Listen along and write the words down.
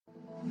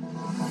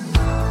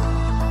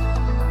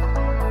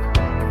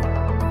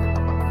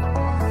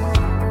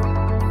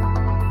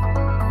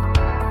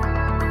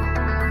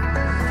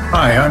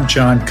Hi, I'm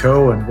John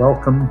Coe, and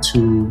welcome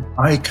to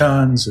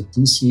Icons of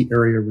DC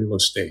Area Real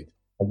Estate,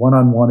 a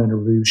one-on-one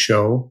interview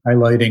show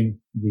highlighting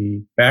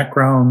the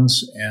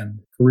backgrounds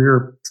and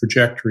career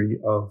trajectory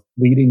of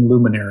leading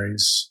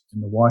luminaries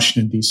in the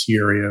Washington, D.C.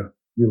 area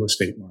real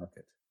estate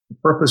market. The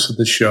purpose of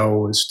the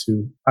show is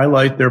to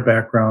highlight their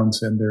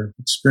backgrounds and their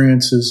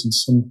experiences and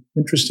some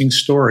interesting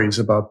stories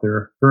about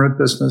their current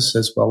business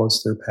as well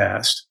as their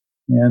past,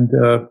 and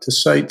to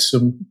cite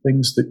some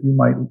things that you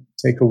might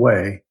take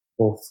away,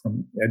 both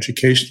from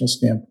educational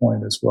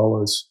standpoint as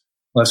well as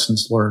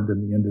lessons learned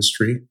in the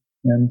industry,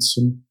 and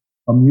some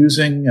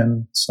amusing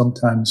and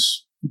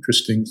sometimes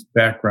interesting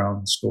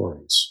background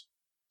stories.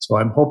 So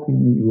I'm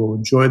hoping that you will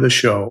enjoy the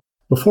show.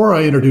 Before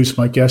I introduce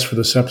my guest for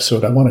this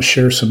episode, I want to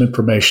share some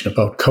information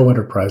about Coe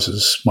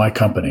Enterprises, my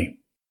company.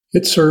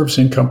 It serves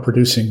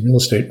income-producing real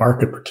estate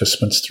market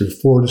participants through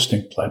 4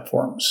 distinct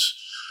platforms.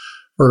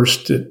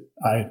 First,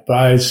 I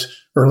advise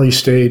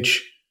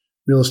early-stage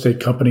real estate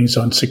companies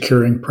on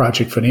securing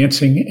project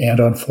financing and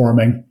on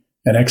forming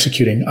and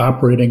executing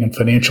operating and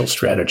financial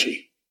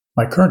strategy.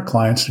 My current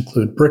clients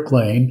include Brick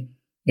Lane,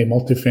 a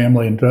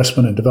multifamily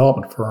investment and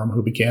development firm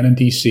who began in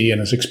D.C. and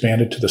has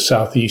expanded to the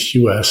Southeast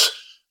U.S.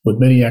 with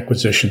many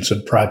acquisitions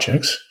and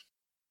projects,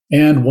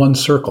 and One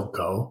Circle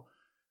Co.,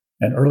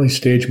 an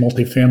early-stage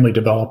multifamily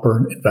developer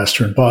and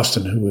investor in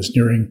Boston who is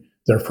nearing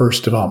their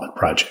first development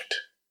project.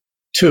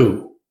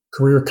 2,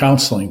 career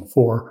counseling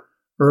for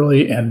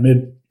early and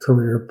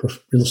mid-career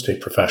real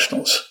estate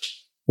professionals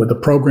with a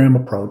program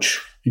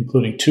approach,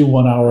 including 2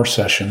 one-hour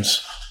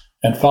sessions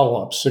and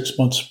follow-up 6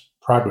 months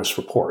progress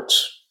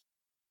reports.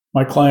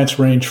 My clients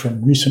range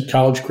from recent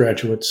college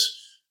graduates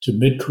to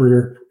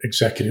mid-career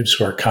executives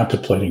who are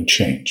contemplating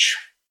change.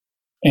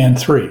 And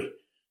 3,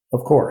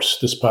 of course,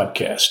 this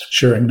podcast,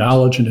 sharing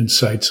knowledge and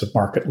insights of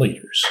market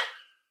leaders.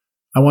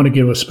 I want to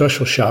give a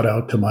special shout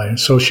out to my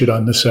associate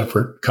on this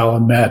effort,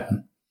 Colin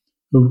Madden,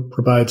 who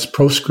provides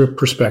ProScript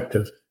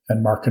perspective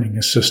and marketing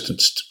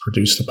assistance to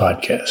produce the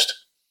podcast.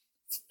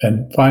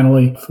 And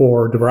finally,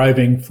 for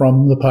deriving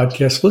from the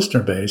podcast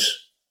listener base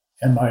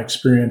and my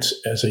experience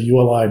as a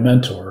ULI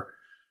mentor,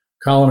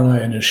 Colin and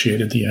I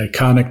initiated the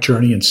iconic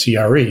Journey in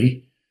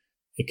CRE,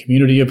 a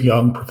community of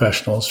young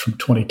professionals from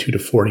 22 to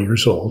 40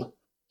 years old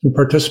who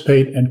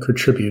participate and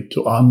contribute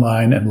to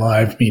online and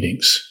live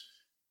meetings,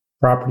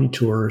 property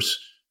tours,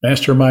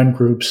 mastermind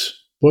groups,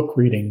 book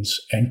readings,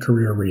 and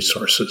career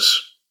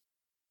resources.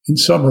 In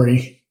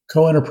summary,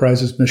 Coe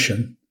Enterprises'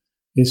 mission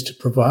is to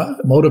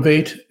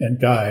motivate and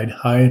guide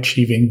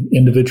high-achieving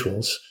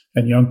individuals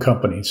and young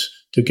companies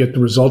to get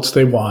the results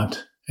they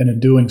want, and in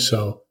doing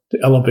so, to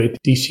elevate the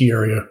D.C.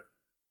 area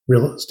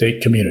real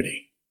estate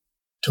community.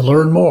 To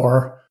learn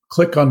more,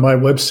 click on my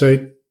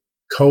website,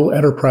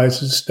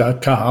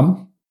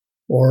 coenterprises.com,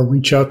 or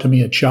reach out to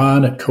me at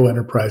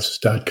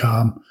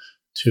john@coenterprises.com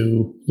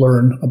to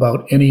learn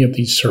about any of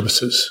these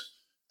services.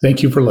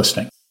 Thank you for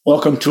listening.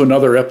 Welcome to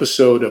another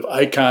episode of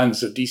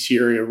Icons of DC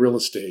Area Real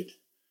Estate.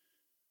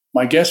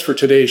 My guest for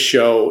today's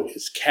show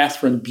is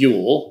Catherine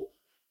Buell,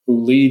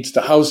 who leads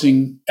the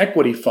Housing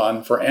Equity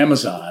Fund for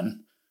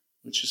Amazon,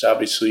 which has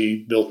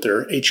obviously built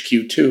their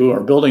HQ2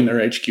 or building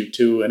their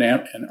HQ2 in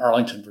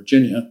Arlington,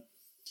 Virginia.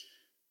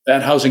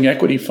 That Housing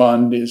Equity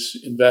Fund is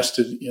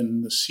invested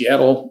in the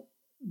Seattle,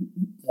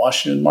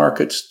 Washington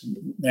markets,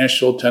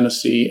 Nashville,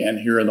 Tennessee, and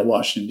here in the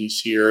Washington,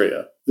 D.C.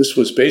 area. This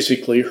was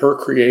basically her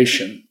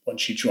creation when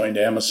she joined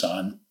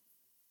Amazon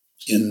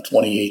in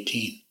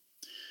 2018.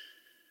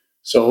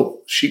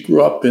 So she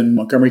grew up in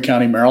Montgomery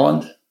County,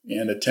 Maryland,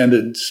 and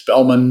attended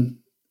Spelman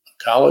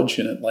College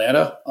in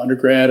Atlanta,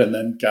 undergrad, and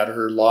then got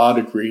her law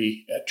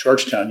degree at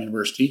Georgetown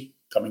University,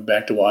 coming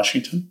back to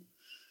Washington.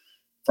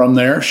 From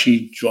there,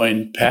 she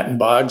joined Patton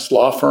Boggs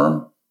Law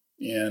Firm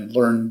and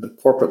learned the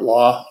corporate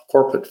law,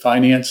 corporate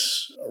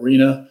finance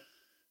arena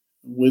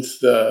with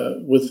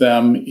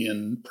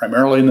them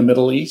primarily in the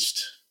Middle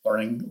East,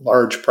 learning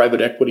large private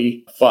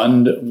equity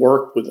fund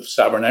work with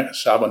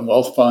sovereign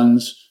wealth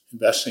funds,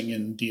 investing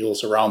in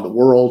deals around the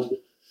world.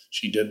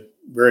 She did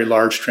very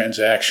large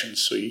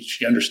transactions, so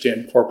she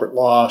understands corporate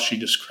law. She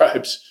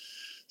describes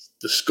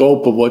the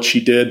scope of what she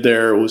did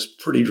there was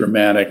pretty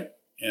dramatic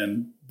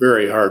and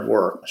very hard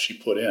work she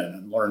put in,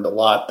 and learned a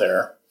lot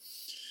there.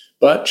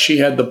 But she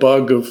had the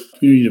bug of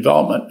community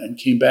development and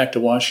came back to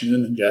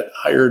Washington and got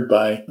hired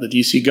by the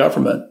D.C.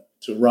 government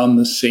to run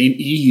the St.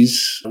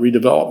 E's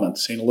redevelopment,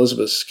 St.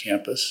 Elizabeth's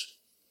campus.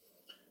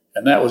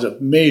 And that was a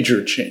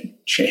major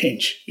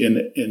change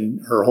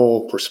in her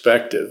whole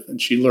perspective.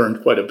 And she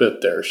learned quite a bit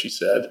there, she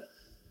said.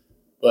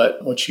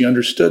 But what she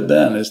understood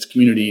then is the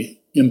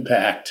community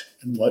impact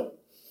and what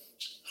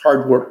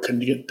hard work can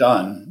get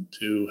done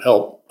to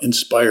help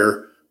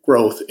inspire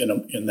growth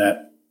in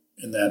that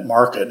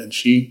market. And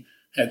she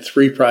had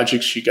 3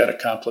 projects she got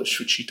accomplished,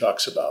 which she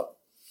talks about.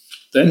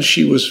 Then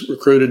she was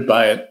recruited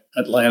by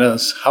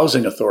Atlanta's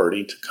Housing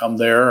Authority to come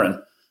there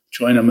and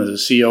join them as a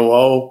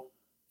COO,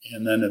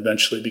 and then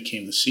eventually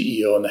became the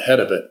CEO and the head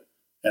of it,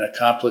 and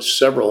accomplished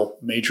several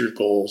major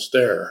goals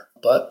there.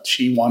 But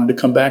she wanted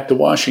to come back to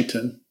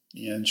Washington,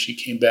 and she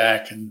came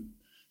back and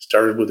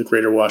started with the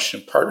Greater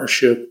Washington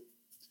Partnership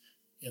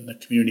in the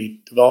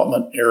community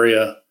development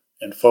area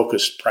and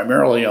focused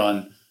primarily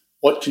on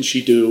what can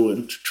she do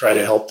and to try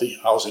to help the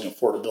housing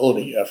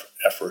affordability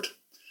effort.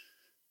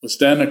 Was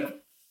then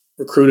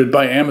recruited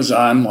by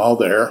Amazon while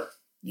there,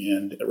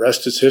 and the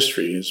rest is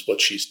history, is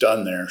what she's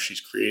done there. She's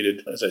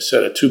created, as I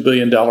said, a $2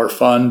 billion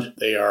fund.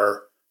 They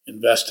are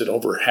invested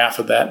over half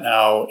of that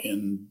now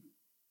in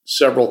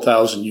several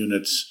thousand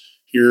units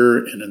here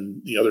and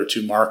in the other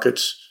two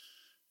markets.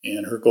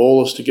 And her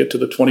goal is to get to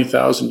the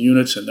 20,000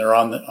 units, and they're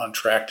on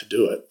track to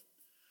do it.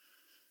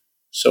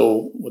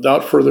 So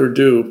without further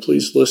ado,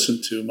 please listen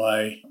to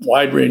my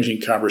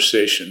wide-ranging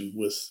conversation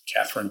with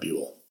Catherine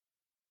Buell.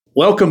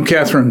 Welcome,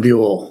 Catherine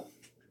Buell.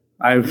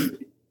 I've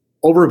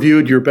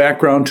overviewed your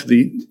background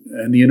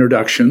in the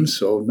introduction,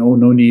 so no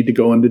need to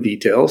go into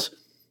details.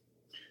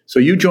 So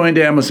you joined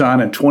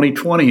Amazon in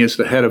 2020 as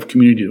the head of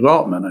community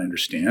development, I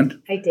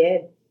understand. I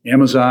did.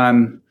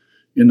 Amazon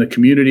in the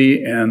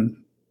community and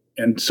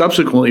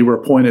subsequently were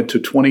appointed to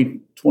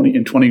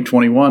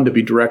 2021 to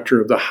be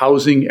director of the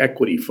Housing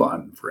Equity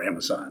Fund for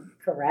Amazon.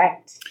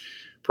 Correct.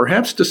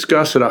 Perhaps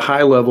discuss at a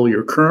high level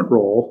your current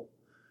role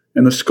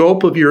and the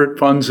scope of your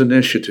fund's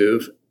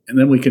initiative, and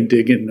then we can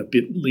dig into a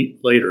bit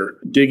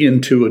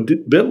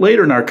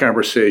later in our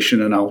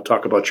conversation, and I'll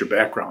talk about your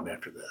background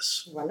after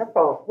this.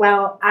 Wonderful.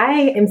 Well,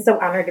 I am so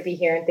honored to be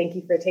here, and thank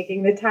you for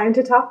taking the time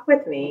to talk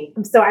with me.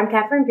 So I'm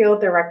Catherine Buell,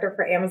 Director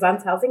for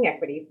Amazon's Housing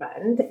Equity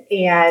Fund,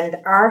 and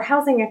our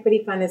Housing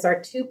Equity Fund is our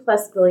 $2+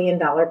 billion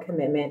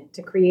commitment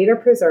to create or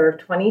preserve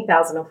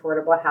 20,000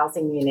 affordable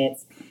housing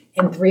units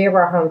in 3 of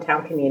our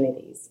hometown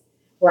communities.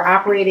 We're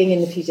operating in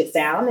the Puget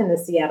Sound in the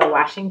Seattle,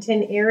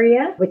 Washington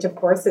area, which of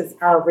course is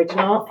our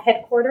original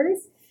headquarters.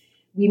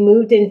 We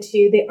moved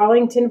into the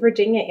Arlington,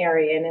 Virginia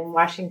area and in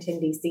Washington,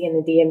 D.C. in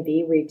the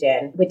DMV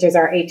region, which is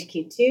our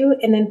HQ2.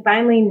 And then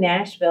finally,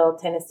 Nashville,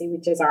 Tennessee,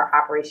 which is our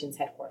operations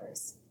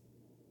headquarters.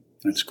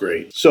 That's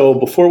great. So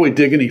before we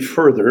dig any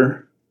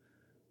further,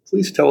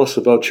 please tell us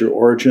about your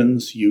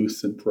origins,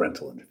 youth, and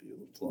parental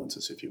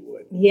influences, if you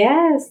would.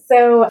 Yes.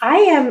 So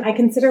I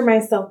consider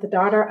myself the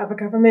daughter of a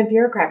government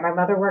bureaucrat. My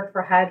mother worked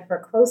for HUD for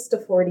close to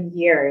 40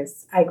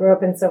 years. I grew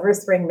up in Silver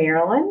Spring,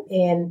 Maryland,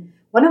 in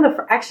one of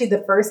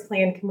the first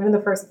planned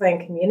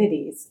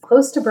communities,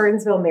 close to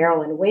Burtonsville,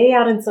 Maryland, way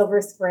out in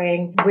Silver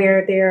Spring,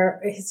 where there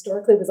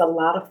historically was a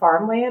lot of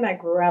farmland. I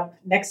grew up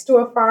next to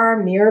a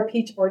farm near a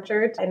peach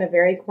orchard in a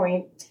very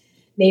quaint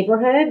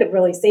neighborhood, a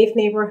really safe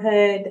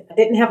neighborhood.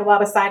 Didn't have a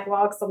lot of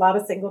sidewalks, a lot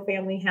of single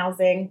family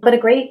housing, but a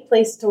great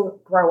place to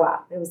grow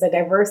up. It was a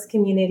diverse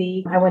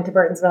community. I went to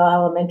Burtonsville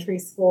Elementary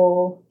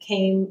School,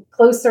 came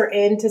closer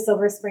into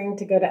Silver Spring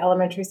to go to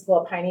elementary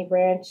school at Piney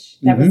Branch.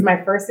 That was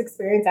my first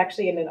experience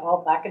actually in an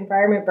all-Black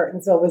environment.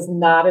 Burtonsville was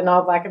not an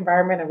all-Black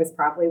environment. I was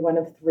probably one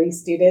of 3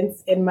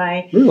 students in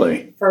my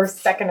first,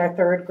 second, or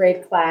third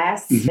grade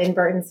class in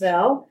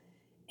Burtonsville.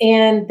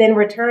 And then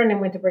returned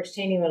and went to Briggs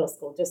Cheney Middle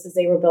School, just as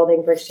they were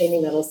building Briggs Cheney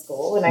Middle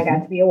School. And I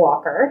got to be a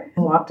walker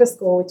and walked to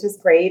school, which was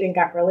great, and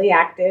got really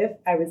active.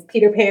 I was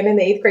Peter Pan in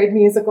the 8th grade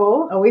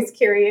musical, always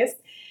curious.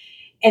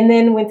 And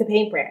then went to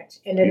Paint Branch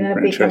and ended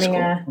up becoming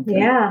a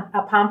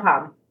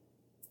pom-pom.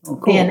 Oh,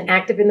 cool. And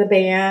active in the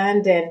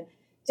band, and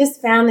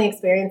just found the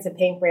experience at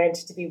Paint Branch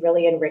to be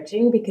really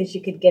enriching because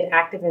you could get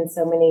active in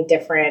so many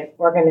different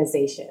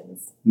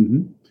organizations.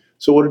 Mm-hmm.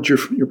 So what did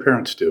your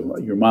parents do?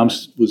 Your mom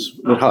was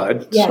at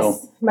HUD. Yes.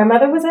 So. My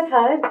mother was at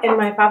HUD, and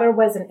my father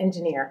was an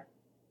engineer.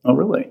 Oh,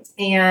 really?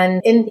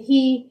 And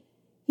he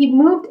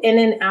moved in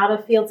and out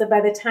of fields. And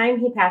by the time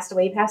he passed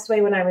away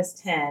when I was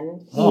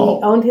 10, he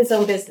owned his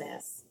own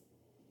business.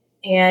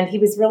 And he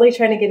was really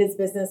trying to get his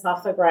business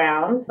off the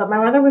ground. But my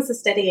mother was a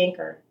steady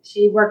anchor.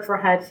 She worked for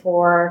HUD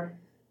for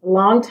a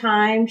long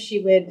time.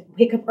 She would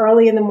wake up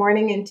early in the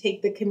morning and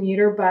take the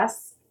commuter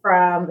bus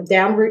from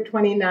down Route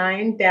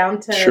 29 down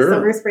to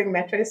Silver Spring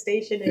Metro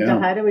Station into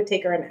HUD. It would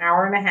take her an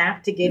hour and a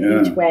half to get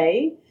each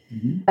way.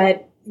 Mm-hmm.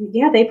 But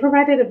they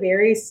provided a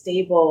very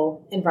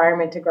stable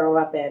environment to grow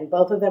up in.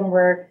 Both of them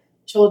were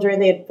children.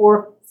 They had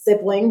 4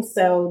 siblings,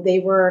 so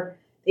they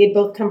had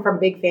both come from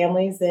big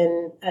families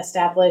and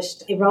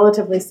established a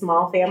relatively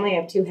small family.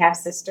 I have 2 half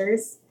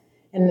sisters,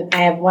 and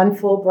I have 1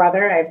 full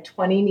brother. I have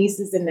 20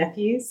 nieces and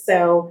nephews,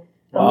 so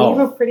we have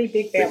a pretty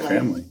big family. Big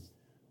family.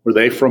 Were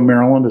they from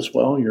Maryland as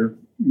well? Your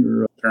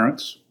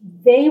parents?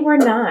 They were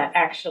not,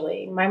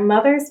 actually. My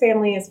mother's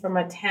family is from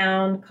a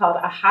town called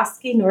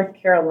Ahoskie, North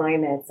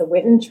Carolina. It's a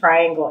Winton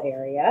Triangle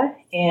area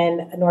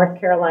in North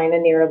Carolina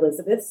near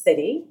Elizabeth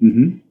City.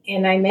 Mm-hmm.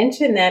 And I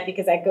mention that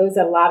because that goes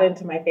a lot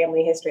into my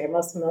family history. I'm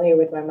most familiar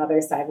with my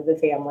mother's side of the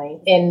family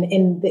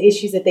and the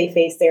issues that they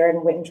faced there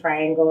in Winton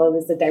Triangle. It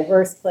was a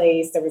diverse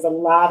place. There was a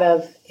lot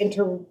of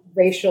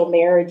interracial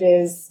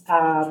marriages.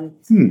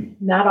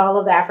 Not all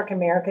of the African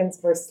Americans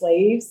were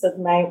slaves. So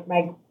my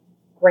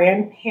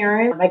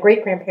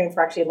great-grandparents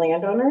were actually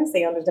landowners.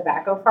 They owned a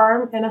tobacco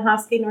farm in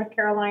Ahoskie, North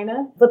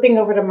Carolina. Flipping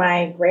over to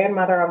my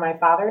grandmother on my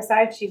father's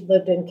side, she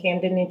lived in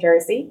Camden, New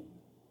Jersey.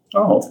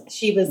 Oh.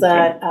 She was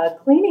a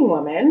cleaning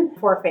woman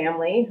for a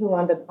family who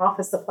owned an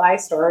office supply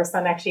store. Her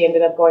son actually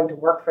ended up going to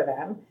work for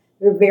them.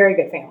 We're a very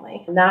good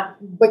family. Not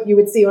what you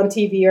would see on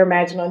TV or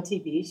imagine on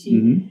TV.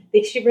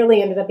 She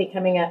really ended up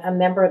becoming a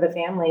member of the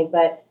family,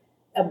 but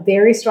a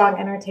very strong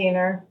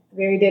entertainer,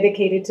 very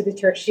dedicated to the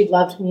church. She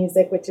loved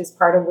music, which is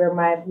part of where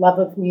my love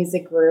of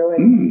music grew,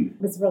 and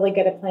was really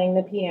good at playing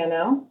the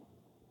piano.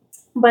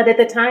 But at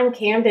the time,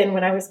 Camden,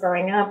 when I was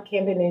growing up,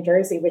 Camden, New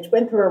Jersey, which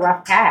went through a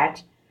rough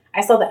patch, I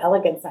saw the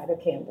elegant side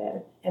of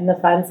Camden and the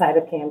fun side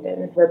of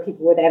Camden, where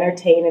people would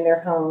entertain in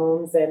their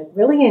homes and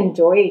really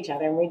enjoy each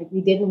other. And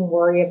we didn't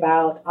worry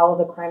about all of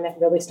the crime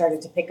that really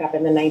started to pick up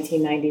in the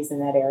 1990s in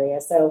that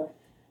area. So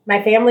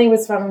my family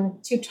was from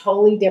two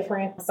totally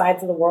different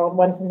sides of the world,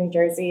 one from New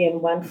Jersey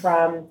and one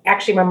from,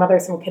 actually, my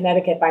mother's from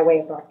Connecticut by way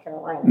of North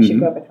Carolina. She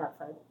grew up in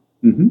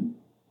Hartford.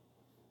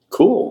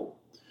 Cool.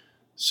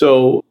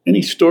 So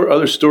any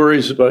other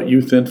stories about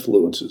youth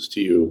influences to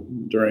you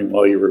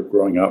while you were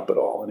growing up at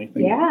all?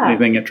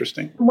 Anything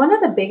interesting? One of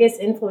the biggest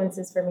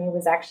influences for me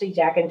was actually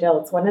Jack and Jill.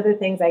 It's one of the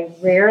things I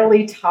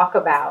rarely talk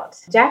about.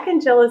 Jack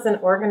and Jill is an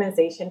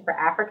organization for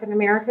African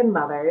American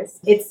mothers.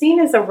 It's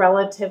seen as a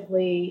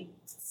relatively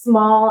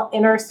small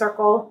inner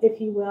circle, if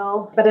you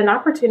will, but an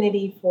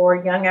opportunity for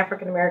young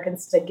African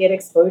Americans to get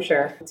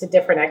exposure to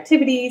different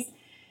activities.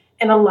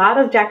 And a lot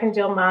of Jack and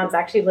Jill moms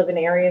actually live in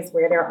areas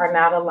where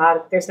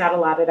there's not a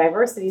lot of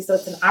diversity. So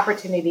it's an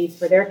opportunity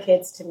for their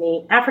kids to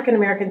meet African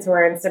Americans who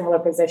are in similar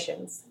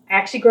positions. I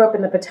actually grew up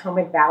in the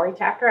Potomac Valley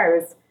chapter. I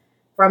was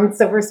from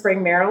Silver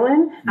Spring,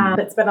 Maryland,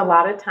 but spent a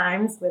lot of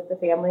times with the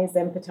families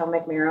in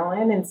Potomac,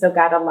 Maryland. And so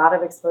got a lot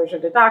of exposure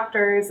to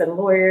doctors and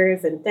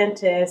lawyers and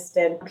dentists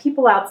and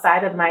people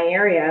outside of my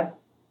area.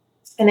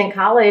 And in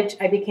college,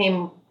 I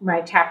became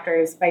my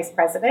chapter's vice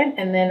president,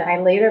 and then I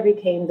later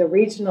became the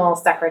regional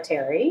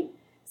secretary.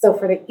 So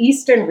for the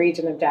eastern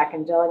region of Jack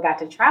and Jill, I got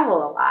to travel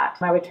a lot.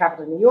 I would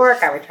travel to New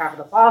York, I would travel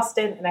to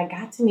Boston, and I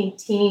got to meet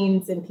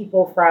teens and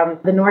people from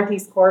the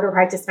Northeast corridor who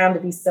I just found to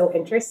be so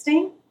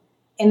interesting.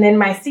 And then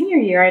my senior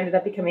year, I ended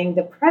up becoming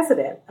the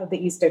president of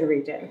the eastern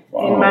region.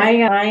 Wow. And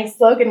my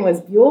slogan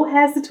was, Buell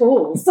has the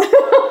tools.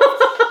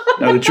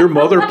 Now, did your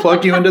mother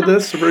plug you into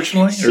this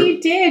originally? She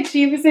did.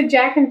 She was a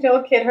Jack and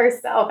Jill kid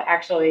herself,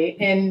 actually,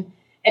 and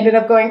ended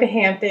up going to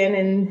Hampton.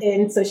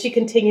 And so she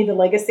continued the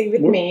legacy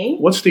with me.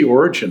 What's the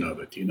origin of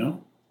it? Do you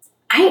know?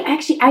 I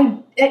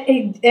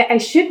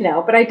should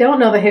know, but I don't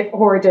know the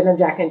origin of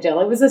Jack and Jill.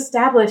 It was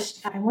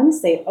established, I want to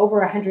say,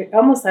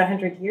 almost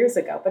 100 years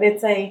ago. But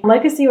it's a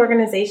legacy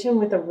organization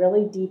with a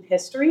really deep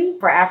history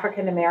for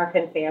African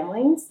American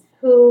families,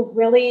 who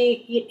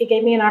really, it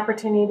gave me an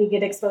opportunity to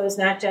get exposed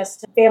not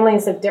just to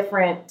families of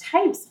different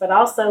types, but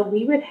also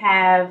we would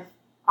have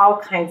all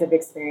kinds of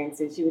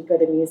experiences. You would go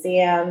to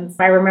museums.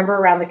 I remember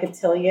around the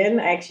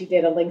cotillion, I actually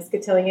did a Lynx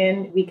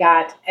cotillion. We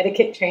got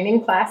etiquette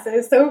training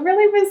classes. So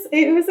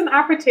it was an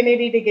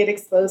opportunity to get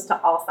exposed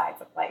to all sides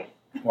of life.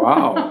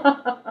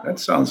 Wow. That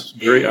sounds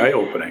very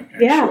eye-opening,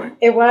 actually. Yeah,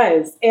 it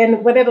was.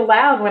 And what it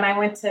allowed when I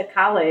went to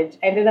college,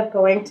 I ended up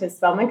going to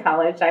Spelman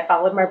College. I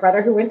followed my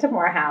brother who went to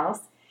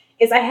Morehouse.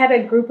 Is I had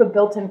a group of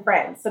built-in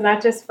friends. So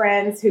not just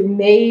friends who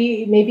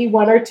maybe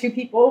one or two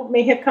people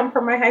may have come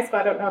from my high school.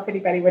 I don't know if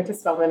anybody went to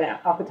Spelman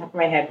off the top of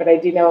my head, but I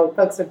do know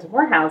folks went to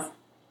Morehouse.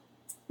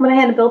 But I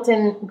had a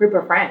built-in group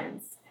of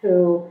friends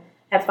who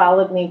have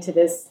followed me to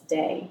this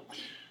day.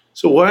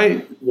 So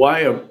why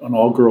an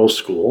all-girls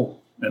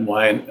school and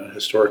why a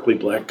historically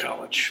Black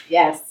college?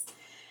 Yes.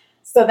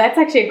 So that's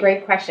actually a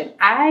great question.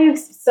 I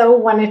so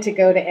wanted to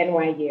go to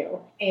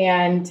NYU.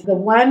 And the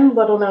one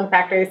little known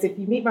factor is if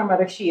you meet my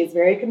mother, she is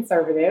very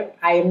conservative.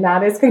 I am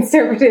not as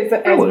conservative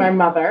as my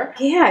mother.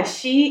 Yeah,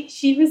 she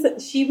was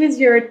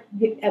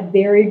a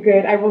very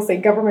good, I will say,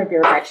 government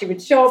bureaucrat. She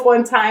would show up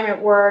on time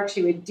at work.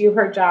 She would do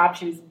her job.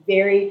 She was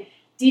very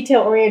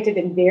detail-oriented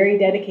and very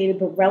dedicated,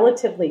 but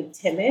relatively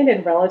timid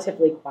and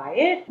relatively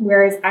quiet,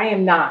 whereas I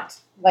am not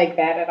like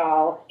that at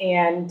all.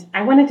 And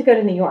I wanted to go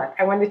to New York.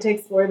 I wanted to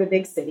explore the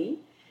big city.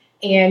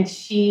 And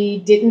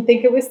she didn't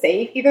think it was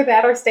safe, either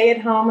that or stay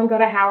at home and go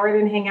to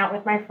Howard and hang out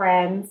with my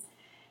friends.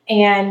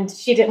 And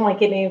she didn't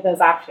like any of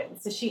those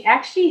options. So she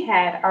actually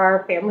had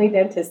our family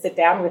dentist sit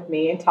down with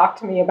me and talk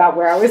to me about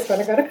where I was going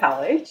to go to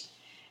college.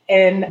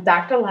 And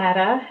Dr.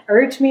 Latta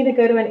urged me to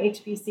go to an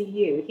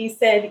HBCU. He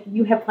said,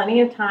 you have plenty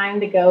of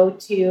time to go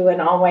to an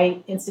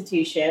all-white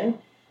institution.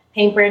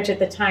 Paint Branch at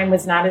the time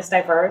was not as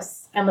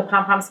diverse. And the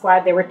Pom Pom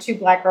Squad, there were 2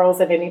 Black girls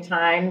at any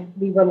time.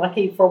 We were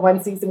lucky for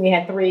one season we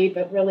had 3,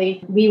 but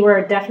really we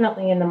were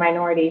definitely in the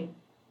minority.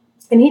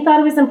 And he thought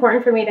it was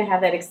important for me to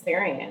have that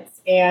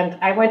experience. And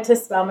I went to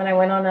Spelman. I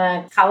went on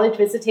a college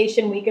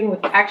visitation weekend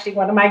with actually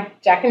one of my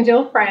Jack and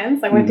Jill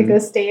friends. I went to go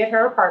stay at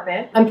her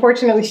apartment.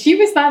 Unfortunately, she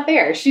was not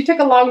there. She took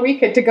a long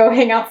weekend to go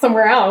hang out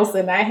somewhere else.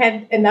 And I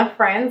had enough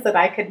friends that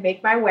I could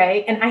make my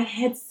way. And I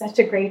had such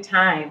a great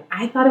time.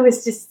 I thought it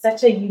was just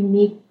such a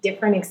unique,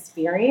 different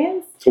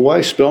experience. So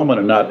why Spelman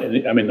and not,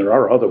 I mean, there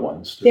are other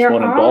ones. There's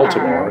one in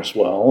Baltimore as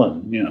well.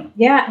 And,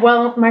 Yeah,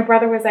 well, my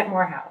brother was at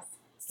Morehouse.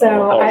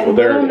 So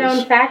little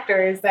known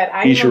factor is that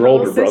I he's your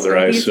older brother,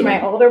 I assume. He's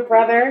my older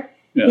brother.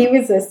 Yeah. He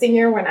was a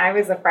senior when I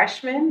was a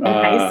freshman in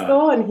high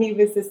school, and he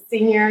was a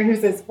senior. He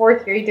was his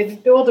fourth year. He did a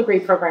dual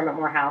degree program at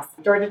Morehouse.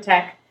 Georgia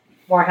Tech,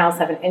 Morehouse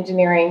have an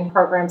engineering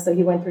program, so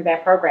he went through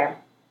that program.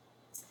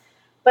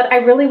 But I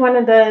really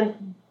wanted to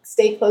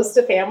stay close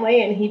to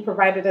family, and he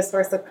provided a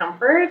source of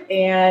comfort,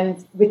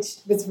 and which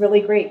was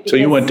really great. So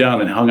you went down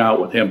and hung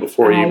out with him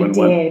before you even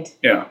went?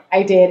 Yeah.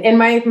 I did. In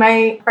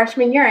my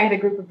freshman year, I had a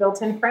group of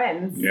built-in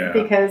friends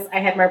because I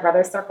had my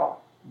brother's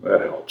circle.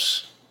 That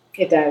helps.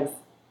 It does.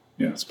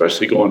 Yeah,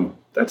 especially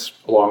that's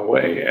a long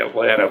way,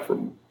 Atlanta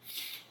from,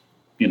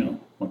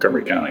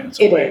 Montgomery County in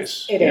some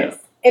ways. It is.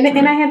 And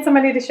I had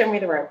somebody to show me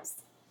the ropes.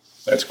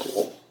 That's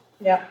cool.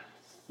 Yeah.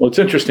 Well, it's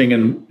interesting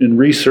in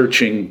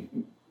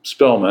researching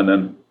Spelman,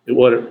 and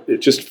it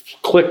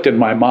just clicked in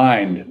my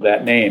mind,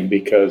 that name,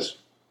 because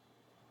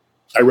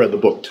I read the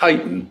book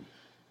Titan,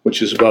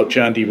 which is about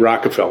John D.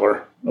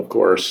 Rockefeller, of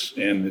course,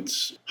 and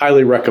it's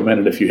highly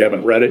recommended if you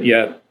haven't read it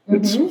yet.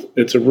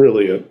 It's a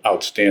really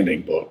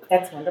outstanding book.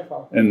 That's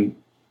wonderful. And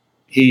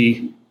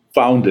he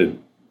founded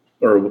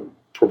or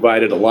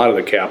provided a lot of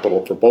the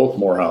capital for both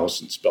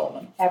Morehouse and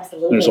Spelman.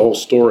 Absolutely. There's a whole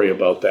story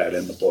about that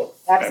in the book.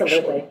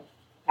 Absolutely.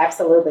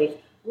 Absolutely.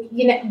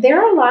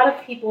 There are a lot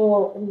of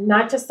people,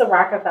 not just the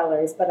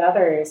Rockefellers, but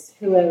others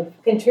who have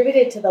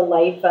contributed to the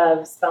life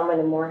of Spelman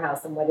and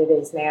Morehouse and what it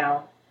is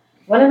now.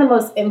 One of the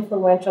most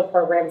influential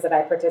programs that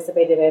I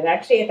participated in,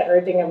 actually at the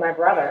urging of my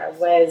brother,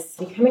 was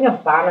becoming a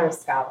Bonner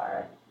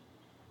Scholar.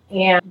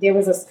 And there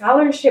was a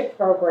scholarship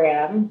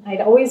program. I'd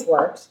always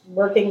worked.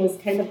 Working was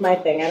kind of my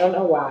thing. I don't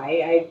know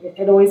why. I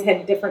had always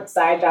had different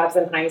side jobs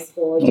in high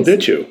school.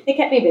 Did you? It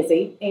kept me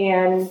busy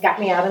and got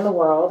me out in the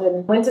world,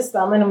 and went to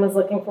Spelman and was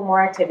looking for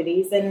more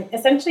activities. And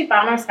essentially,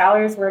 Bonner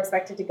Scholars were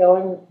expected to go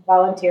and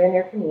volunteer in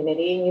their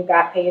community, and you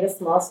got paid a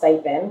small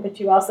stipend, but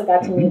you also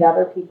got to meet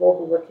other people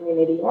who were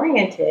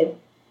community-oriented.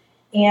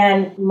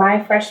 And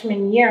my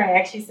freshman year, I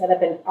actually set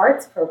up an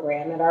arts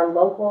program at our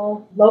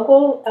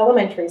local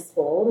elementary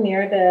school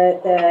near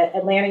the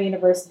Atlanta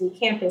University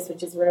campus,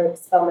 which is where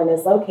Spelman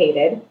is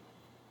located.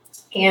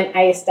 And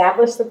I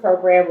established the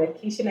program with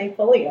Keisha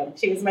Pulliam.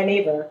 She was my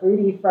neighbor,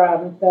 Rudy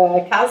from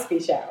the Cosby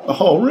Show.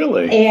 Oh,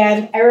 really?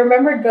 And I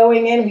remember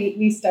going in,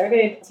 we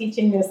started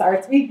teaching this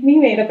arts. We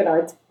made up an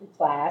arts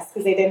class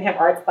because they didn't have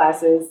arts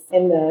classes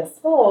in the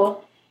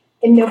school.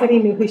 And nobody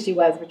knew who she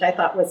was, which I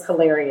thought was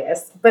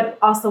hilarious, but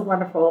also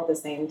wonderful at the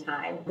same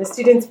time. The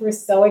students were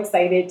so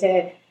excited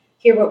to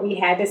hear what we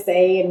had to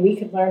say, and we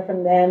could learn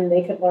from them,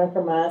 they could learn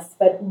from us.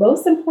 But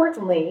most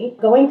importantly,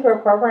 going through a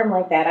program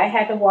like that, I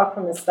had to walk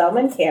from the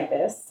Spelman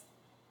campus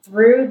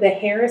through the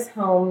Harris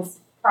Homes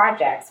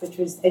projects, which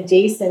was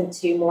adjacent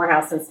to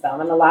Morehouse and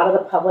Spelman. A lot of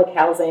the public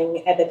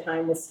housing at the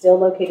time was still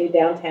located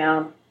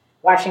downtown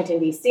Washington,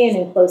 D.C., and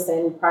in close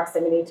in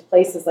proximity to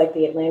places like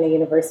the Atlanta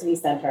University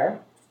Center.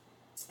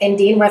 And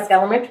Dean Rusk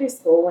Elementary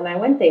School, when I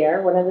went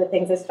there, one of the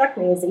things that struck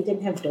me is they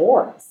didn't have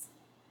doors.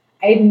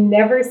 I had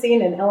never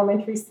seen an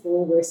elementary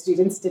school where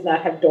students did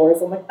not have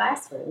doors in the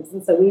classrooms.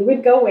 And so we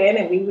would go in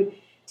and we would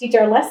teach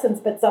our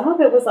lessons, but some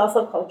of it was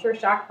also culture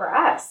shock for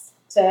us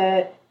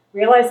to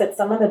realize that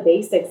some of the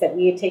basics that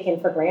we had taken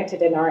for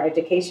granted in our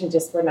education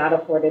just were not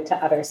afforded to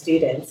other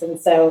students. And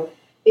so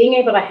being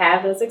able to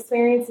have those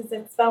experiences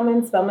at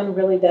Spelman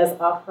really does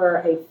offer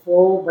a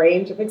full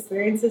range of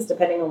experiences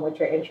depending on what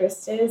your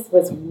interest is,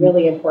 was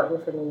really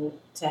important for me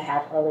to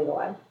have early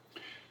on.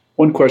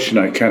 One question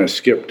I kind of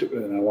skipped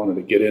and I wanted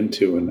to get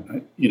into,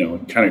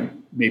 and kind of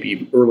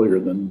maybe earlier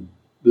than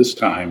this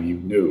time you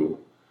knew,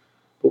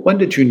 but when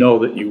did you know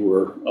that you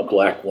were a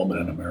Black woman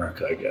in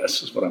America, I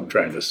guess, is what I'm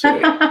trying to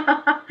say.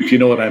 If you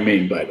know what I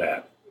mean by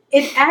that.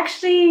 It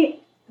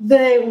actually,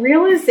 the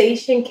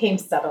realization came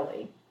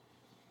subtly.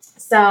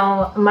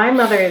 So my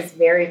mother is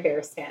very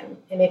fair-skinned,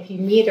 and if you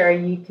meet her,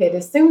 you could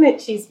assume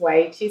that she's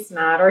white. She's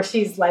not, or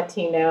she's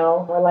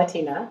Latino or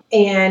Latina,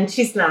 and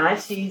she's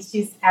not.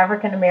 She's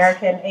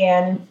African-American,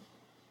 and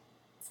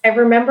I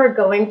remember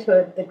going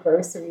to the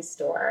grocery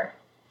store,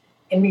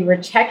 and we were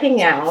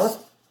checking out,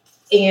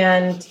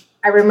 and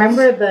I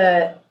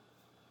remember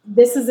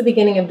this is the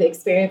beginning of the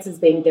experiences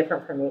being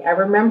different for me. I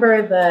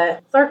remember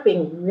the clerk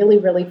being really,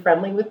 really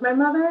friendly with my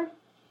mother.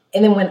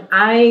 And then when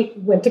I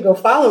went to go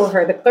follow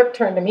her, the clerk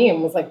turned to me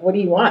and was like, "What do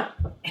you want?"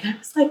 And I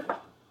was like,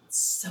 it's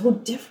so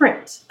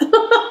different.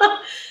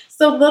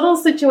 So little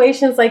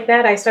situations like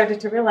that, I started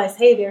to realize,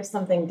 hey, there's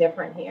something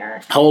different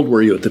here. How old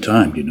were you at the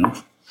time, do you know?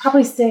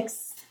 Probably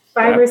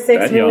 5 or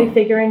 6, really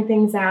figuring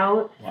things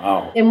out.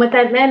 Wow. And what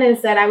that meant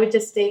is that I would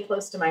just stay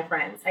close to my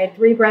friends. I had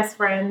 3 best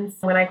friends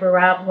when I grew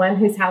up, one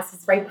whose house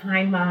is right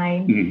behind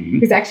mine,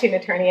 who's actually an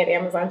attorney at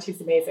Amazon.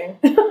 She's amazing.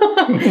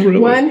 Really?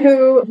 One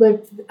who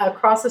lived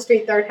across the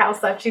street, third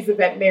house up. She's a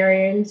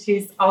veterinarian.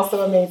 She's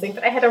also amazing.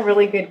 But I had a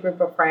really good group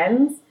of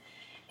friends.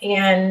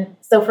 And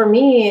so for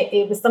me,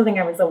 it was something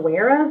I was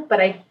aware of,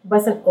 but I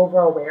wasn't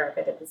over-aware of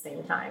it at the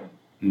same time.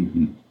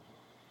 Mm-hmm.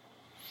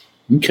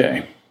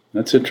 Okay.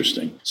 That's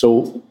interesting.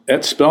 So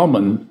at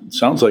Spelman, it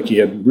sounds like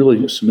you had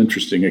really some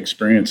interesting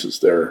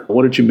experiences there.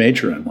 What did you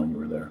major in when you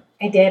were there?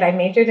 I did. I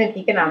majored in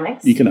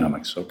economics.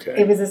 Economics, okay.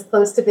 It was as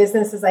close to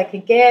business as I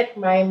could get.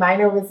 My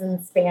minor was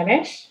in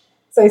Spanish.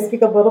 So I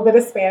speak a little bit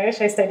of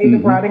Spanish. I studied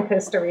abroad in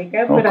Costa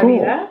Rica, Pura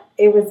Vida.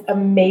 It was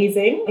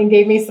amazing and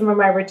gave me some of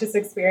my richest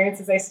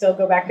experiences. I still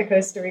go back to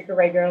Costa Rica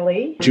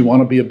regularly. Do you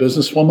want to be a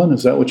businesswoman?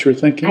 Is that what you're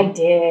thinking? I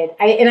did.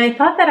 And I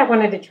thought that I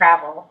wanted to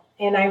travel.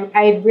 And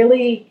I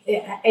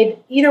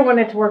either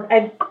wanted to work,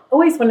 I'd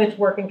always wanted to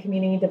work in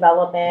community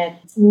development,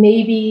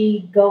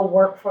 maybe go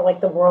work for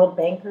like the World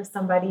Bank or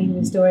somebody who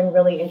was doing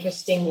really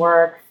interesting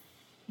work.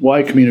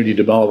 Why community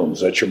development? Was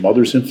that your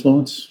mother's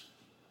influence?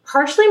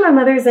 Partially my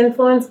mother's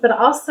influence, but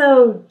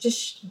also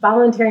just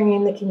volunteering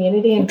in the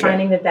community and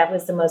finding that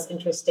was the most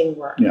interesting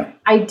work. Yeah.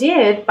 I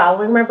did,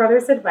 following my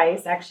brother's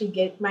advice, actually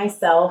get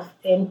myself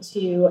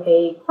into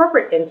a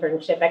corporate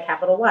internship at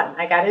Capital One.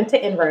 I got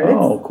into Inroads.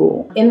 Oh,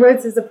 cool.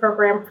 Inroads is a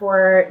program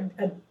for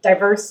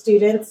diverse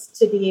students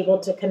to be able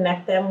to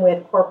connect them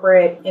with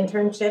corporate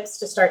internships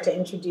to start to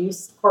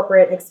introduce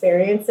corporate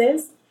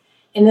experiences.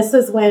 And this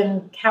was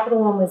when Capital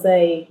One was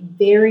a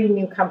very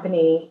new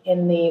company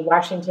in the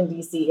Washington,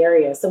 D.C.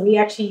 area. So we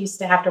actually used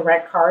to have to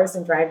rent cars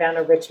and drive down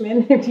to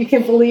Richmond, if you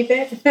can believe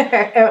it.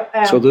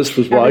 So this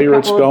was while you were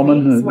at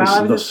Spelman? This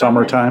is the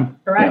summertime?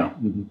 Correct.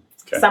 Yeah. Mm-hmm.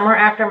 Okay. Summer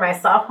after my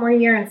sophomore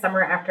year and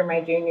summer after my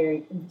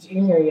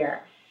junior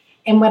year.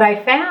 And what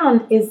I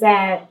found is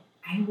that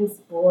I was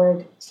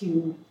bored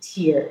to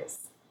tears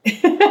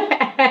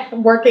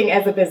working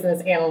as a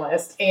business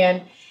analyst.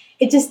 And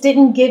it just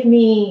didn't give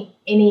me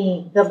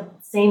the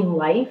same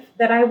life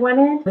that I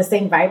wanted, the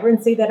same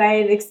vibrancy that I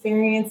had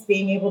experienced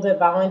being able to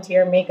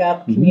volunteer, make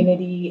up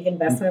community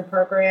investment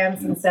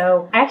programs. And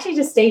so I actually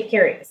just stayed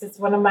curious. It's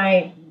one of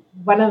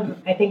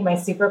I think my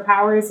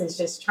superpowers is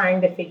just trying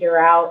to figure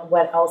out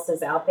what else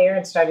is out there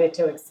and started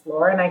to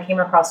explore. And I came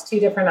across two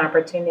different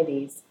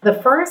opportunities. The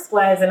first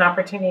was an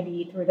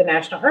opportunity through the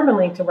National Urban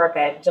League to work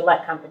at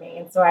Gillette Company.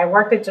 And so I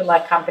worked at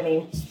Gillette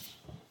Company.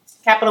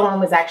 Capital One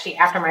was actually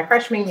after my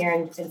freshman year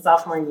and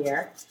sophomore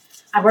year.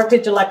 I worked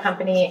at Gillette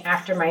Company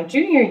after my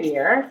junior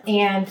year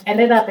and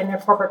ended up in their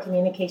corporate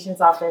communications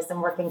office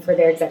and working for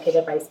their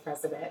executive vice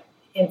president.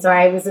 And so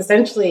I was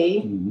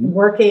essentially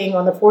working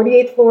on the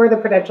 48th floor of the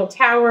Prudential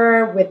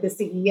Tower with the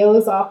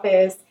CEO's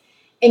office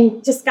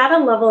and just got a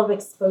level of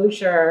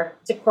exposure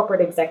to corporate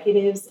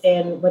executives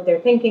and what their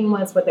thinking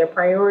was, what their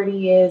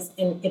priority is,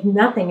 and if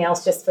nothing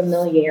else, just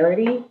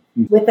familiarity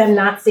with them,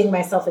 not seeing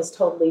myself as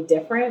totally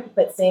different,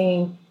 but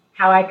seeing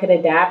how I could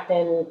adapt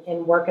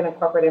and work in a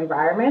corporate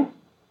environment.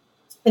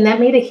 And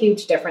that made a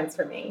huge difference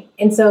for me.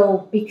 And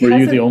so because... Were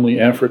you the only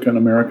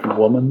African-American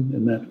woman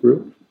in that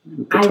group at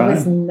the time? I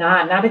was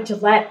not at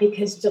Gillette,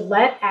 because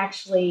Gillette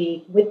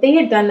actually, what they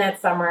had done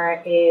that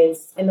summer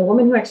is, and the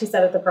woman who actually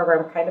set up the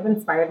program kind of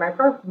inspired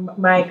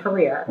my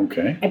career.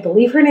 Okay. I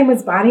believe her name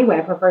was Bonnie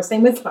Webb. Her first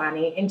name was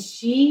Bonnie. And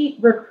she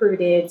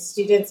recruited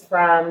students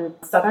from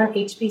Southern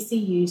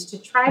HBCUs to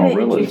try to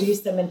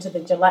introduce them into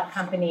the Gillette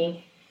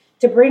Company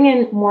to bring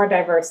in more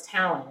diverse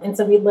talent. And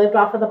so we lived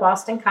off of the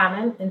Boston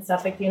Common in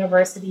Suffolk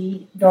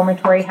University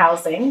dormitory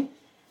housing.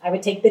 I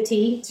would take the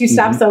T 2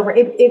 stops over.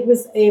 It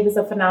was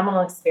a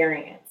phenomenal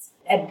experience.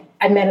 And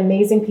I met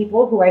amazing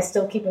people who I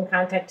still keep in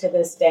contact to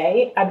this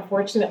day.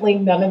 Unfortunately,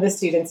 none of the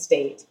students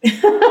stayed.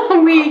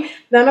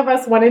 None of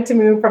us wanted to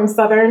move from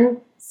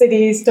Southern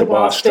cities to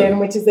Boston,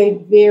 which is a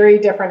very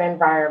different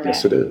environment.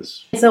 Yes, it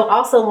is. So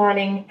also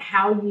learning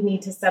how you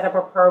need to set up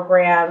a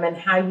program and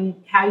how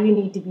you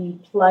need to be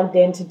plugged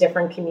into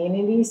different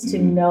communities to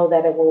know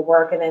that it will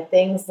work, and that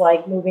things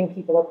like moving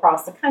people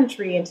across the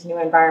country into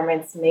new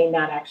environments may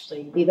not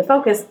actually be the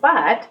focus.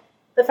 But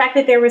the fact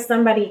that there was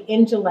somebody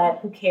in Gillette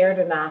who cared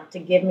enough to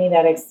give me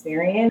that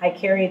experience, I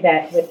carry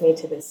that with me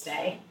to this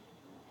day.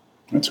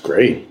 That's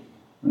great.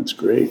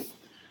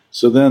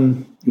 So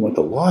then you went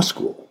to law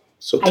school.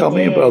 So tell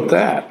me about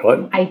that.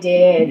 What I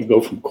did. You go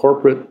from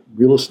corporate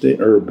real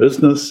estate or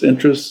business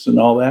interests and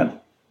all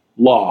that,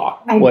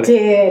 law. I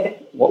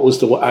did. What was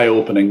the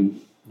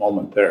eye-opening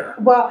moment there?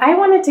 Well, I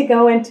wanted to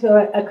go into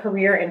a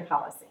career in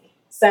policy.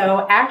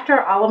 So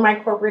after all of my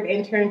corporate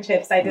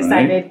internships, I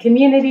decided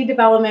community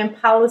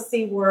development,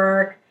 policy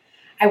work.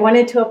 I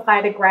wanted to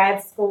apply to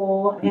grad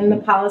school in the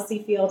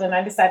policy field, and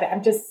I decided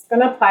I'm just going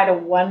to apply to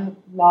one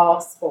law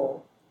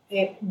school.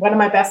 One of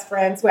my best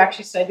friends who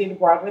actually studied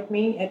abroad with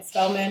me at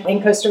Spelman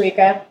in Costa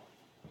Rica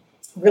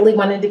really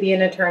wanted to be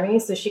an attorney,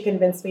 so she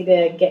convinced me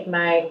to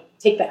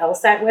take the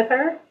LSAT with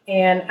her.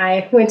 And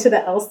I went to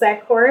the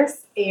LSAT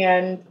course,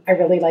 and I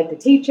really liked the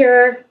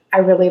teacher. I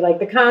really liked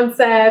the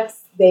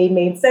concepts. They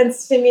made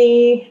sense to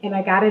me, and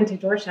I got into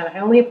Georgetown. I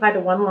only applied to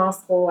one law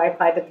school. I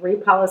applied to 3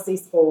 policy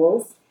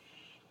schools.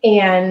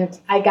 And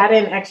I got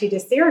in actually to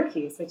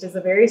Syracuse, which is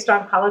a very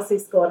strong policy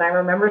school. And I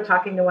remember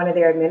talking to one of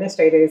their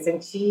administrators,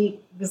 and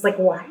she was like,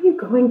 why are you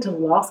going to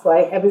law school?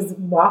 I was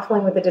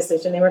waffling with the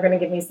decision. They were going to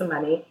give me some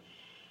money.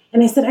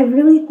 And I said, I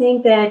really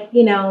think that,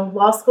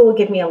 law school will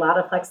give me a lot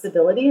of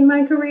flexibility in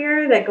my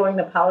career that going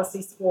to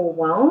policy school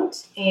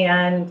won't.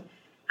 And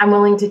I'm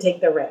willing to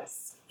take the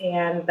risk.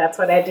 And that's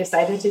what I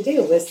decided to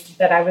do, was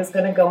that I was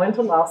going to go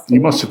into law school. You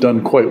must have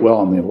done quite well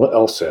on the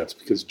LSATs,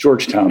 because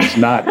Georgetown is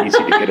not easy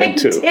to get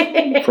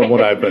into, from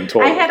what I've been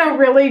told. I had a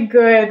really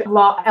good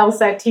law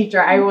LSAT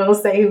teacher, I will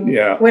say, who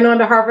went on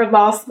to Harvard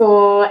Law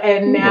School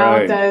and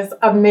now does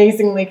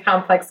amazingly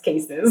complex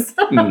cases.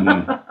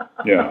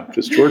 Yeah,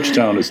 because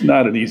Georgetown is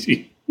not an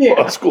easy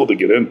law school to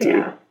get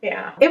into.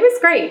 Yeah. It was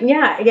great.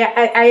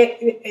 I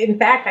in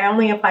fact, I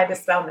only applied to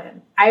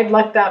Spelman. I had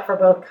lucked up for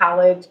both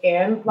college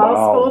and law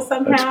school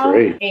somehow. That's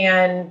great.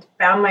 And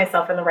found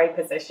myself in the right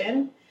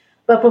position.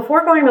 But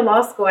before going to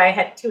law school, I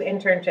had 2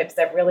 internships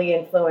that really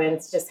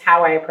influenced just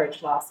how I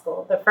approached law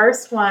school. The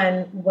first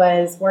one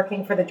was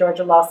working for the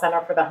Georgia Law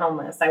Center for the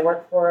Homeless. I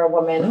worked for a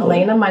woman,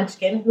 Elena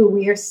Munchkin, who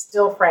we are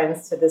still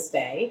friends to this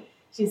day.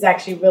 She's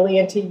actually really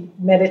into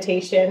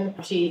meditation.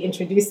 She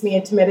introduced me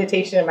into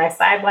meditation in my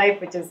side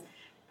life, which is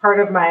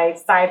part of my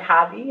side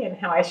hobby and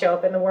how I show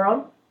up in the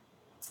world.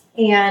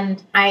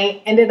 And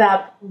I ended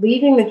up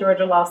leaving the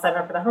Georgia Law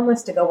Center for the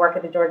Homeless to go work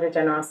at the Georgia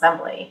General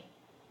Assembly.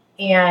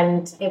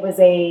 And it was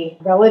a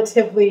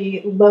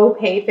relatively low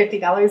pay,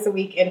 $50 a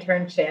week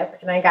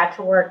internship. And I got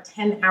to work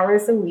 10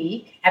 hours a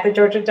week at the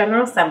Georgia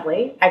General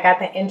Assembly. I got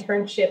the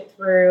internship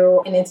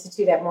through an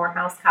institute at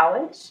Morehouse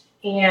College.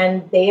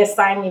 And they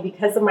assigned me,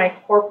 because of my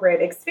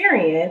corporate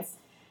experience,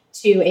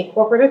 to a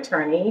corporate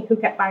attorney who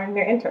kept firing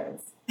their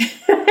interns.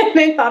 And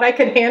they thought I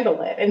could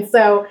handle it. And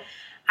so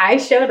I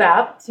showed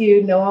up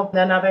to know of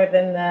none other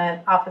than the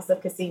office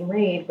of Kasim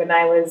Reed when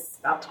I was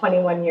about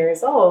 21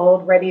 years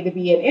old, ready to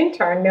be an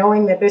intern,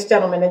 knowing that this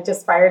gentleman had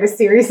just fired a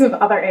series of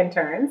other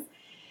interns,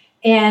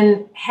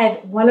 and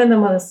had one of the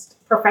most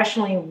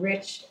professionally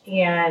rich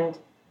and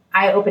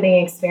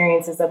eye-opening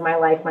experiences of my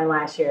life my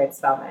last year at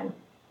Spelman.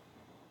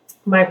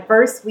 My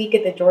first week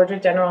at the Georgia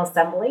General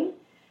Assembly,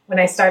 when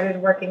I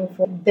started working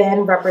for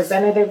then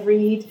Representative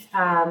Reed,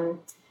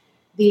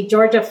 the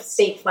Georgia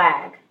state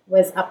flag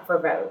was up for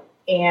vote.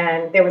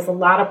 And there was a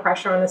lot of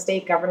pressure on the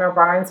state. Governor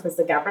Barnes was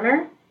the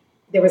governor.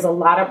 There was a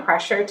lot of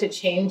pressure to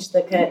change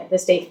the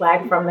state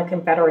flag from the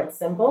Confederate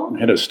symbol.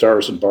 It had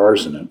stars and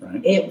bars in it,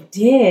 right? It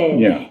did.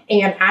 Yeah.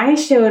 And I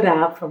showed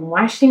up from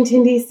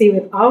Washington, D.C.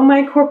 with all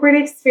my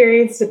corporate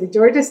experience to the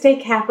Georgia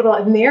State Capitol,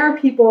 and there are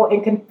people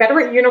in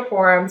Confederate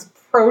uniforms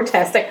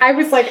protesting. I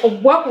was like,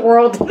 what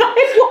world did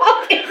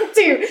I walk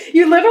into?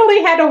 You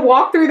literally had to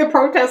walk through the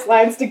protest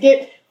lines to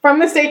get from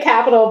the state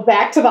capitol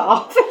back to the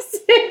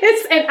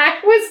offices. And I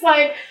was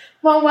like,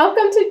 well,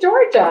 welcome to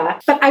Georgia.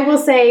 But I will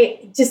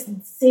say, just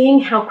seeing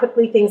how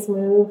quickly things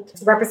moved,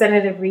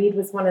 Representative Reed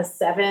was one of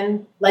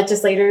 7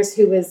 legislators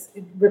who was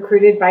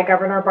recruited by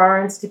Governor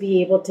Barnes to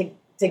be able to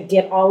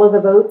get all of the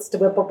votes, to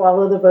whip up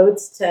all of the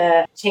votes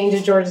to change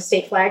the Georgia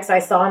state flag. So I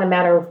saw in a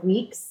matter of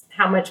weeks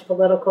how much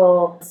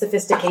political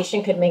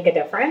sophistication could make a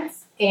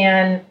difference.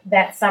 And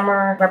that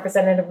summer,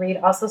 Representative Reed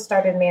also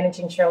started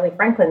managing Shirley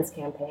Franklin's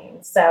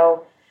campaign.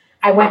 So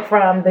I went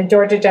from the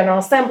Georgia General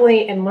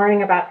Assembly and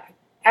learning about,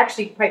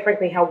 actually, quite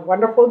frankly, how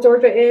wonderful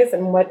Georgia is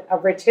and what a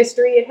rich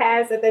history it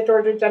has at the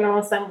Georgia General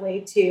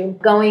Assembly, to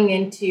going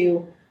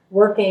into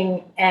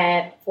working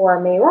for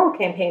a mayoral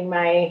campaign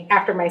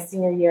after my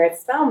senior year at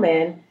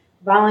Spelman,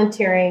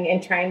 volunteering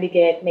and trying to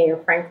get Mayor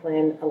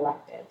Franklin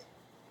elected.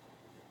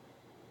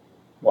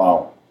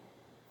 Wow.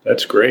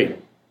 That's great.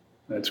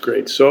 That's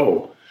great.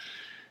 So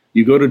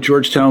you go to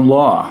Georgetown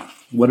Law.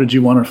 What did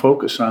you want to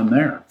focus on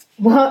there?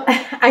 Well,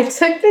 I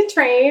took the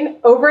train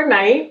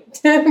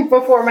overnight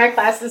before my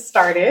classes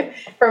started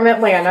from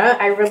Atlanta.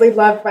 I really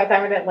loved my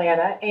time in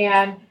Atlanta.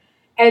 And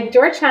at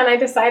Georgetown, I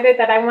decided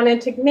that I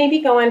wanted to maybe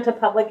go into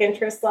public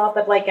interest law,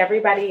 but like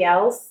everybody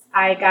else,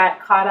 I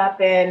got caught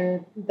up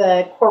in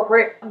the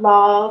corporate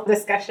law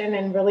discussion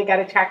and really got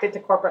attracted to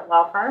corporate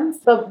law firms.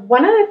 But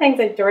one of the things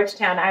at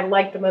Georgetown I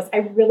liked the most, I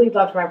really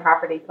loved my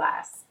property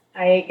class.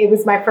 It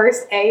was my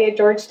first A at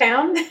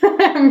Georgetown,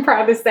 I'm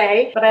proud to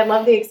say, but I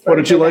love the experience. What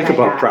did you like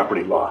about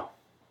property law?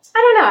 I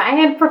don't know.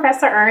 I had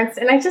Professor Ernst,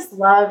 and I just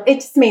loved it.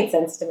 Just made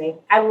sense to me.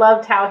 I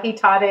loved how he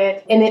taught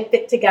it, and it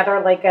fit together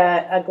like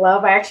a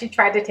glove. I actually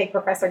tried to take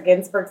Professor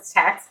Ginsburg's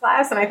tax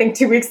class, and I think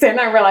 2 weeks in,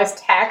 I realized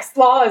tax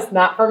law is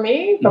not for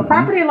me, but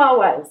property law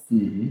was.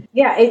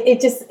 Yeah,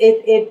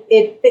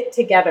 it fit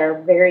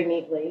together very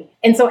neatly.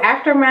 And so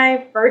after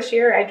my first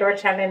year at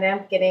Georgetown, I ended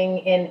up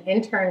getting an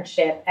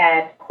internship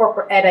at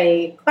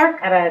a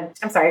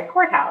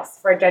courthouse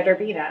for Judge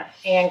Urbina,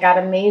 and got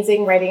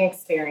amazing writing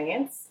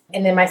experience.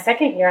 And then my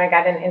second year, I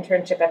got an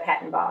internship at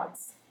Patton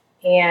Boggs.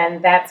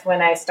 And that's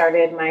when I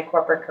started my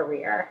corporate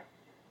career.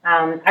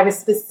 I was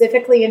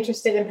specifically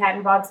interested in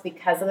Patton Boggs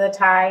because of the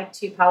tie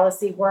to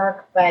policy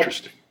work.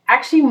 But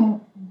actually,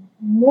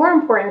 more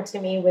important to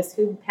me was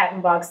who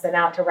Patton Boggs sent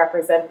out to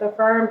represent the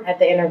firm at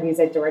the interviews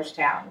at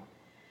Georgetown.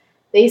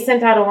 They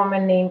sent out a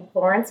woman named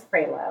Florence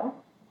Prelo.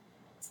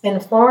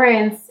 And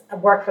Florence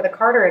worked for the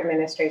Carter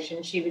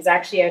administration. She was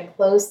actually a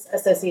close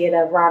associate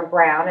of Ron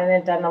Brown and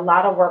had done a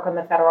lot of work on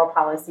the federal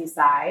policy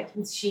side.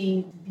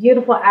 She,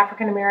 beautiful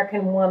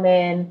African-American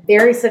woman,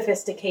 very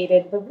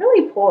sophisticated, but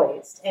really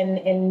poised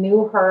and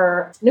knew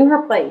her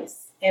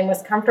place and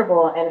was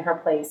comfortable in her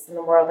place in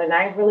the world. And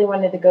I really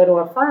wanted to go to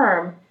a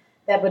firm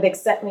that would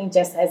accept me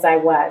just as I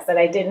was, that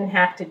I didn't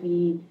have to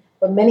be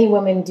what many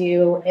women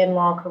do in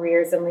law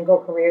careers and legal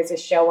careers, is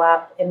show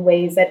up in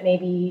ways that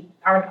maybe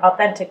aren't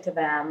authentic to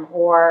them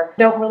or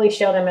don't really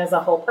show them as a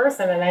whole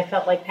person. And I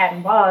felt like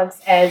Patton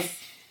Boggs, as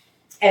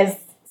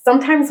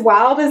sometimes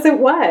wild as it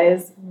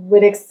was,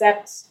 would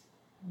accept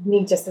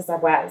me just as I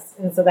was.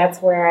 And so that's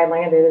where I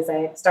landed as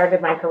I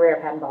started my career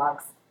at Patton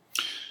Boggs.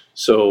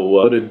 So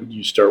what did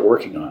you start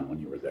working on when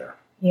you were there?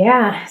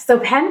 Yeah. So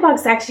Patton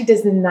Boggs actually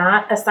does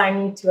not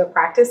assign you to a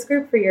practice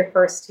group for your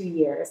first 2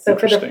 years. So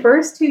for the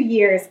first 2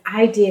 years,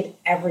 I did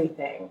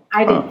everything.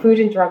 I did food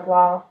and drug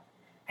law.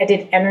 I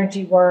did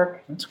energy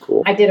work. That's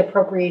cool. I did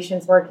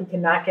appropriations work. You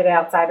cannot get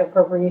outside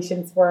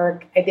appropriations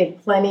work. I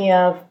did plenty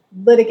of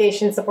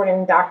litigation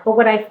supporting doc. But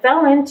what I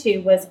fell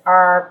into was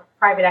our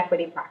private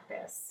equity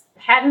practice.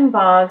 Patton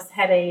Boggs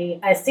had a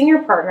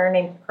senior partner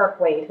named Kirk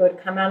Wade, who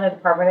had come out of the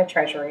Department of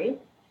Treasury,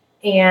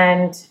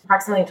 and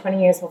approximately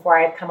 20 years before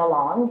I had come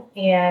along.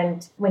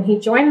 And when he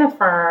joined the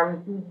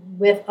firm,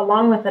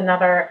 along with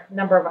another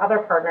number of other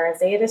partners,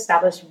 they had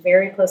established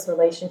very close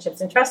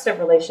relationships and trusted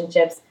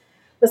relationships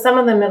with some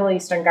of the Middle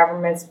Eastern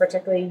governments,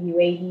 particularly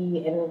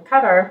UAE and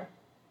Qatar,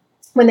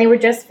 when they were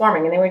just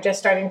forming and they were just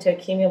starting to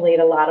accumulate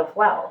a lot of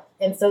wealth.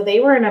 And so they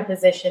were in a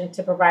position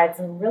to provide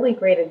some really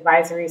great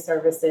advisory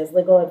services,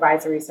 legal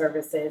advisory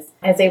services,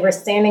 as they were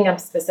standing up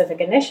specific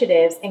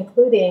initiatives,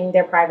 including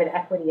their private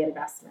equity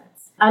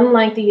investments.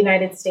 Unlike the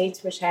United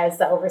States, which has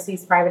the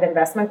Overseas Private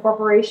Investment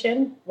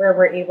Corporation, where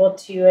we're able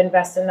to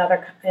invest in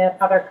other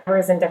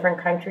covers in different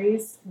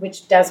countries,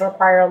 which does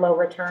require a low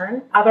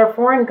return, other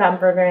foreign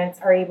governments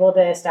are able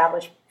to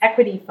establish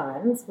equity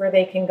funds where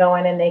they can go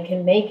in and they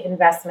can make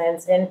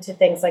investments into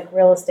things like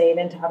real estate,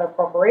 into other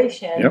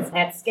corporations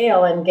at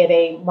scale and get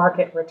a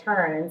market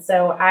return. And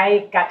so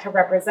I got to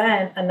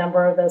represent a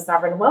number of those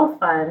sovereign wealth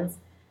funds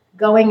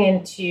going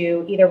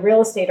into either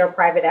real estate or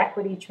private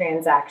equity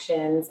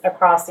transactions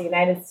across the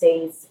United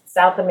States,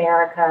 South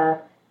America,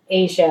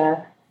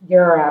 Asia,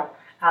 Europe.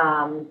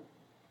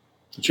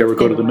 Did you ever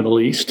go to the Middle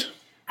East?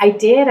 I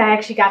did. I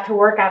actually got to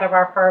work out of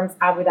our firm's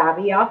Abu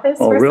Dhabi office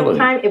for some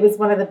time. It was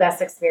one of the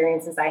best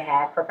experiences I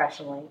had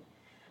professionally.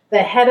 The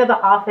head of the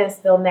office,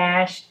 Bill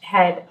Nash,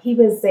 he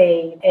was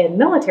a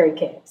military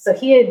kid. So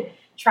he had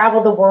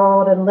traveled the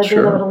world and lived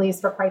in the Middle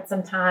East for quite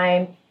some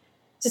time.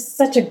 Just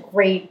such a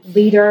great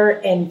leader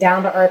and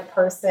down-to-earth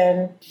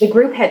person. The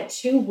group had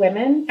 2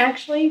 women,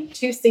 actually,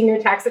 2 senior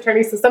tax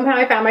attorneys. So somehow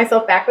I found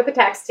myself back with the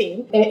tax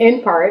team,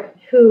 in part,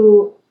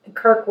 who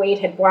Kirk Wade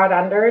had brought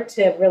under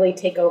to really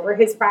take over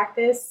his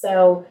practice.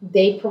 So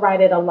they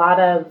provided a lot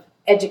of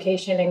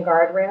education and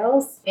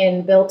guardrails.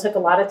 And Bill took a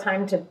lot of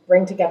time to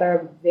bring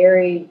together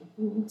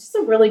just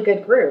a really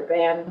good group.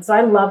 And so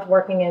I loved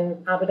working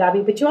in Abu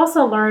Dhabi, but you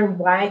also learn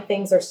why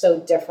things are so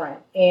different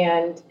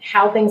and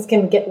how things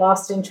can get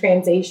lost in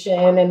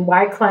translation and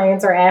why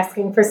clients are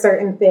asking for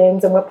certain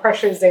things and what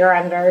pressures they're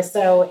under.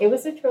 So it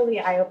was a truly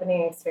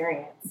eye-opening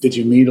experience. Did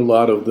you meet a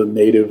lot of the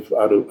native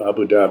Abu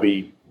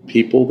Dhabi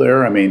people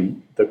there? I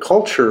mean, the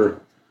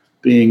culture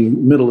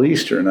being Middle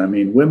Eastern, I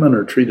mean, women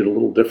are treated a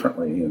little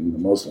differently in the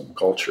Muslim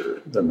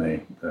culture than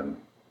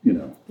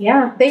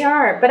Yeah, they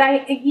are. But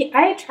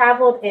I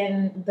traveled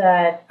in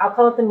I'll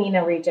call it the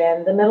MENA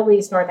region, the Middle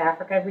East, North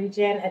Africa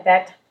region at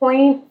that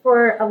point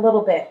for a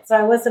little bit. So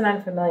I wasn't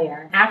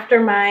unfamiliar. After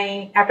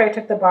I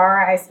took the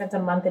bar, I spent a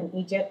month in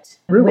Egypt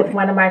with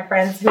one of my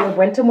friends who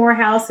went to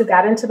Morehouse, who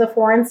got into the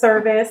Foreign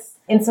Service.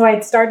 And so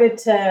I'd started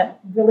to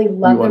really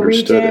love the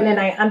region, and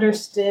I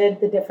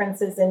understood the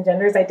differences in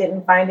genders. I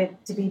didn't find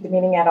it to be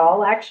demeaning at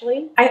all,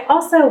 actually.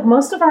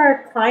 Most of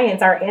our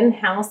clients, our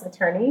in-house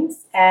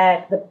attorneys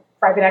at the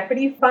private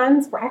equity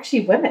funds, were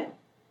actually women.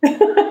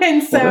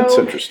 And so that's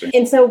interesting.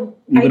 And so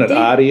even at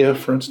ADIA,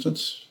 for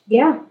instance?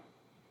 Yeah.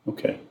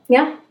 Okay.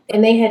 Yeah.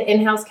 And they had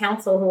in-house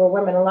counsel who were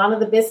women. A lot of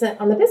the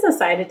business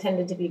side, it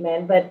tended to be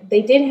men, but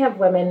they did have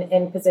women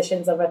in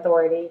positions of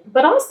authority.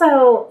 But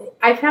also,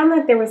 I found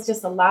that there was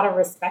just a lot of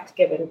respect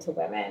given to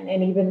women.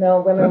 And even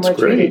though women were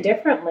treated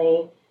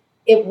differently,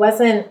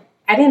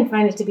 I didn't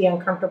find it to be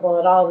uncomfortable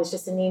at all. It was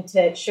just a need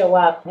to show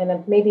up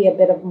in maybe a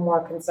bit of a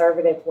more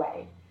conservative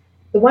way.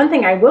 The one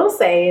thing I will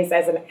say is,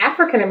 as an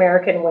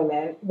African-American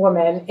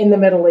woman in the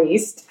Middle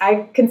East,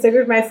 I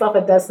considered myself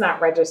a does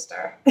not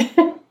register.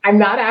 I'm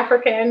not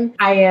African.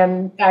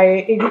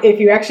 If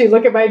you actually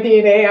look at my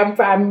DNA,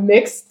 I'm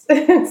mixed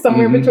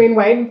somewhere between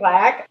white and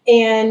black.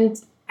 And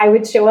I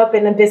would show up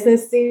in a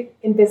business suit,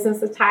 in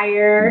business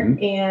attire,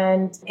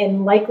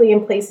 and likely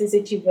in places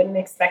that you wouldn't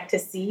expect to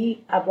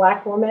see a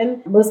Black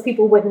woman. Most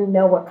people wouldn't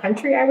know what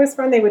country I was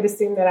from. They would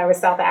assume that I was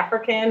South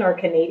African or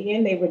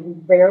Canadian. They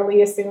would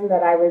rarely assume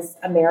that I was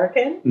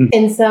American.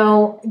 And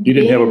so you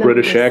didn't have a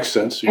British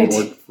accent, so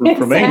you weren't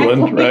from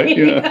England, right?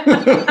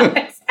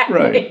 Yeah. Exactly.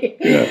 Right.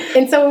 Yeah.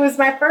 And so it was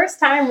my first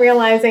time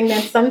realizing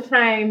that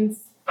sometimes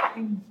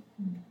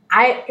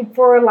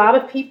for a lot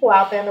of people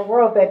out there in the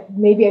world, that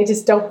maybe I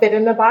just don't fit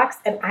in the box,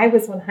 and I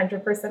was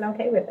 100%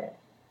 okay with it.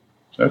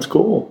 That's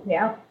cool.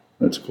 Yeah.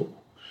 That's cool.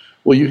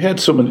 Well,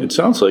 it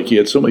sounds like you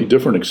had so many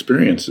different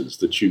experiences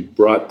that you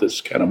brought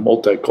this kind of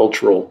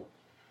multicultural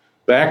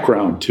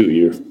background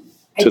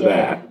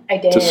I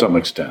did. To some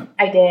extent.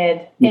 I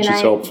did. Which is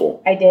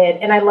helpful. I did.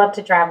 And I love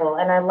to travel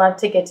and I love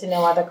to get to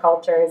know other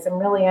cultures and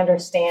really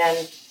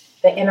understand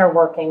the inner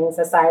workings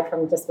aside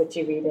from just what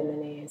you read in the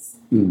news.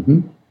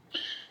 Mm-hmm.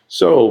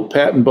 So,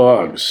 Patton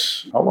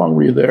Boggs, how long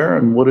were you there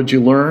and what did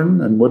you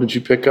learn and what did you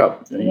pick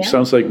up? It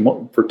sounds like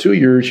for 2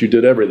 years you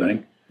did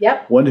everything.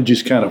 Yep. When did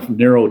you kind of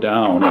narrow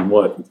down and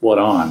what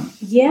on?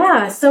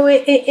 Yeah. So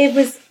it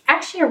was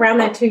actually around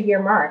that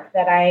 2-year mark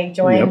that I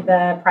joined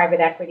the private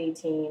equity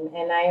team.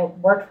 And I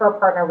worked for a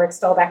partner, Rick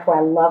Stolbeck, who I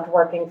loved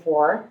working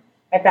for.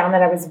 I found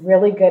that I was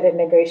really good at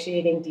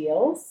negotiating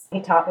deals. He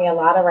taught me a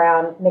lot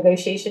around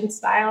negotiation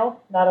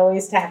style, not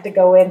always to have to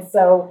go in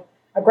so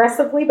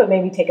aggressively, but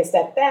maybe take a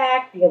step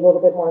back, be a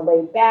little bit more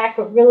laid back,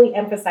 but really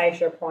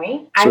emphasize your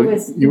point. So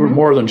you were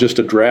more than just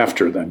a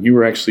drafter then. You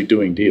were actually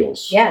doing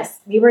deals. Yes.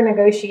 We were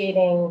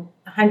negotiating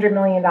 $100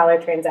 million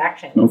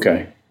transactions.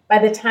 Okay. By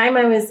the time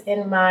I was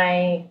in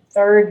my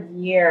 3rd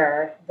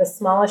year, the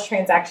smallest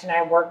transaction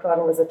I worked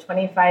on was a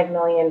 $25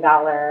 million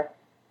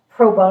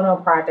pro bono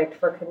project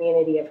for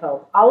Community of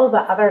Hope. All of the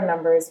other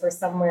numbers were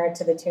somewhere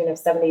to the tune of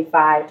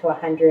 $75 to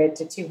 $100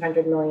 to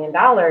 $200 million.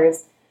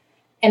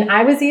 And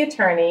I was the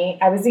attorney,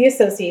 I was the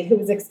associate who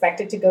was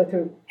expected to go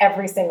through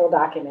every single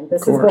document.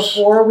 This is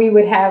before we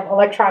would have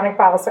electronic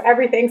files for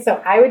everything.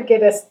 So I would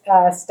get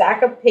a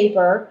stack of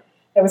paper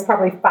that was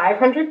probably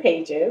 500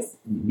 pages,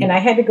 and I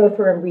had to go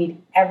through and read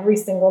every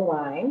single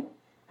line.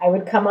 I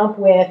would come up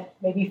with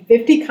maybe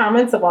 50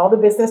 comments of all the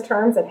business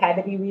terms that had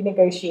to be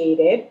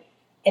renegotiated.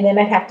 And then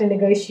I'd have to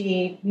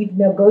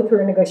go through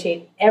and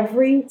negotiate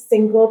every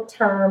single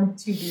term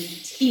to the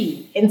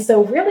T. And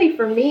so really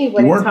for me, you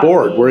weren't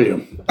bored, were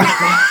you? But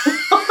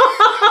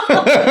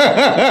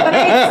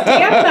I had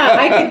stamina.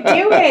 I could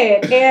do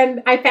it.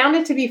 And I found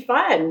it to be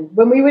fun.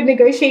 When we would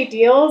negotiate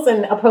deals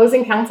and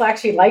opposing counsel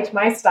actually liked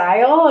my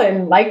style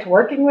and liked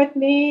working with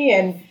me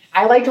and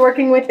I liked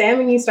working with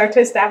them and you start to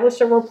establish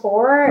a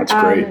rapport. That's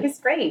great. It's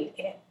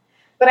great.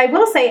 But I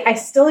will say I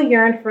still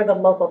yearned for the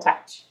local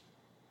touch.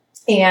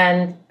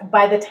 And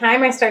by the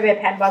time I started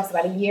at Patton Boggs,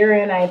 about a year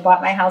in, I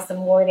bought my house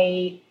in Ward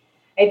 8.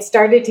 I'd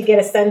started to get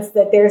a sense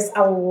that there's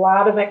a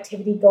lot of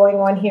activity going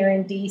on here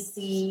in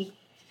D.C.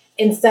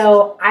 And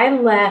so I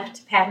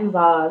left Patton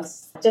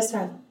Boggs just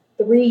around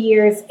 3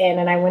 years in,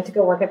 and I went to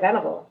go work at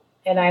Venable.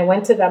 And I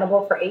went to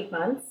Venable for 8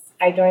 months.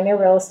 I joined their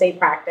real estate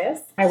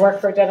practice. I worked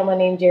for a gentleman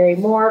named Jerry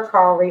Moore.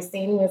 Carl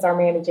Racine was our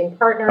managing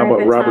partner at the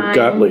time. How about Robert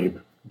Gottlieb?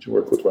 Did you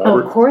work with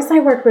Robert? Of course I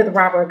worked with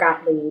Robert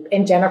Gottlieb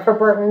and Jennifer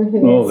Burton,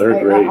 who is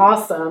great.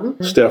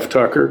 Awesome. Steph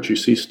Tucker. Did you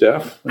see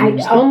Steph?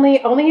 Only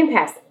in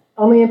passing.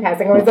 Only in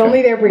passing. I was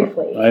only there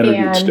briefly. I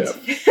interviewed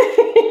Steph.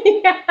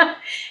 Yeah.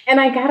 And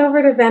I got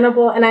over to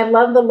Venable, and I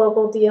love the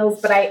local deals,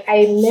 but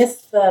I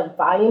missed the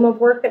volume of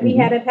work that we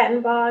had at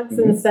Patton Boggs.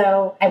 And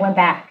so I went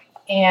back,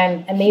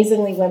 and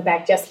amazingly went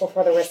back just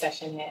before the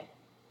recession hit.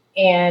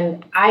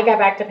 And I got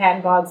back to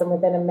Patton Boggs, and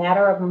within a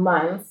matter of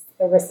months,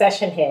 the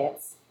recession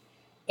hits.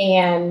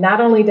 And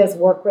not only does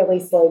work really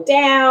slow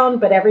down,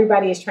 but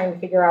everybody is trying to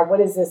figure out what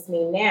does this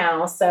mean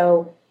now.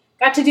 So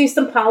got to do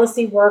some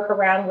policy work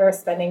around where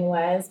spending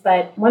was.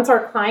 But once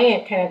our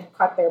client kind of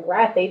caught their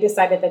breath, they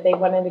decided that they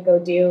wanted to go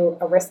do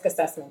a risk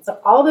assessment. So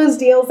all those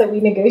deals that we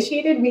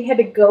negotiated, we had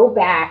to go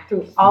back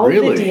through all of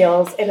the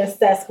deals and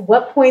assess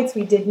what points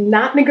we did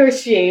not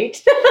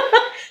negotiate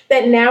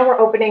that now we're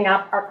opening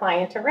up our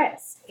client to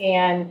risk.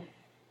 And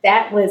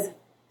that was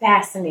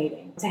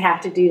fascinating to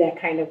have to do that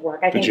kind of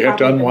work. Did you have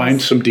to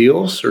unwind some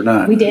deals or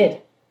not? We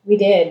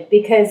did,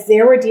 because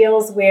there were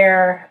deals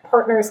where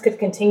partners could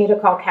continue to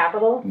call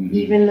capital,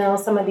 even though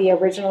some of the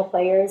original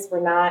players were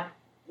not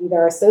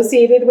either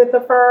associated with the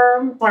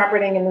firm,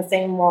 operating in the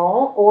same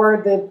role, or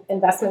the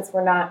investments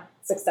were not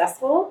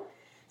successful.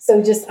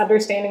 So just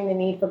understanding the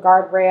need for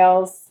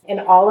guardrails in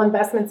all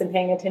investments and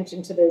paying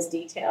attention to those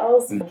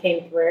details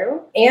came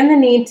through, and the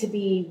need to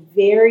be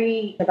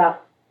very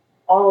about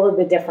all of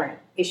the different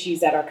issues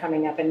that are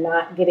coming up and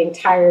not getting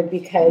tired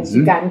because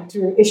you've gotten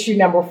through issue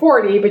number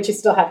 40, but you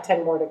still have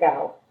 10 more to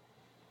go.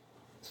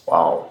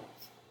 Wow.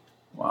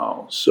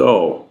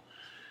 So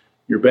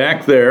you're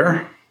back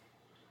there.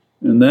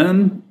 And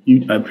then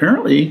you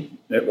apparently,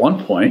 at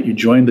one point, you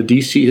joined the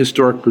DC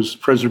Historic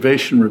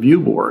Preservation Review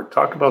Board.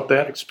 Talk about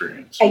that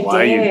experience.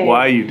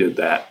 Why you did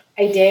that.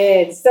 I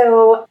did.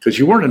 So, because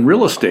you weren't in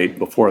real estate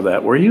before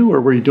that, were you?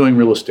 Or were you doing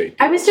real estate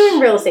deals? I was doing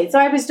real estate. So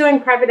I was doing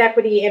private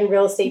equity and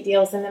real estate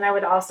deals. And then I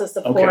would also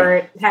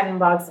support Patton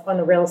Boggs on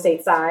the real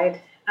estate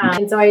side.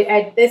 And so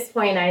at this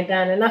point, I had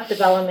done enough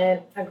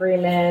development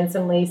agreements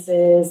and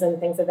leases and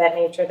things of that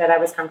nature that I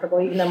was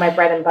comfortable, even though my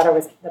bread and butter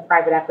was the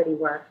private equity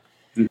work.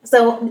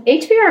 So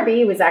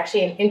HVRB was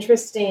actually an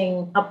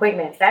interesting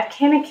appointment. That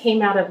kind of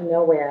came out of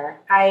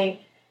nowhere. I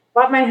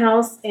bought my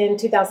house in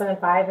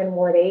 2005 in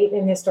Ward 8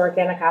 in historic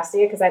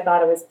Anacostia because I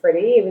thought it was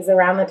pretty. It was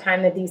around the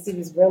time that DC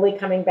was really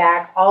coming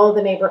back. All of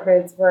the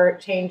neighborhoods were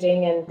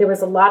changing, and there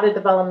was a lot of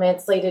development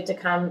slated to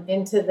come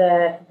into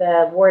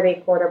the Ward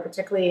 8 quarter,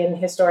 particularly in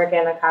historic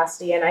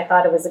Anacostia, and I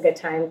thought it was a good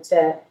time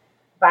to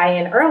buy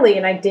in early,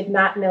 and I did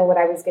not know what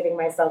I was getting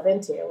myself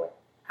into.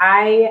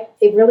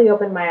 It really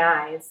opened my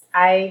eyes.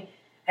 I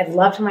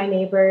loved my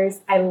neighbors.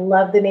 I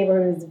loved the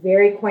neighborhood. It was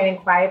very quaint and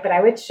quiet, but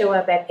I would show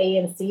up at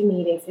ANC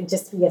meetings and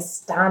just be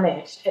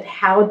astonished at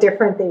how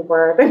different they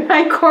were than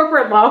my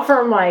corporate law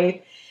firm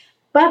life.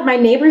 But my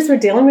neighbors were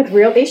dealing with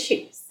real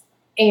issues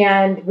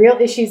and real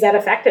issues that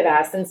affected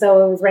us. And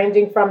so it was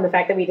ranging from the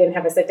fact that we didn't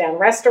have a sit-down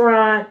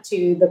restaurant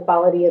to the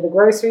quality of the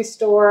grocery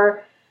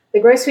store. The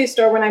grocery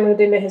store, when I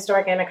moved into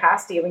historic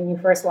Anacostia, when you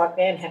first walked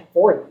in, had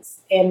 40s.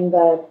 And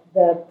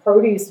the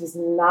produce was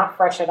not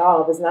fresh at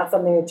all. It was not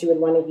something that you would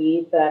want to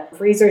eat. The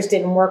freezers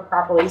didn't work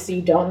properly, so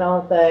you don't know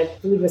if the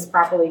food was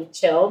properly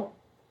chilled.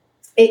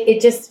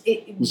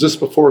 Was this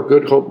before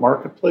Good Hope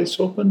Marketplace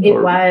opened? It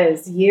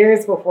was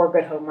years before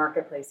Good Hope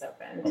Marketplace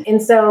opened.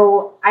 And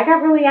so I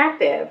got really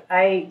active.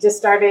 I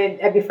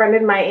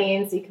befriended my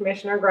ANC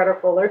commissioner, Greta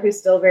Fuller, who's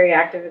still very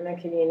active in the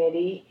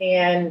community.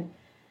 And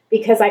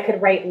because I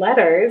could write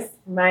letters,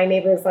 my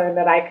neighbors learned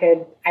that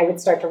I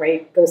would start to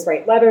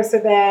ghostwrite letters to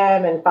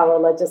them and follow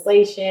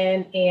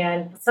legislation,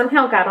 and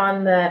somehow got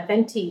on the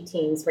Fenty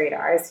team's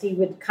radars. He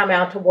would come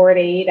out to Ward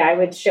 8. I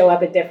would show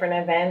up at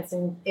different events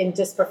and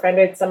just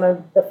befriended some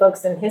of the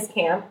folks in his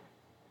camp.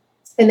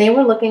 And they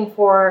were looking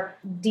for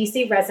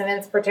DC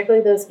residents,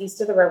 particularly those east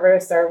of the river,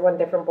 to serve on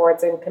different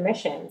boards and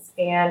commissions.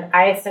 And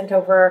I sent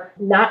over,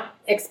 not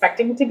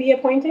expecting to be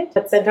appointed,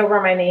 but sent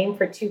over my name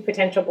for 2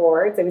 potential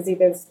boards. It was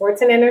either the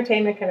Sports and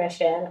Entertainment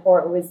Commission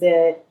or it was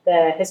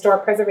the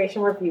Historic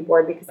Preservation Review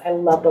Board, because I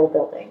loved old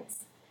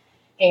buildings.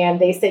 And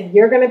they said,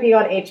 you're going to be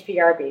on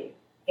HPRB.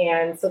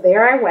 And so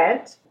there I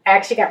went. I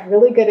actually got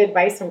really good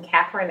advice from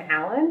Catherine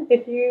Allen,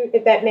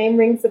 if that name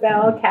rings a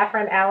bell. Mm-hmm.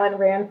 Catherine Allen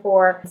ran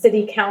for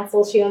city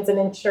council. She owns an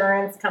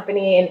insurance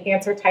company in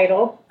Answer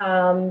Title.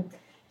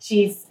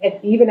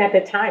 Even at the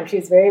time, she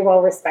was very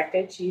well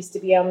respected. She used to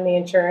be on the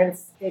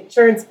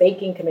Insurance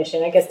Banking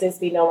Commission. I guess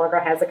Disney no longer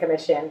has a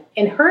commission.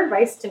 And her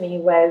advice to me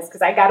was,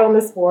 because I got on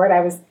this board,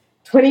 I was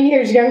 20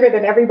 years younger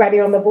than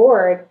everybody on the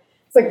board.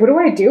 It's like, what do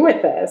I do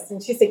with this?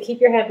 And she said, keep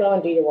your head low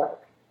and do your work.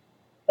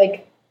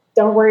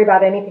 Don't worry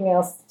about anything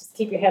else. Just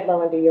keep your head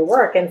low and do your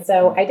work. And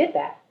so I did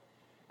that.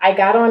 I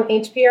got on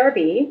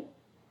HPRB,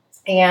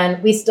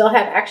 and we still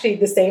have actually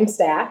the same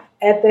staff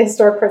at the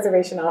Historic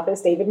Preservation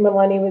Office. David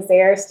Maloney was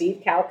there.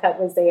 Steve Calcutt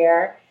was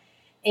there.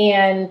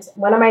 And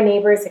one of my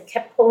neighbors had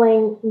kept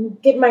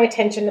getting my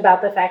attention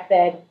about the fact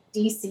that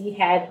DC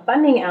had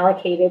funding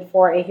allocated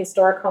for a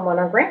historic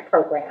homeowner grant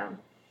program.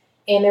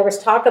 And there was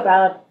talk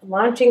about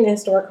launching the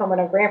historic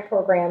homeowner grant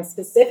program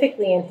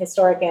specifically in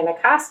historic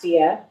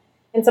Anacostia.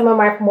 And some of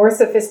my more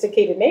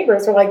sophisticated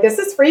neighbors were like, this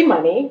is free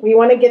money. We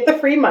want to get the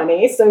free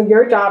money. So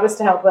your job is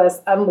to help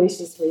us unleash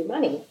this free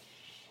money.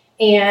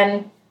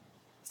 And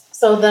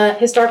so the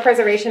Historic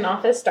Preservation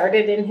Office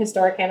started in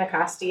historic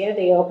Anacostia.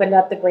 They opened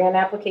up the grant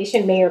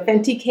application. Mayor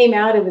Fenty came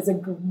out. It was a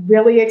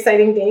really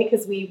exciting day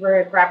because we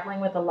were grappling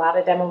with a lot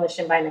of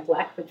demolition by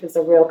neglect, which was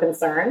a real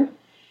concern.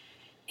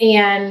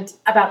 And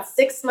about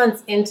 6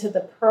 months into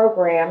the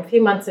program, a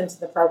few months into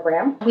the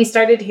program, we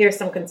started to hear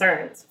some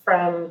concerns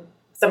from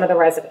some of the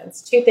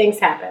residents. 2 things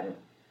happened.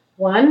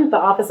 One, the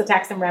Office of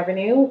Tax and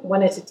Revenue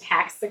wanted to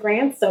tax the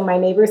grant. So my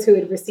neighbors who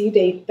had received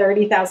a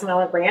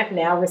 $30,000 grant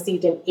now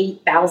received an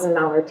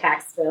 $8,000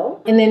 tax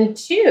bill. And then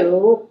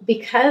 2,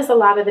 because a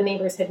lot of the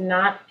neighbors had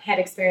not had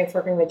experience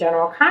working with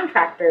general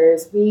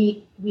contractors,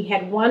 we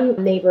had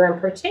one neighbor in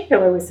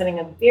particular who was sending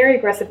a very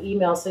aggressive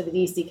emails to the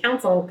DC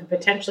Council and could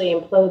potentially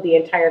implode the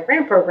entire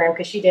grant program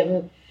because she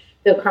didn't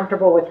feel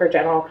comfortable with her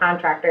general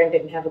contractor and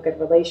didn't have a good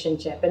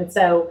relationship. And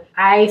so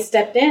I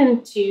stepped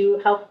in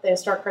to help the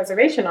Historic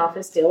Preservation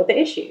Office deal with the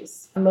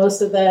issues.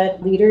 Most of the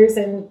leaders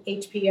in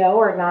HPO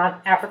are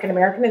not African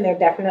American, and they're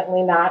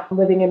definitely not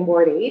living in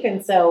Ward 8.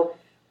 And so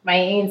my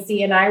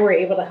ANC and I were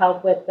able to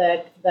help with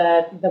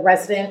the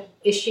resident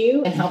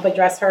issue and help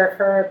address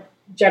her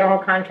general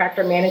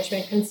contractor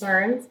management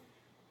concerns.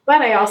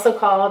 But I also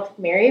called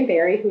Marion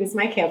Barry, who was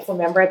my council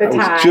member at the time.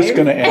 I was just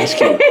going to ask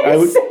you.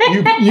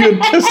 You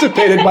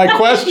anticipated my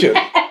question.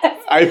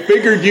 I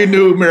figured you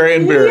knew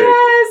Marion Barry.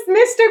 Yes,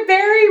 Mr.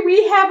 Barry,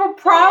 we have a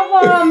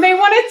problem. They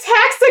want to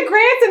tax the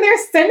grants, and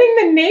they're sending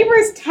the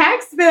neighbors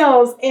tax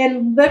bills.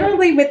 And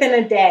literally within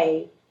a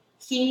day,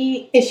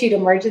 he issued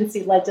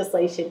emergency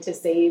legislation to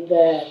save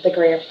the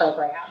grant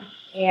program.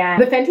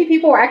 And the Fenty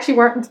people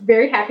weren't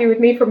very happy with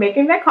me for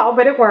making that call,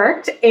 but it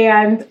worked.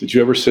 And did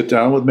you ever sit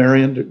down with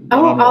Marion?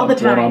 All the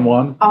time.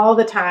 One-on-one? All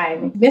the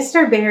time.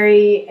 Mr.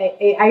 Barry,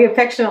 I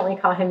affectionately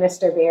call him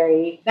Mr.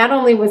 Barry. Not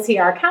only was he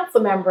our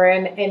council member,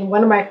 and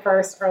one of my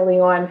first early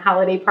on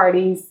holiday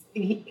parties,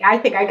 I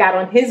think I got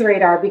on his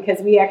radar because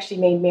we actually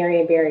made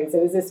Marion Berries.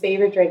 It was his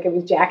favorite drink. It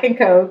was Jack and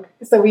Coke.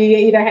 So we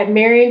either had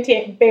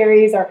Marion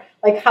Berries or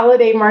like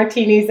holiday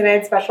martinis, and I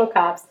had special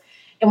cups.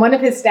 And one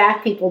of his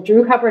staff people,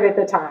 Drew Hubbard at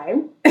the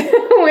time,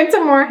 went to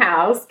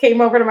Morehouse,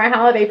 came over to my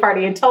holiday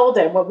party and told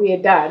him what we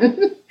had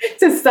done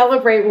to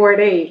celebrate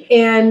Ward 8.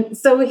 And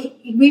so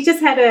we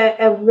just had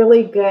a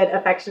really good,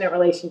 affectionate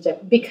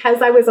relationship.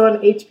 Because I was on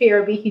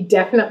HPRB, he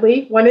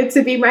definitely wanted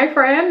to be my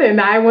friend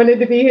and I wanted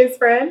to be his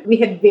friend. We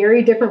had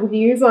very different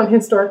views on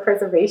historic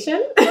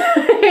preservation.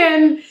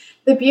 And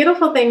the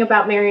beautiful thing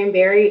about Marion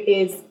Barry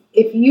is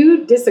if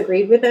you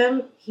disagreed with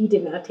him, he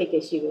did not take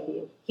issue with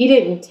you. He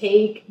didn't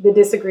take the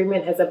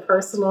disagreement as a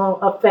personal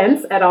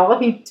offense at all.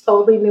 He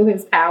totally knew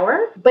his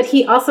power, but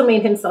he also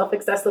made himself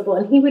accessible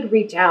and he would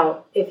reach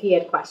out if he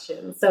had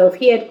questions. So if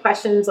he had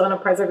questions on a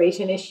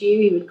preservation issue,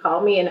 he would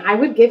call me and I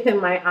would give him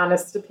my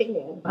honest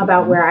opinion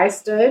about where I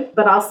stood,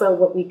 but also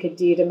what we could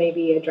do to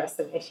maybe address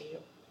an issue.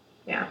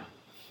 Yeah.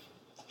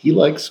 He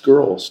likes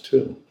girls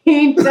too.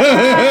 He does. I've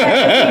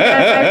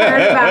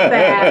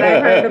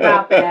heard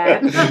about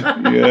that.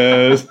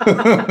 Yes.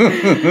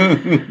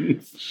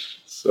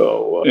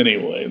 So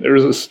anyway, there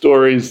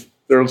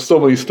are so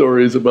many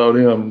stories about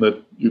him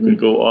that you could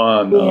go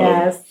on.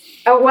 Yes.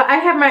 Oh, well, I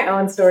have my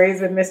own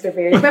stories with Mr.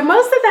 Barry, but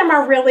most of them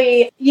are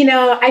really,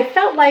 I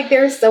felt like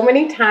there's so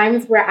many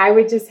times where I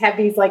would just have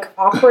these like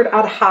awkward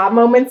aha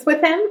moments with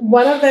him.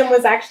 One of them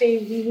was actually,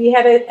 we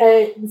had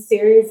a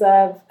series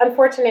of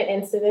unfortunate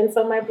incidents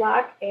on my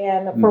block.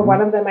 And for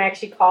one of them, I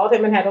actually called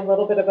him and had a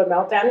little bit of a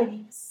meltdown. And he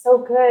was so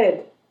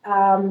good.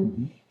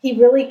 He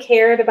really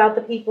cared about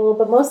the people,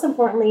 but most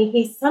importantly,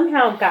 he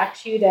somehow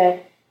got you to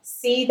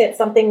see that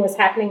something was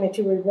happening that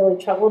you were really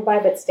troubled by,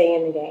 but stay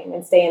in the game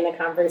and stay in the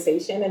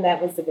conversation. And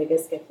that was the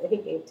biggest gift that he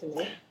gave to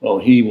me. Well,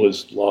 he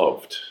was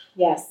loved.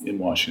 Yes. In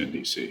Washington,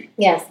 D.C.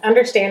 Yes,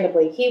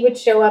 understandably. He would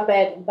show up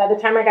by the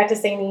time I got to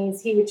St.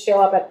 E's, he would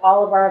show up at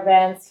all of our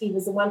events. He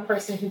was the one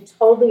person who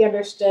totally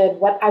understood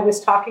what I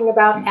was talking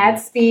about at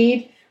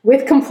speed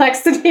with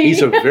complexity.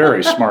 He's a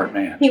very smart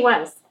man. He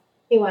was.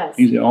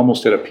 He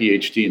almost had a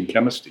PhD in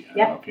chemistry. I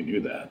don't know if you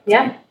knew that.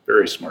 Yeah.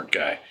 Very smart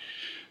guy.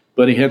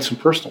 But he had some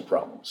personal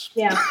problems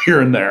here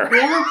and there.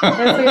 Yeah,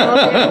 that's what we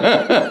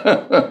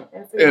all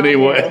do.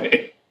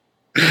 Anyway.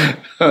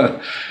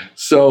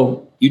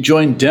 So you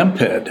joined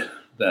DEMPED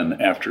then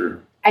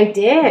after I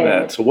did.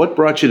 that. So what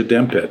brought you to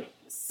DEMPED?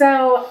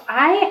 So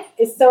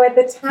at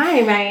the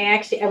time,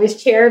 I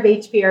was chair of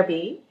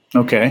HPRB.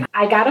 Okay.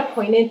 I got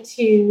appointed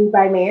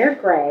by Mayor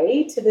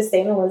Gray to the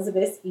St.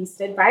 Elizabeth's East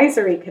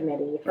Advisory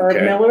Committee. Herb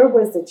Miller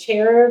was the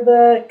chair of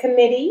the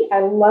committee.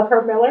 I love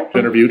Herb Miller.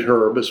 Interviewed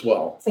Herb as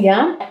well.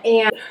 Yeah.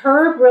 And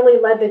Herb really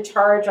led the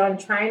charge on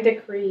trying to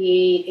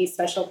create a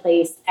special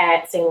place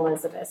at St.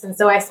 Elizabeth's. And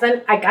so I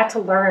got to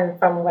learn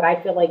from what I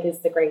feel like is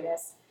the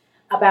greatest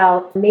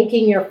about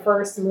making your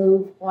first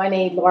move on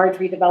a large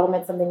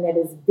redevelopment, something that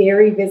is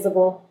very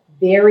visible,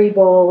 very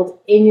bold,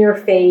 in your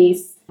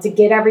face, to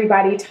get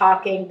everybody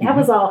talking. That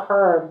was all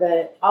Herb.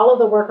 All of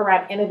the work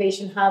around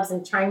innovation hubs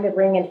and trying to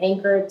bring an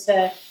anchor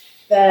to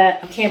the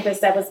campus,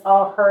 that was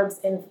all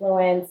Herb's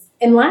influence.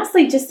 And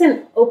lastly, just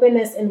an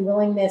openness and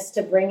willingness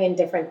to bring in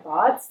different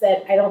thoughts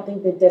that I don't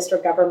think the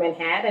district government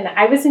had. And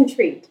I was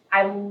intrigued.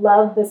 I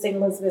love the St.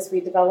 Elizabeth's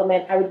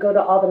redevelopment. I would go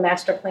to all the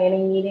master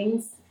planning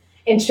meetings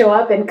and show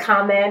up and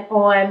comment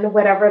on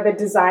whatever the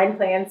design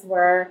plans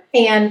were.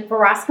 And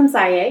Faraz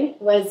Kamsaye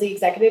was the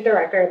executive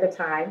director at the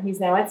time.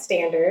 He's now at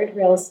Standard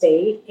Real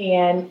Estate.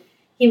 And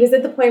he was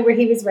at the point where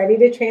he was ready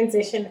to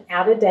transition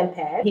out of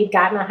DEMPED. He'd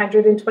gotten a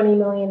 $120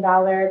 million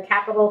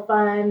capital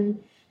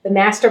fund. The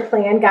master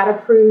plan got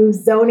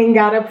approved. Zoning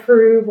got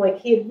approved. Like,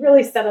 he had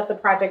really set up the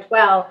project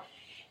well.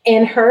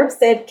 And Herb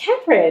said,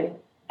 Catherine,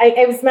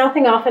 I was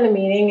mouthing off in a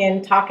meeting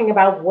and talking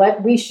about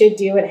what we should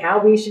do and how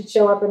we should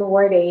show up in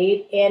Ward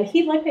 8. And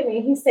he looked at me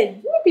and he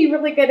said, you would be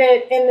really good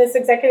in this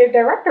executive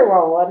director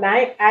role. And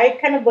I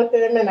kind of looked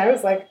at him and I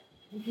was like,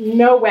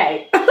 no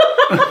way.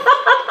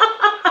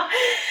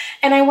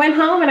 And I went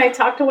home and I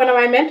talked to one of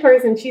my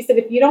mentors and she said,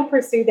 if you don't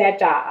pursue that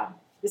job,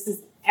 this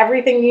is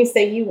everything you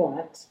say you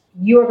want,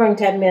 you are going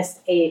to have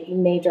missed a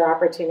major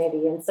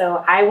opportunity. And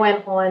so I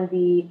went on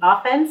the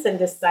offense and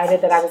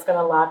decided that I was going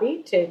to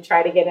lobby to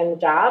try to get in the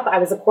job. I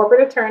was a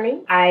corporate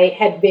attorney. I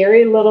had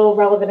very little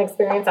relevant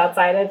experience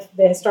outside of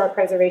the Historic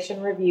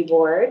Preservation Review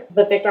Board,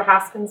 but Victor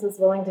Hoskins was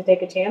willing to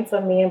take a chance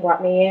on me and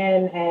brought me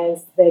in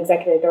as the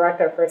executive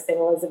director for St.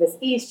 Elizabeth's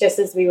East, just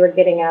as we were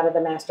getting out of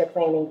the master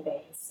planning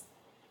phase.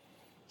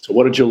 So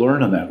what did you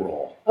learn in that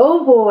role?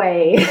 Oh,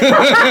 boy.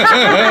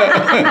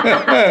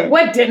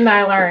 What didn't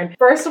I learn?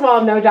 First of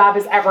all, no job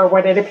is ever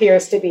what it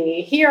appears to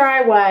be. Here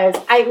I was.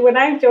 When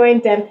I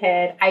joined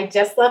DEMPED, I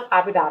just left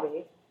Abu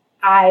Dhabi.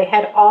 I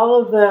had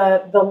all of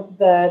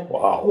the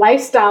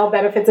lifestyle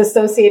benefits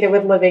associated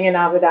with living in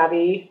Abu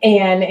Dhabi,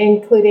 and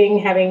including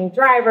having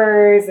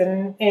drivers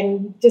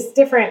and just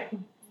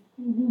different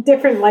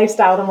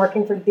lifestyle than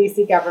working for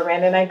DC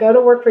government. And I go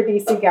to work for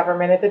DC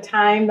government. At the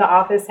time, the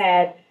office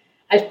had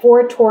a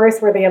Ford Taurus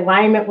where the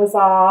alignment was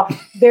off.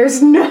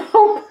 There's no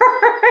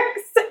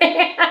perks.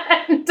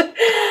 And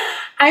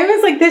I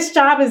was like, this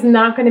job is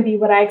not going to be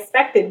what I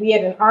expected. We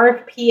had an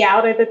RFP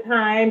out at the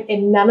time,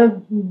 and none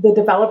of the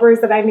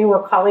developers that I knew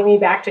were calling me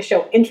back to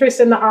show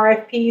interest in the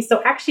RFP.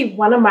 So actually,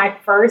 one of my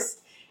first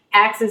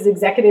acts as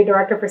executive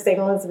director for St.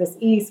 Elizabeth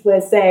East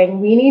was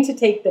saying, we need to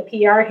take the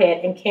PR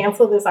hit and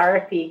cancel this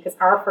RFP because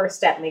our first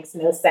step makes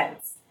no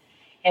sense.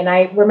 And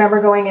I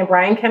remember going, and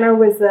Brian Kenner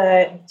was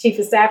the chief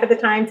of staff at the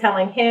time,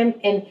 telling him,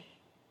 and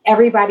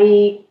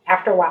everybody,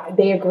 after a while,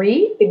 they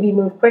agreed. We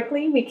moved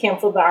quickly. We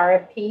canceled the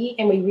RFP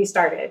and we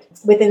restarted.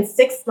 Within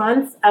 6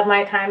 months of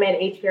my time at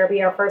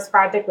HPRB, our first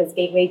project was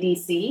Gateway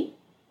DC.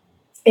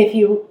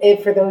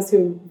 If for those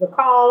who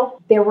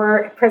recall, there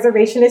were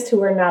preservationists who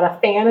were not a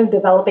fan of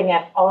developing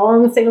at all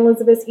on the St.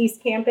 Elizabeth's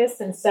East Campus.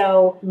 And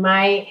so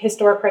my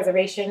historic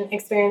preservation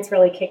experience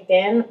really kicked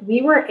in.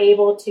 We were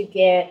able to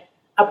get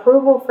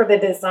approval for the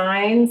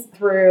designs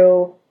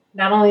through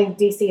not only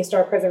DC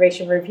Historic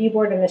Preservation Review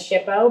Board and the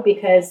SHPO,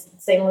 because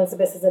St.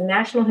 Elizabeth is a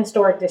National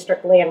Historic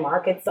District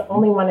landmark. It's the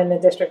only one in the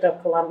District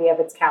of Columbia of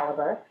its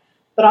caliber,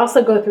 but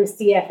also go through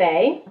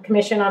CFA,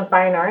 Commission on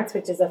Fine Arts,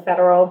 which is a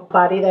federal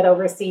body that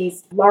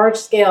oversees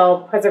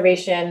large-scale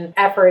preservation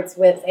efforts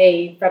with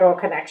a federal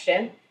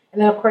connection. And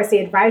then, of course, the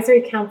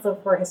Advisory Council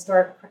for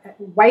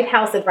White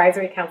House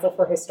Advisory Council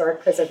for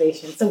Historic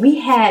Preservation. So we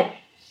had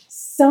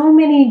so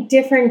many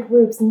different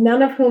groups,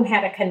 none of whom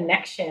had a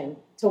connection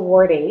to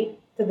Ward 8,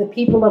 to the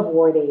people of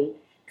Ward 8,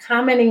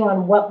 commenting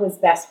on what was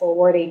best for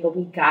Ward 8, but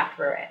we got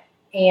through it.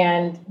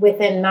 And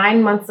within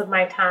 9 months of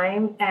my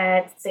time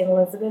at St.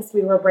 Elizabeth's,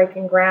 we were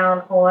breaking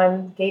ground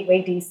on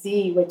Gateway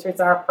DC, which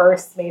was our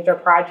first major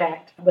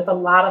project, with a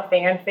lot of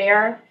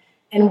fanfare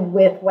and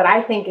with what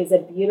I think is a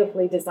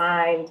beautifully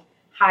designed,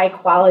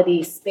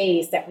 high-quality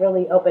space that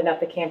really opened up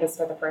the campus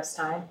for the first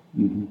time.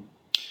 Mm-hmm.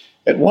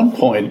 At one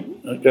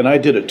point, and I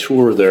did a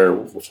tour there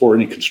before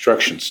any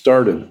construction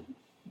started,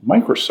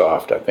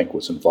 Microsoft, I think,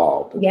 was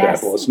involved in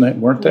that, wasn't it?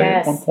 Weren't they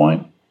at one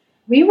point?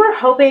 We were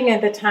hoping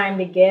at the time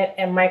to get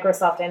a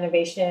Microsoft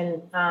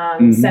Innovation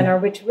Center,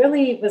 which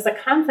really was a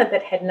concept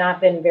that had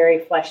not been very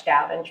fleshed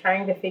out, and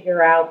trying to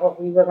figure out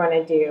what we were going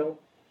to do.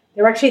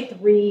 There were actually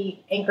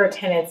 3 anchor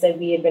tenants that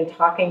we had been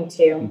talking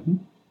to. Mm-hmm.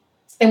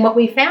 And what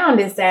we found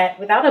is that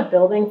without a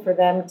building for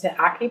them to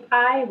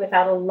occupy,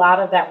 without a lot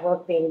of that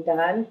work being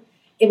done,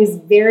 it was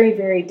very,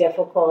 very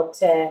difficult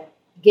to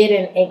get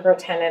an anchor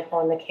tenant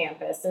on the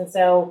campus. And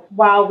so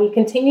while we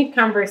continued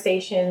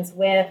conversations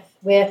with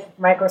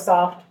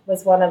Microsoft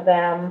was one of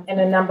them and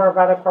a number of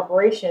other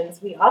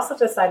corporations, we also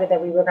decided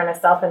that we were going to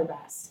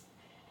self-invest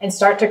and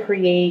start to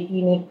create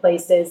unique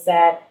places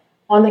that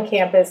on the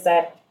campus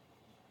that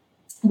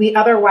we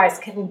otherwise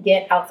couldn't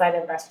get outside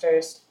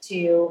investors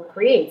to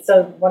create.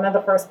 So one of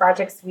the first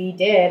projects we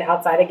did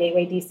outside of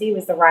Gateway DC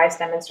was the RISE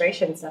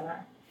Demonstration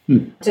Center.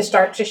 To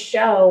start to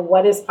show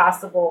what is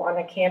possible on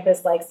a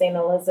campus like St.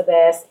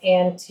 Elizabeth's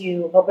and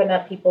to open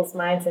up people's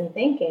minds and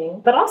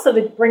thinking, but also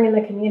to bring in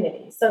the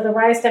community. So the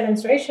RISE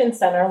Demonstration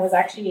Center was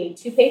actually a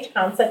 2-page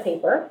concept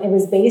paper. It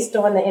was based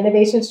on the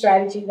innovation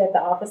strategy that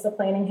the Office of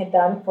Planning had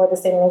done for the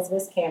St.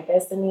 Elizabeth's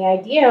campus. And the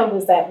idea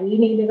was that we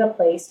needed a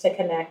place to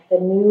connect the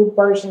new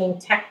burgeoning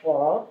tech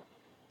world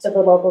to the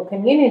local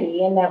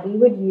community, and that we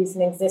would use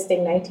an existing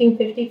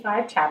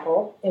 1955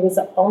 chapel. It was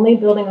the only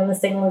building on the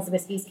St.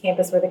 Elizabeth's East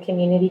campus where the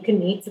community could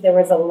meet, so there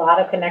was a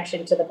lot of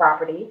connection to the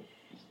property.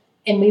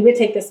 And we would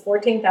take this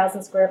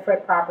 14,000 square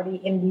foot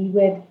property and we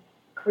would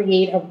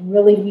create a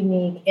really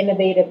unique,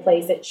 innovative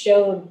place that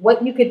showed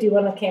what you could do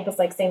on a campus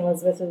like St.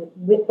 Elizabeth's,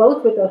 with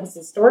those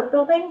historic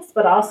buildings,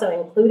 but also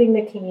including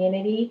the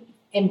community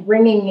and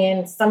bringing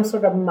in some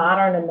sort of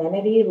modern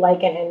amenity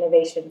like an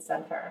innovation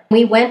center.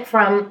 We went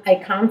from a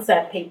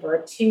concept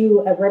paper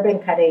to a ribbon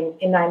cutting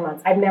in 9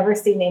 months. I've never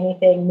seen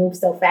anything move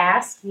so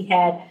fast. We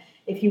had,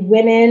 if you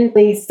went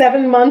in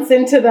 7 months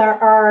into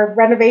our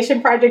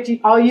renovation project,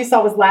 all you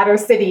saw was Ladder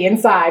City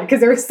inside because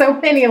there were so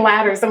many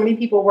ladders, so many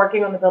people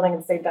working on the building at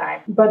the same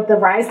time. But the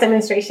RISE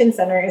Demonstration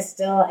Center is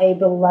still a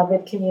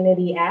beloved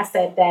community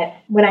asset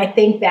that, when I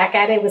think back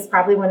at it, was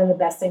probably one of the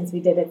best things we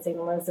did at St.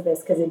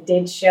 Elizabeth's because it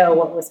did show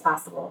what was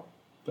possible.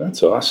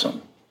 That's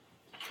awesome.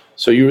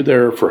 So you were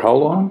there for how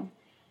long?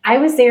 I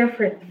was there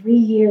for 3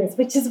 years,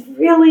 which is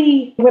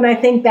really, when I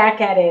think back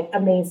at it,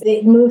 amazing.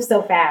 It moved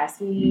so fast.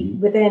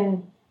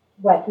 Within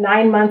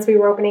 9 months, we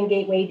were opening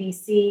Gateway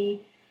DC.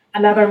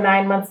 Another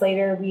 9 months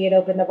later, we had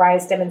opened the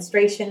RISE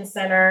Demonstration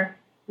Center.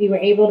 We were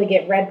able to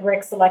get Red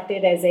Brick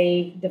selected as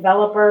a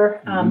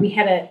developer.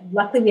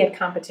 Luckily, we had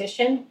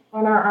competition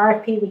on our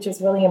RFP, which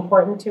was really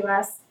important to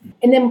us.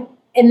 And then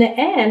in the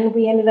end,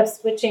 we ended up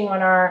switching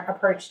on our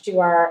approach to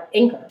our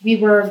anchor. We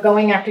were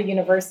going after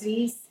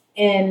universities,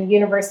 and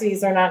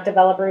universities are not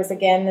developers.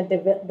 Again,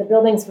 the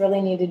buildings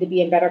really needed to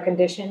be in better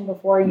condition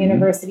before a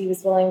university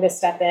was willing to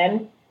step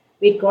in.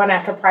 We'd gone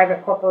after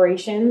private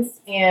corporations,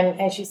 and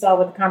as you saw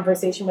with the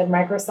conversation with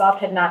Microsoft,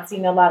 had not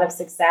seen a lot of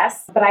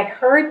success. But I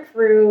heard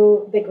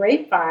through the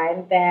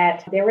grapevine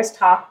that there was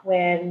talk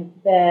when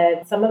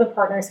some of the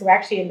partners who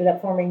actually ended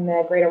up forming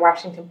the Greater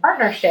Washington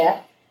Partnership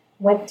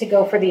went to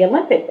go for the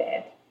Olympic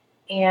bid.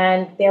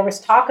 And there was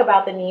talk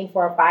about the need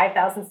for a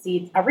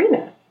 5,000-seat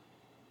arena.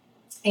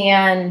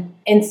 And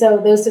so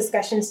those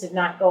discussions did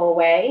not go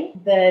away.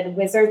 The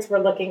Wizards were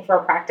looking for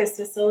a practice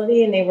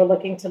facility, and they were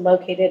looking to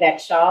locate it at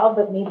Shaw.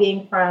 But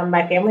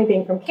my family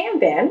being from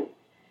Camden,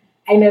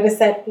 I noticed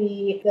that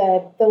the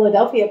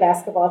Philadelphia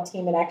basketball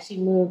team had actually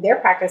moved their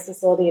practice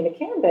facility into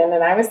Camden.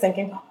 And I was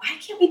thinking, well, why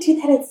can't we do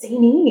that at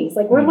St. E's?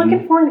 Like, we're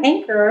looking for an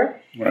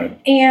anchor.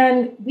 Right.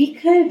 And we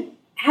could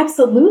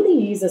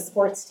absolutely use a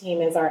sports team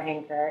as our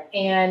anchor,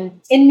 and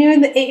kind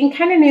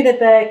of knew that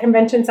the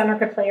convention center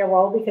could play a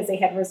role because they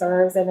had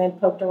reserves, and then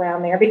poked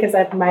around there because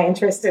of my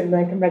interest in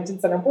the convention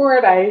center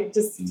board. I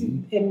just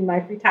in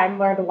my free time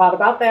learned a lot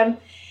about them,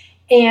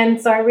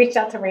 and so I reached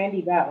out to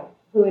Randy Bowe,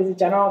 who is a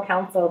general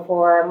counsel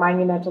for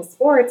Monumental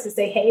Sports, to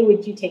say, hey,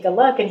 would you take a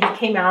look? And he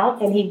came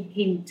out and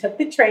he took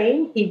the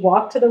train. He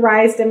walked to the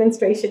Rise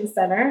Demonstration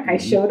Center. I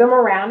showed him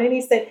around, and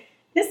he said,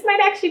 this might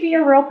actually be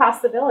a real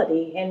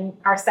possibility. And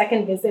our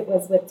second visit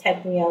was with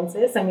Ted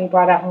Leonsis, and we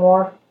brought out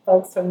more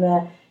folks from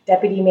the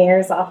deputy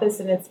mayor's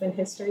office, and it's been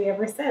history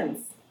ever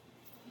since.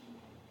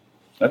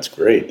 That's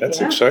great.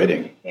 That's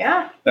exciting.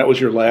 Yeah. That was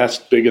your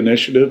last big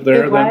initiative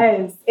there?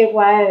 It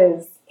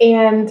was.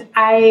 And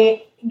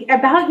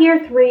about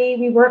year 3,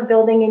 we weren't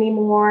building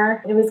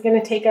anymore. It was going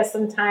to take us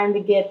some time to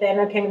get the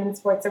entertainment and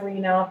sports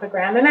arena off the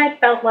ground. And I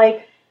felt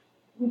like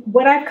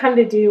what I've come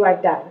to do,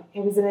 I've done.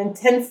 It was an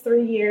intense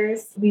 3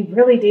 years. We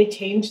really did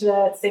change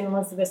the St.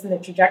 Elizabeth's and the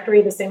trajectory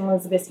of the St.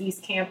 Elizabeth's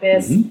East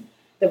Campus.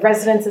 The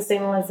residence of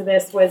St.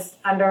 Elizabeth's was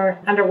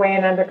underway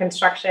and under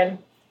construction.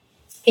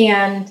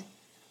 And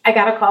I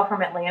got a call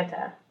from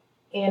Atlanta.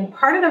 And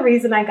part of the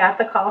reason I got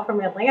the call from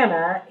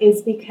Atlanta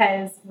is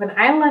because when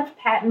I left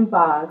Patton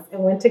Boggs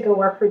and went to go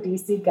work for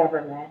DC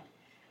government,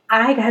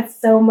 I got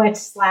so much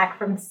slack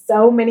from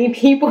so many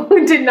people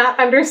who did not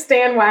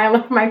understand why I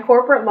left my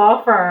corporate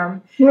law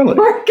firm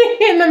working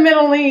in the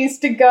Middle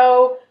East to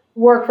go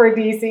work for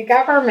DC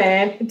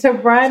government to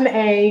run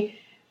a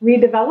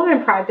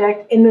redevelopment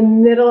project in the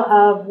middle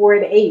of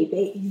Ward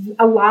 8.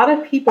 A lot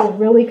of people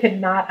really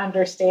could not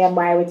understand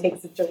why I would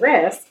take such a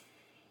risk.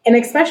 And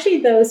especially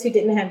those who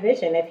didn't have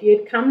vision. If you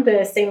had come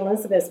to St.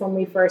 Elizabeth's when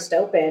we first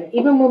opened,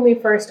 even when we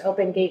first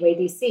opened Gateway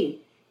DC,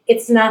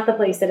 it's not the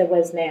place that it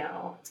was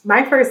now.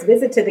 My first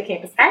visit to the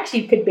campus,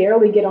 actually, you could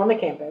barely get on the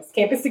campus.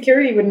 Campus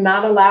security would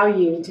not allow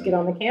you to get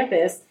on the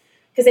campus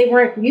because they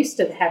weren't used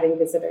to having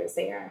visitors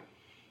there.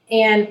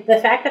 And the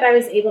fact that I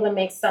was able to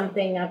make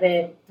something of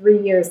it 3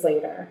 years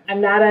later, I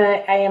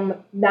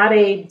am not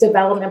a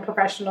development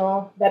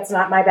professional. That's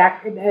not my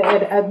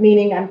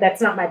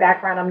that's not my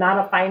background. I'm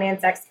not a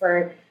finance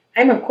expert.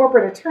 I'm a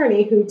corporate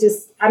attorney who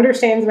just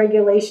understands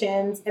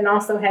regulations and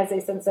also has a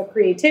sense of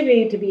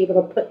creativity to be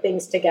able to put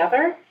things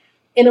together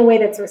in a way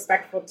that's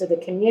respectful to the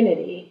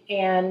community.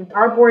 And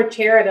our board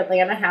chair at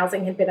Atlanta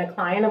Housing had been a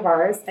client of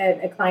ours,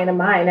 a client of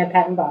mine at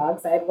Patton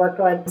Boggs. I had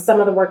worked on some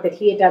of the work that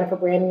he had done for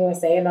Brand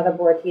USA, another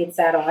board he had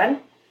sat on.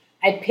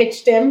 I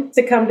pitched him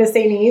to come to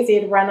St. E's.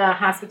 He had run a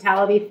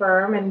hospitality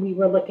firm, and we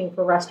were looking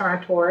for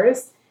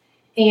restaurateurs.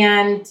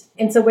 And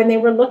so when they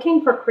were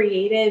looking for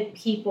creative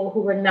people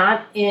who were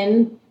not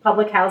in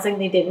public housing,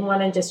 they didn't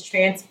want to just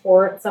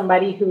transport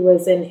somebody who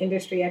was an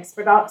industry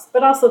expert,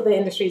 but also the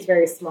industry is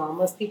very small.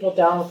 Most people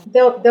don't.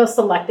 They'll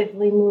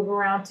selectively move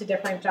around to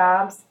different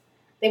jobs.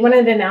 They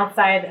wanted an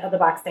outside of the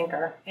box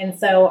thinker. And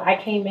so I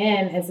came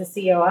in as a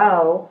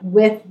COO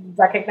with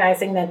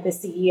recognizing that the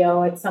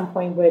CEO at some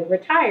point would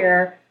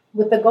retire,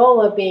 with the goal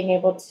of being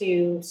able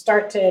to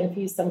start to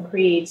infuse some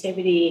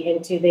creativity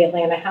into the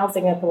Atlanta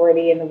Housing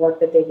Authority and the work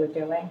that they were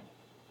doing.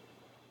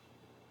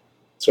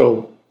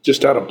 So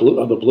just out of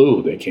the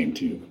blue, they came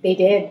to you. They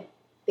did.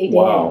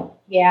 Wow.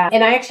 Yeah.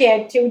 And I actually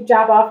had 2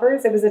 job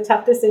offers. It was a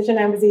tough decision.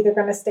 I was either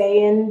going to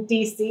stay in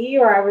DC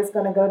or I was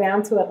going to go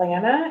down to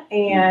Atlanta.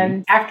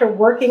 And after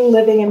working,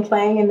 living, and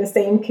playing in the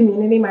same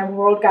community, my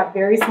world got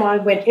very small.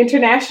 It went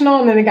international,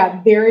 and then it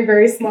got very,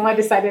 very small. I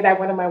decided I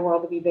wanted my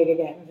world to be big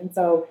again. And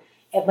so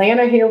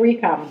Atlanta, here we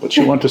come. But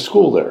you went to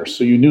school there,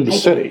 so you knew the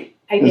city.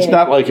 I did. It's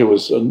not like it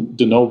was a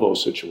de novo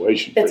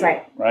situation. That's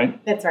right.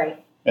 Right? That's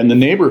right. And the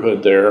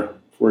neighborhood there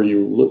where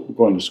you were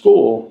going to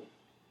school,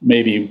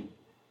 maybe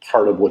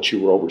part of what you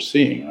were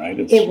overseeing, right?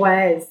 It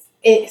was.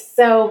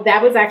 So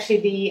that was actually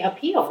the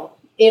appeal.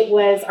 It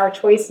was our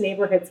Choice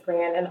Neighborhoods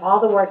grant and all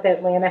the work that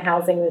Atlanta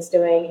Housing was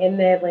doing in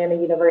the Atlanta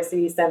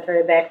University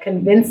Center that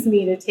convinced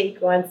me to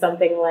take on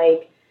something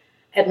like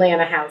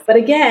Atlanta House. But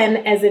again,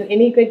 as in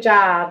any good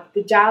job,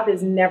 the job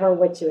is never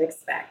what you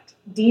expect.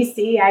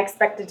 DC, I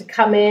expected to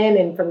come in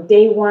and from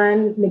day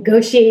one,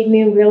 negotiate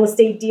new real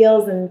estate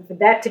deals, and for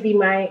that to be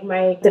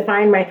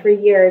define my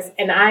 3 years.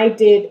 And I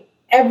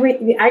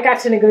got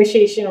to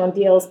negotiation on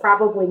deals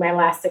probably my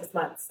last 6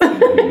 months at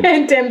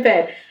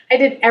Denped. I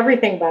did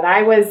everything, but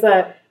I was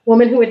a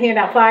woman who would hand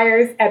out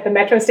flyers at the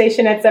metro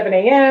station at 7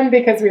 a.m.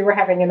 because we were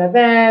having an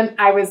event.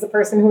 I was the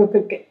person who would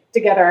put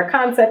together a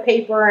concept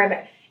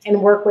paper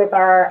and work with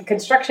our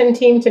construction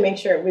team to make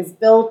sure it was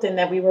built and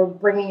that we were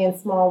bringing in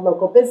small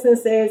local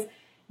businesses.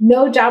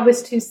 no job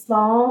was too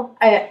small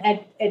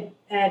at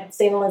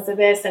St.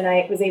 Elizabeth's, and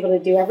I was able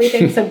to do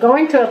everything. So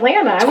going to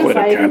Atlanta, I was quite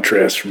like, a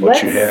contrast from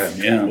what you had.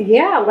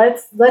 Yeah,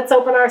 let's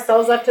open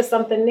ourselves up to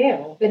something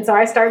new. And so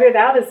I started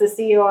out as the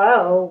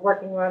COO,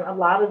 working on a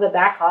lot of the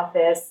back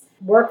office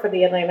work for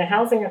the Atlanta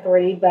Housing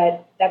Authority,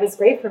 but that was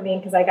great for me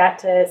because I got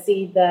to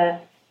see the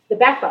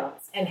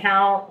backbones and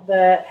how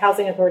the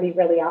Housing Authority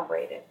really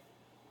operated.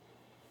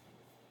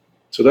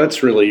 So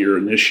that's really your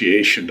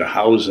initiation to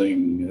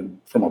housing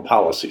from a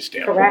policy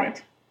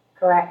standpoint.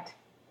 Correct.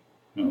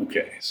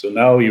 Okay, so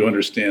now you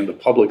understand the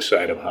public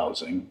side of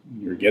housing.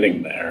 You're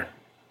getting there.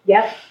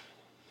 Yep.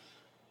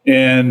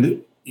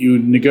 And you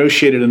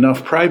negotiated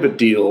enough private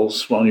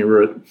deals while you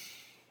were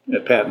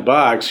at Patton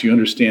Boggs. You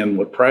understand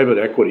what private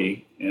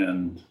equity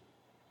and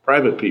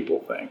private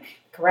people think.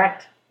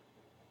 Correct.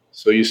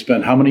 So you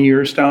spent how many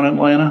years down in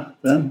Atlanta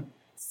then?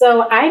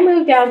 So I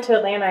moved down to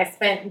Atlanta. I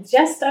spent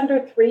just under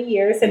 3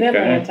 years in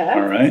Atlanta.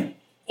 All right.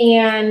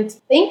 And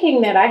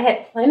thinking that I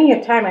had plenty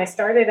of time, I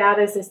started out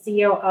as a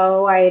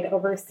COO. I had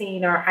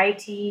overseen our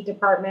IT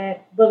department.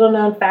 Little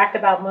known fact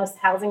about most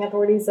housing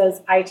authorities,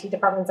 those IT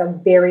departments are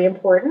very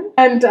important.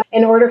 And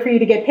in order for you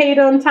to get paid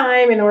on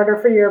time, in order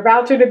for your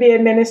voucher to be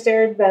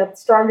administered, the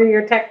stronger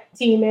your tech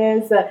team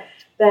is,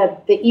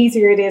 the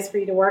easier it is for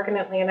you to work. And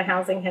Atlanta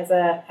Housing has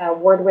a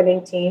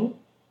award-winning team.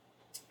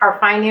 Our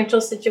financial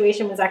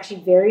situation was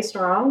actually very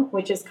strong,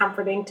 which is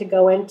comforting to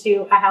go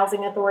into a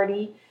housing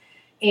authority.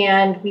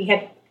 And we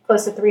had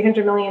close to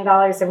 $300 million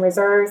in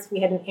reserves. We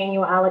had an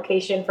annual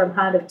allocation from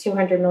HUD of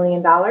 $200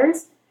 million.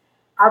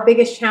 Our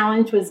biggest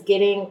challenge was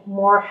getting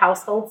more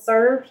households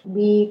served.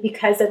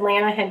 Because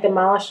Atlanta had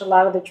demolished a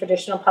lot of the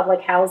traditional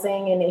public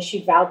housing and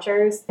issued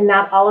vouchers, and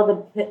not all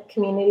of the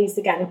communities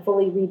had gotten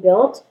fully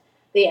rebuilt,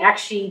 they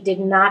actually did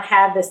not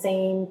have the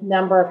same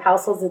number of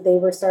households that they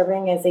were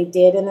serving as they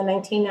did in the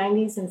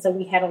 1990s. And so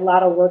we had a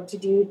lot of work to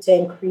do to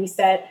increase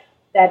that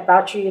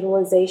voucher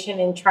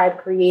utilization and tried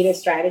creative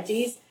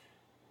strategies.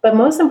 But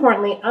most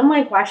importantly,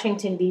 unlike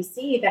Washington,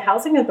 D.C., the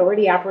Housing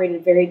Authority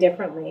operated very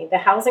differently. The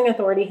Housing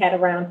Authority had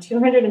around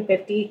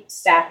 250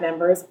 staff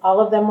members. All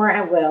of them were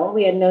at will.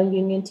 We had no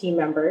union team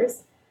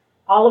members.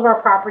 All of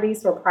our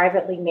properties were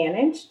privately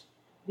managed.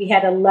 We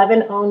had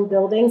 11 owned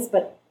buildings,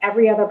 but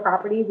every other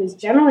property was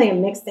generally a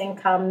mixed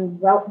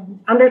income,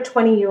 under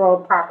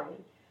 20-year-old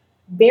property.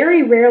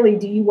 Very rarely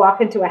do you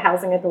walk into a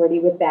housing authority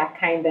with that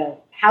kind of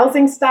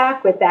housing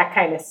stock, with that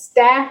kind of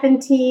staff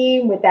and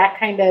team, with that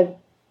kind of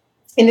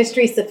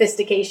industry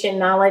sophistication,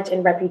 knowledge,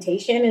 and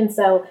reputation. And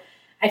so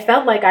I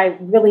felt like I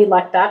really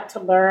lucked up to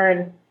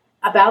learn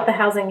about the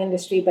housing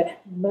industry,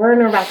 but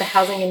learn about the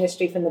housing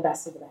industry from the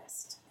best of the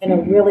best in a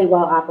really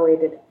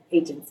well-operated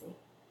agency.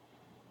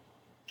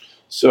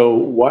 So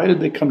why did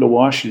they come to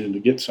Washington to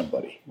get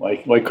somebody? Why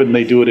couldn't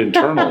they do it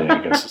internally,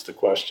 I guess is the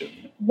question.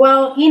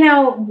 Well,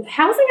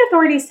 housing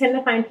authorities tend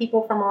to find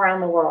people from around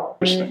the world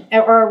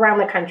or around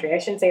the country. I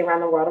shouldn't say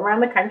around the world,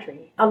 around the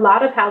country. A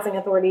lot of housing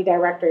authority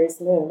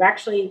directors move.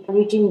 Actually,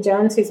 Eugene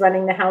Jones, who's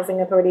running the housing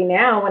authority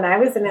now, when I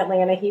was in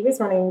Atlanta, he was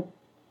running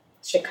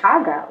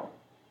Chicago.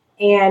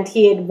 And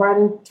he had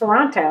run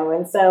Toronto.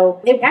 And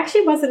so it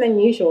actually wasn't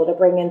unusual to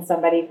bring in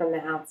somebody from the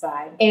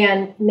outside.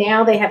 And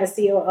now they have a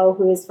COO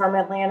who is from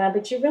Atlanta,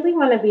 but you really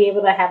want to be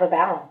able to have a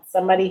balance.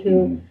 Somebody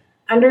who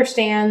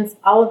understands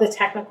all of the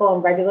technical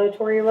and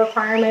regulatory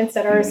requirements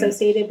that are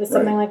associated with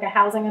something like a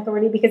housing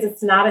authority, because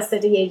it's not a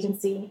city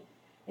agency.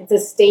 It's a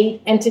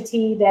state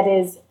entity that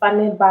is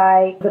funded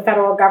by the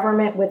federal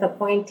government with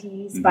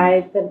appointees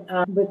by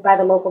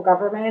the local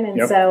government.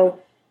 And so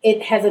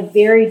it has a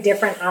very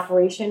different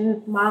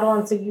operation model.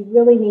 And so you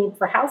really need,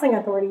 for housing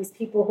authorities,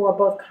 people who are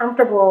both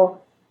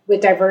comfortable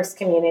with diverse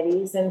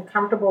communities and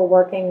comfortable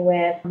working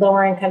with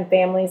lower income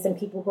families and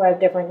people who have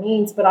different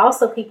needs, but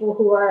also people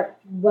who are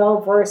well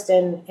versed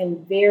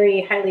in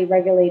very highly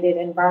regulated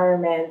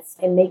environments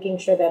and making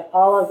sure that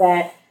all of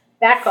that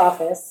back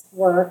office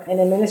work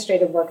and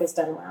administrative work is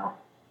done well.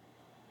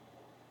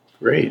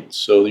 Great.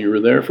 So you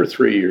were there for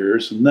 3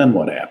 years, and then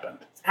what happened?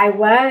 I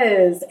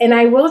was. And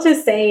I will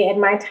just say, in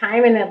my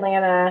time in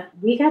Atlanta,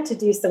 we got to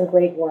do some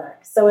great work.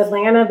 So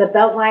Atlanta, the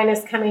Beltline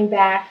is coming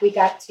back. We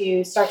got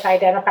to start to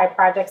identify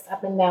projects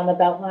up and down the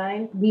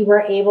Beltline. We were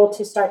able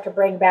to start to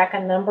bring back a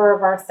number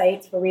of our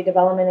sites for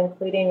redevelopment,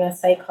 including a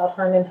site called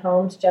Herndon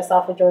Homes just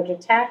off of Georgia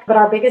Tech. But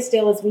our biggest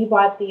deal is we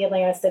bought the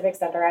Atlanta Civic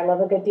Center. I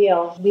love a good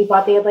deal. We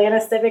bought the Atlanta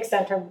Civic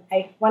Center.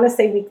 I want to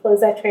say we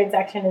closed that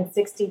transaction in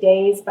 60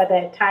 days. By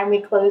the time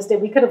we closed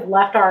it, we could have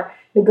left our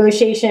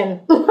negotiation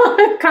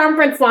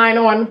conference line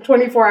on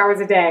 24 hours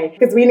a day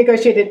because we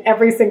negotiated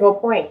every single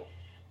point.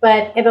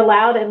 But it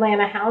allowed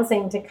Atlanta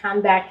Housing to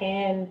come back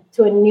in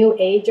to a new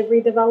age of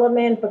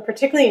redevelopment, but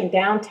particularly in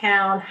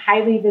downtown,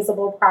 highly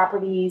visible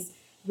properties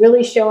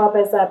really show up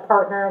as a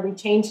partner. We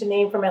changed the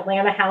name from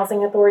Atlanta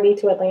Housing Authority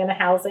to Atlanta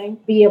Housing,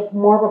 be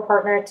more of a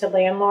partner to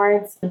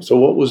landlords. So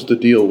what was the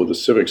deal with the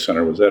Civic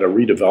Center? Was that a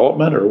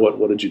redevelopment or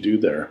what did you do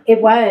there?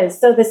 It was.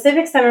 So the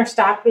Civic Center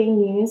stopped being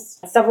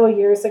used several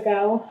years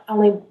ago.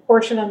 Only a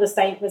portion of the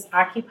site was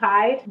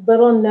occupied.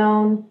 Little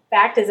known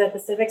fact is that the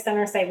Civic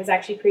Center site was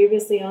actually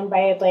previously owned by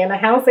Atlanta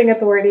Housing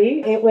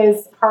Authority. It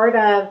was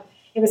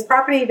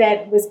property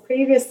that was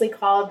previously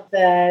called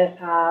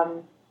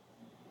the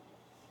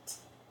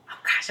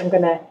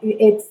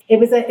it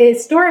was a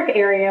historic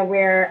area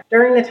where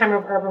during the time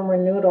of urban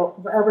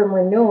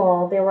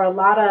renewal, there were a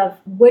lot of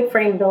wood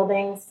frame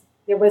buildings.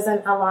 There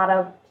wasn't a lot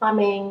of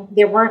plumbing.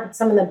 There weren't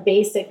some of the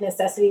basic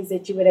necessities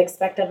that you would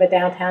expect of a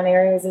downtown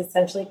area. It was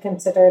essentially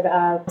considered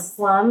a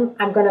slum.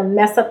 I'm going to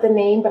mess up the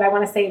name, but I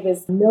want to say it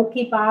was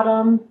Milky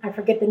Bottom. I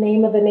forget the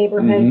name of the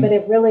neighborhood, but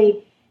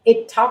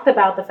it talked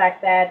about the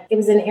fact that it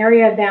was an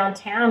area of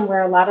downtown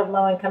where a lot of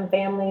low-income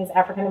families,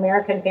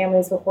 African-American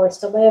families were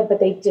forced to live,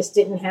 but they just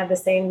didn't have the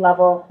same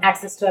level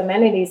access to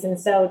amenities. And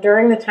so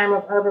during the time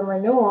of urban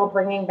renewal,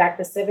 bringing back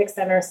the Civic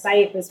Center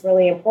site was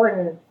really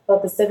important.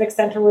 Both the Civic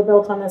Center were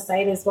built on the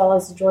site as well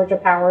as the Georgia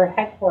Power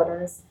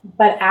headquarters.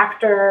 But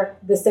after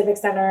the Civic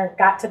Center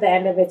got to the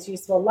end of its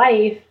useful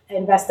life,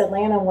 Invest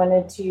Atlanta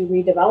wanted to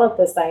redevelop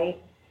the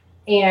site.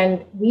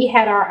 And we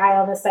had our eye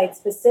on the site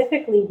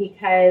specifically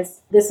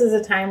because this is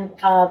a time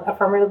of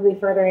affirmatively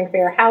furthering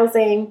fair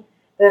housing.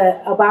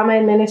 The Obama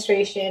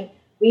administration,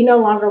 we no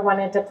longer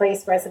wanted to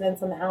place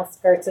residents on the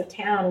outskirts of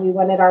town. We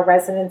wanted our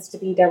residents to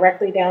be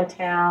directly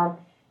downtown,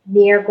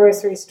 near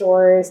grocery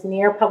stores,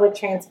 near public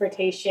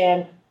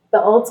transportation.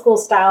 The old school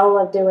style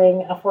of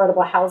doing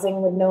affordable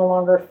housing would no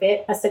longer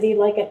fit a city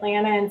like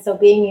Atlanta. And so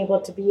being able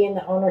to be in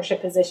the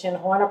ownership position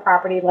on a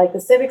property like the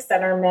Civic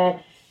Center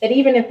meant that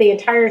even if the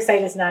entire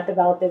site is not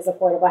developed as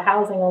affordable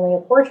housing, only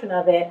a portion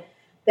of it,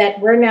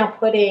 that we're now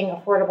putting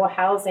affordable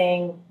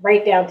housing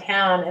right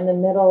downtown in the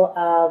middle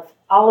of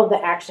all of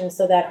the action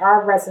so that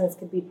our residents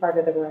could be part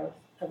of the growth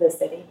of the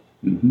city.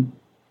 Mm-hmm.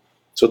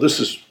 So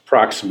this is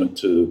proximate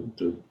to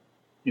the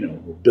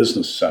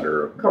business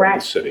center of the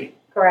city.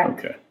 Correct.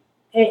 Okay.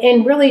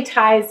 And really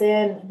ties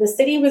in, the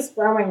city was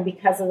growing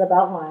because of the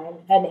Beltline.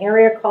 An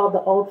area called the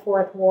Old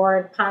Fourth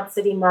Ward, Ponce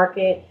City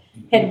Market,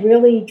 had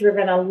really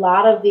driven a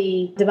lot of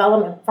the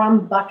development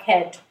from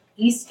Buckhead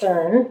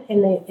eastern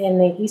in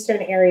the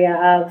eastern area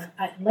of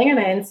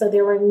Atlanta. And so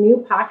there were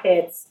new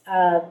pockets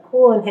of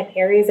cool and hip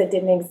areas that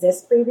didn't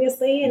exist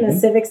previously. And the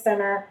Civic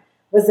Center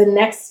was the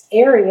next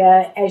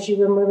area as you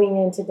were moving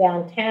into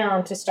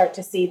downtown to start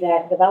to see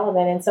that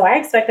development. And so I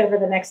expect over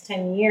the next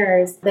 10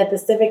 years that the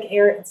Civic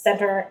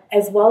Center,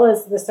 as well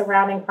as the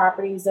surrounding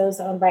properties, those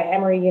owned by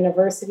Emory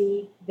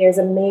University, there's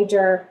a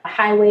major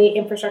highway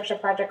infrastructure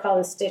project called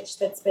the Stitch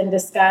that's been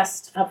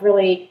discussed of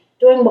really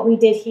doing what we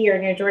did here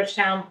near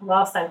Georgetown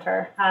Law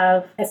Center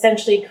of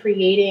essentially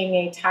creating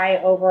a tie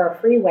over a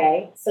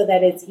freeway so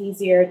that it's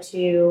easier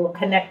to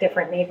connect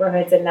different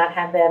neighborhoods and not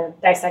have them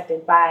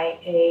dissected by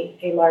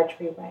a large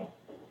freeway.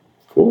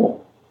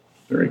 Cool.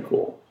 Very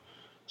cool.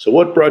 So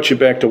what brought you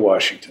back to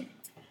Washington?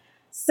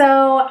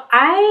 So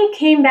I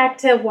came back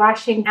to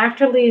Washington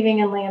after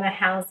leaving Atlanta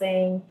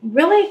Housing,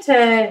 really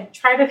to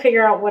try to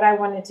figure out what I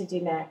wanted to do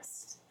next.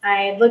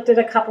 I looked at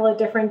a couple of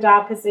different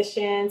job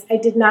positions. I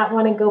did not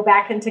want to go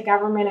back into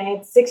government. I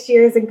had 6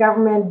 years in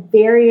government,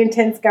 very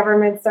intense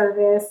government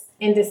service,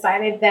 and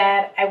decided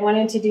that I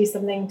wanted to do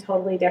something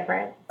totally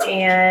different.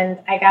 And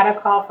I got a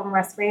call from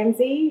Russ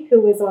Ramsey,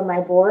 who was on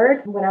my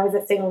board when I was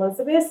at St.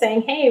 Elizabeth,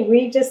 saying, hey,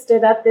 we just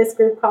stood up this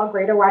group called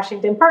Greater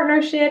Washington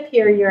Partnership.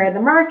 Here you're in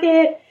the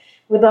market.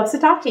 Would love to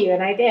talk to you.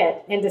 And I did,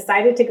 and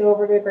decided to go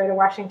over to the Greater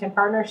Washington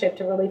Partnership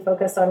to really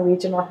focus on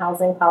regional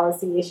housing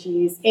policy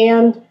issues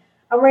and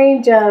a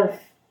range of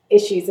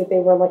issues that they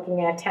were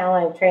looking at,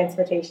 talent,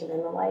 transportation,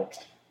 and the like.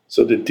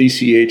 So did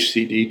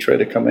DCHCD try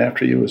to come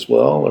after you as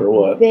well, or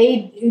what?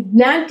 They,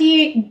 not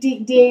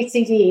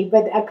DHCD,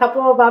 but a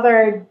couple of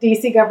other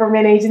DC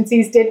government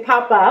agencies did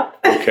pop up.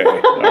 Okay,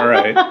 all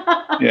right,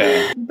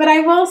 yeah. But I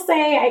will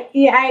say,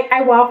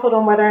 I waffled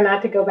on whether or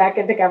not to go back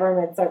into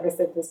government service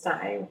at this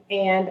time.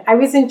 And I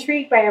was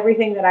intrigued by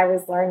everything that I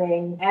was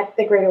learning at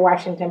the Greater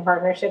Washington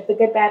Partnership, the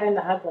good, bad, and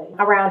the ugly,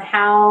 around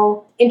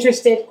how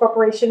interested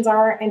corporations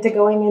are into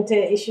going into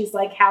issues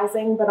like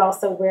housing, but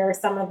also where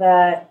some of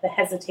the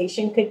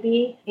hesitation could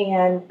be,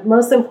 and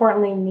most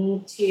importantly,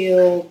 need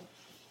to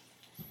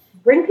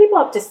bring people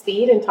up to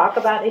speed and talk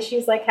about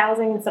issues like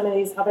housing and some of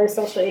these other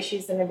social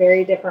issues in a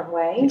very different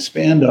way.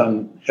 Expand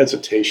on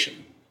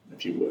hesitation,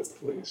 if you would,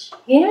 please.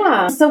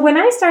 Yeah. So when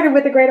I started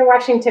with the Greater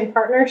Washington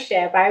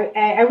Partnership,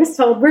 I was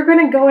told we're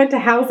going to go into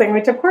housing,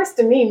 which of course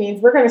to me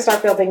means we're going to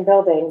start building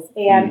buildings.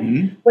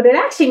 And what it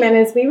actually meant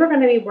is we were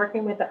going to be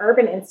working with the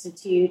Urban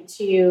Institute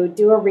to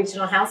do a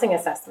regional housing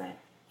assessment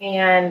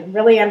and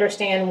really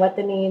understand what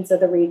the needs of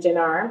the region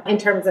are in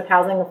terms of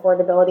housing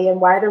affordability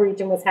and why the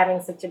region was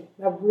having such a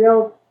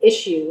real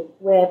issue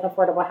with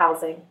affordable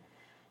housing.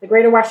 The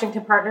Greater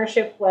Washington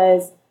Partnership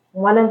was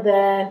one of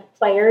the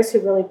players who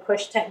really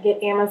pushed to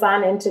get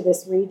Amazon into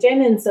this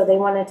region. And so they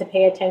wanted to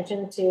pay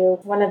attention to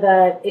one of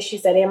the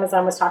issues that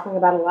Amazon was talking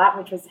about a lot,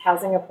 which was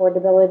housing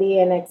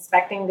affordability, and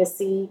expecting to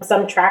see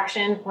some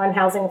traction on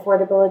housing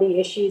affordability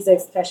issues,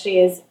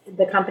 especially as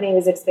the company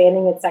was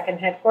expanding its second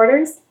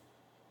headquarters.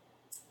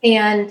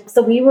 And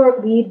so we'd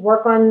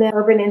work on the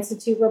Urban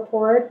Institute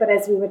report, but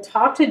as we would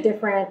talk to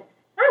different,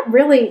 not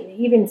really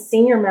even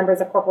senior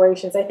members of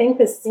corporations, I think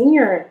the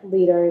senior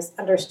leaders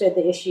understood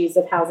the issues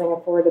of housing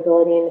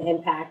affordability and the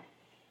impact.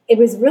 It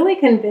was really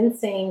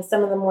convincing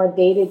some of the more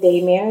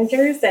day-to-day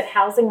managers that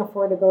housing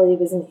affordability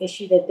was an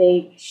issue that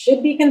they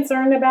should be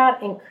concerned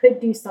about and could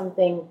do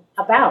something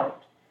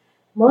about.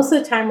 Most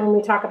of the time when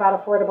we talk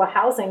about affordable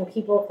housing,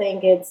 people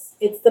think it's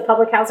the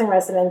public housing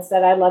residents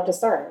that I'd love to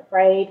serve,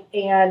 right?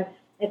 And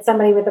it's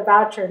somebody with a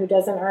voucher who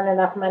doesn't earn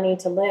enough money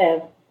to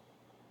live.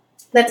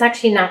 That's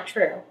actually not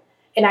true.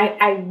 And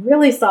I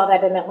really saw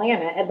that in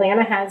Atlanta.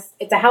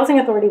 It's a housing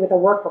authority with a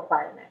work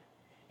requirement.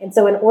 And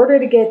so in order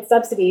to get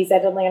subsidies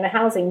at Atlanta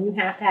Housing, you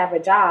have to have a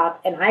job.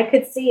 And I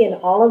could see in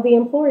all of the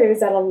employers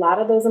that a lot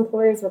of those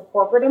employers were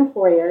corporate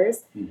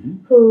employers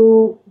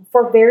who,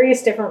 for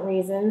various different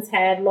reasons,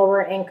 had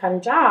lower income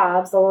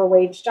jobs, lower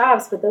wage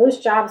jobs, but those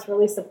jobs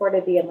really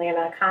supported the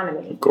Atlanta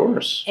economy. Of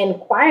course. And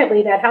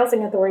quietly, that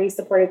housing authority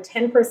supported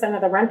 10% of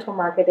the rental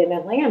market in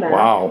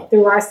Atlanta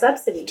through our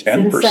subsidies.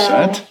 10%?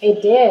 And so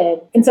it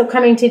did. And so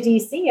coming to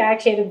DC, I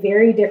actually had a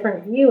very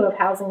different view of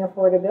housing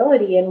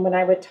affordability. And when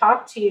I would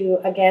talk to,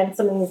 again,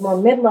 some of these more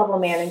mid-level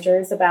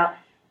managers about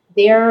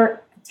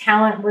their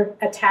talent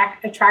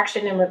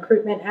attraction and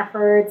recruitment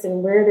efforts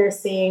and where they're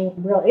seeing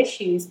real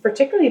issues,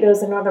 particularly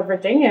those in Northern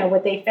Virginia,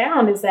 what they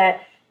found is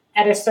that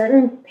at a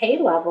certain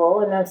pay level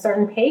and a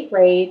certain pay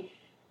grade,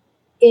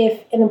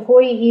 if an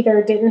employee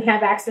either didn't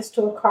have access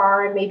to a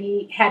car and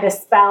maybe had a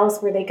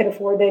spouse where they could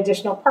afford the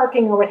additional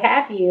parking or what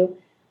have you,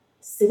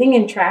 sitting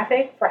in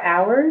traffic for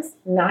hours,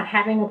 not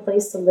having a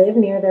place to live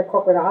near their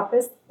corporate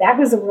office, that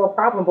was a real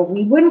problem. But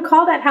we wouldn't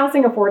call that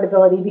housing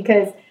affordability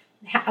because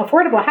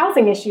affordable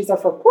housing issues are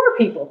for poor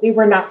people. We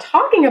were not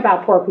talking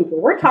about poor people.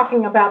 We're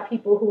talking about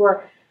people who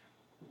are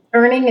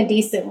earning a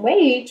decent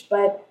wage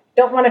but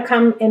don't want to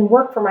come and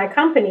work for my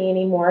company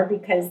anymore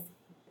because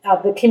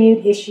of the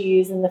commute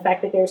issues and the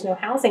fact that there's no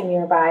housing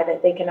nearby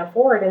that they can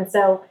afford. And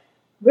so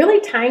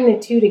really tying the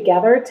two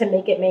together to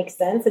make it make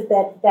sense is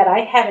that I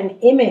have an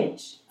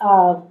image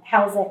of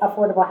housing,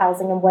 affordable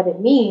housing and what it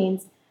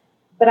means,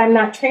 but I'm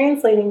not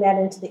translating that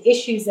into the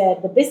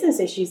business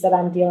issues that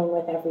I'm dealing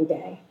with every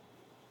day.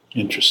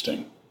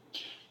 Interesting.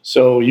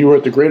 So you were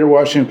at the Greater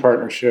Washington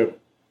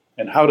Partnership,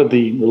 and how did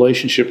the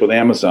relationship with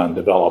Amazon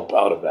develop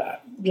out of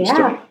that?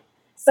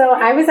 So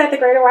I was at the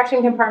Greater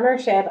Washington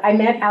Partnership. I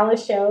met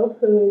Alice Shobe,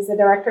 who is the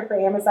director for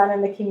Amazon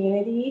in the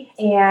community.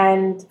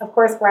 And of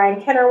course,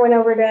 Brian Kenner went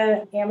over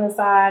to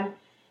Amazon,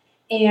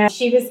 and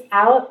she was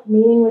out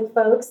meeting with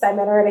folks. I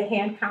met her at a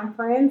HAND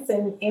conference,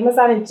 and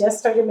Amazon had just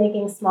started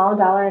making small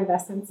dollar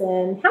investments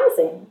in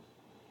housing.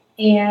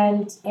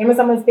 And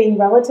Amazon was being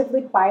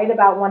relatively quiet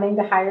about wanting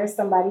to hire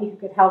somebody who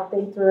could help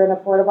think through an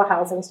affordable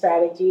housing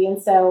strategy.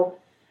 And so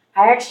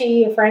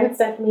a friend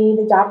sent me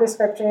the job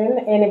description,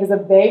 and it was a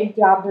vague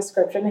job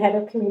description, head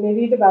of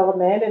community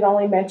development. It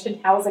only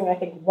mentioned housing, I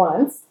think,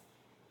 once.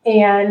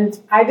 And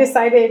I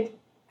decided,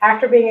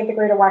 after being at the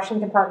Greater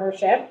Washington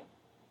Partnership,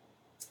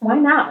 why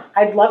not?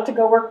 I'd love to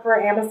go work for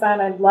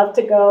Amazon. I'd love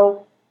to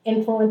go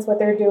influence what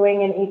they're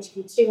doing in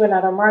HQ2 and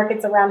other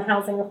markets around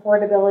housing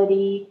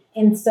affordability.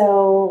 And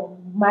so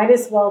might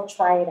as well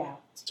try it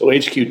out. So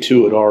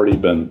HQ2 had already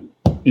been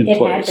in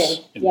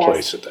place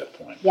at that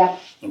point. Yeah.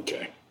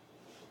 Okay.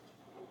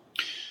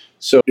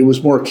 So it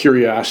was more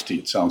curiosity,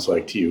 it sounds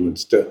like, to you.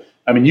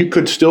 You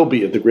could still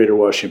be at the Greater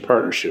Washington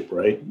Partnership,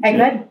 right?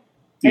 I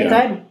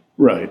could.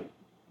 Right.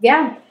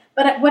 Yeah.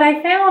 But what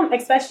I found,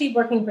 especially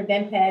working for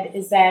DenPed,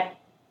 is that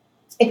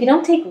if you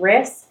don't take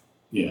risks,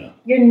 you're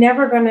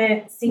never going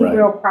to see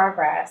real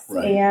progress.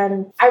 Right.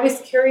 And I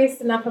was curious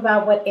enough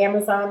about what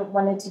Amazon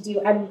wanted to do.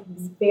 I was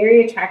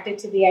very attracted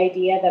to the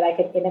idea that I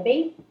could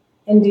innovate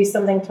and do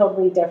something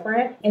totally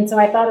different. And so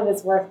I thought it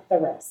was worth the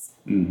risk.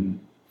 Mm-hmm.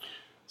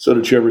 So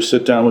did you ever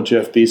sit down with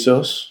Jeff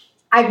Bezos?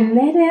 I've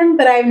met him,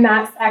 but I've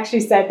not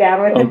actually sat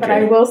down with him. But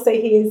I will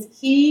say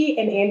he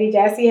and Andy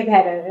Jassy have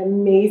had an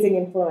amazing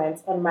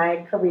influence on my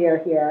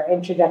career here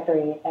and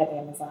trajectory at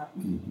Amazon.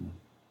 Mm-hmm.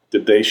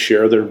 Did they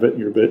share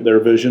their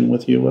vision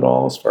with you at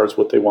all as far as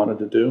what they wanted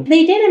to do?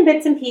 They did in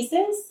bits and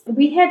pieces.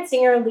 We had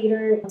senior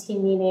leader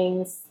team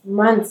meetings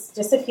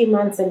just a few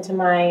months into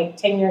my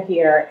tenure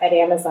here at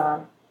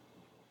Amazon.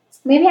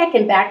 Maybe I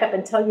can back up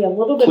and tell you a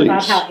little bit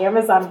about how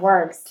Amazon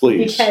works.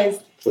 Because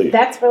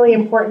that's really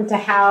important to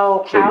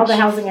how the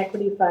Housing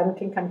Equity Fund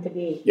can come to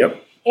be.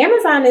 Yep.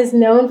 Amazon is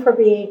known for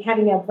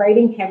having a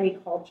writing-heavy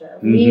culture.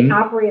 Mm-hmm. We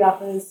operate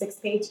off of a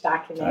 6-page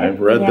document. I've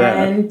read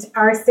that. And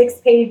our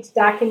 6-page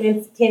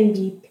documents can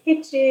be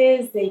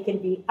pitches, they can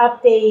be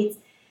updates.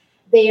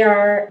 They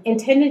are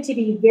intended to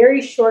be very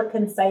short,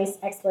 concise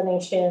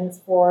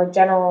explanations for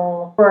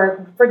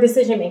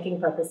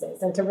decision-making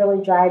purposes and to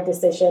really drive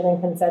decision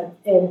and consent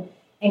and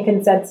and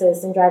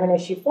consensus and drive an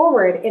issue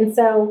forward. And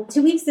so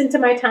 2 weeks into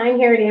my time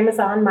here at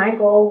Amazon, my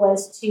goal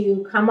was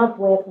to come up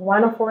with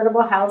one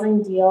affordable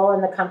housing deal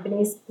and the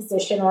company's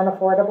position on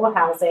affordable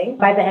housing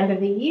by the end of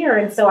the year.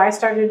 And so I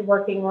started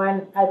working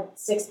on a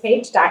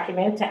 6-page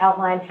document to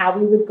outline how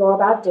we would go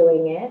about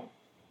doing it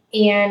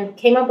and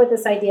came up with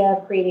this idea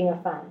of creating a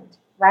fund.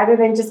 Rather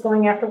than just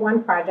going after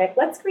one project,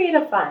 let's create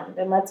a fund,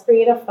 and let's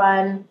create a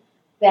fund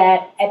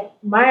that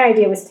my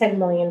idea was $10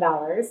 million.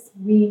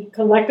 We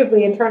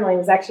collectively, internally, it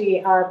was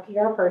actually our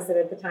PR person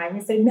at the time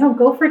who said, no,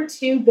 go for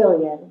 $2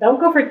 billion. Don't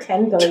go for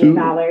 $10 billion.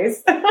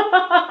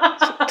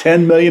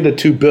 $10 million to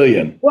 $2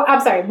 billion. Well,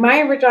 I'm sorry. My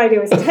original idea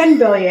was $10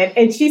 billion,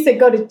 and she said,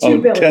 go to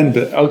 $2 billion. 10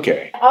 billion.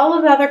 Okay. All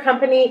of the other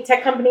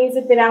tech companies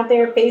have been out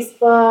there.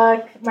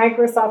 Facebook,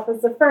 Microsoft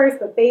was the first,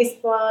 but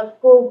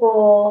Facebook,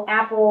 Google,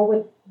 Apple,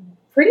 with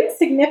pretty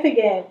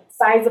significant,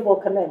 sizable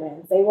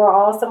commitments. They were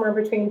all somewhere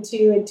between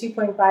 $2 and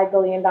 $2.5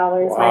 billion.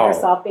 Wow.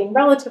 Microsoft being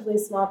relatively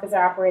small because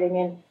they're operating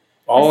in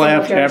all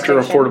after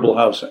affordable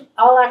housing.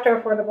 All after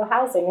affordable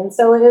housing. And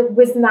so it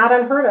was not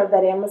unheard of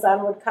that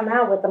Amazon would come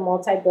out with a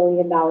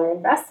multi-billion-dollar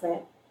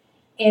investment.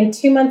 And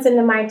 2 months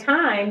into my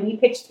time, we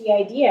pitched the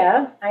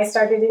idea. I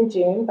started in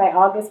June. By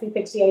August, we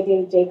pitched the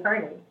idea to Jay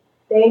Carney.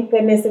 Thank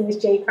goodness it was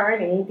Jay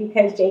Carney,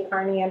 because Jay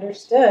Carney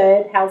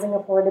understood housing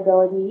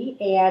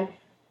affordability and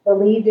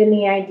believed in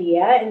the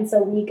idea. And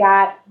so we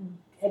got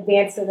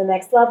advanced to the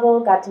next level,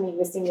 got to meet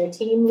with senior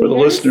team leaders. For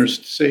the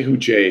listeners, say who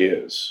Jay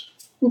is.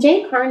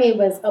 Jay Carney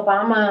was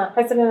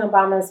President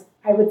Obama's,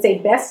 I would say,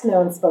 best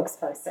known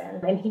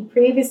spokesperson. And he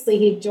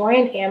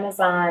joined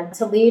Amazon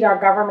to lead our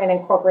government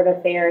and corporate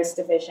affairs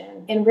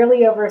division and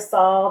really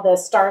oversaw the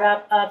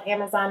startup of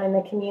Amazon in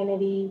the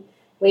community,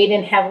 weighed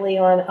in heavily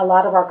on a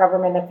lot of our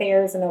government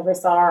affairs, and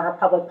oversaw our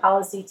public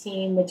policy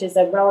team, which is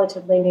a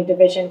relatively new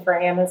division for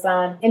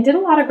Amazon, and did a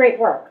lot of great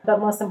work.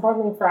 But most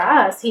importantly for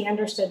us, he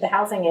understood the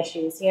housing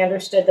issues. He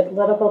understood the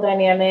political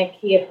dynamic.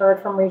 He had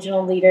heard from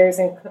regional leaders,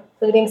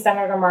 including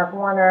Senator Mark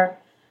Warner,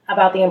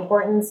 about the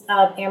importance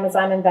of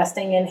Amazon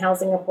investing in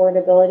housing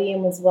affordability,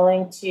 and was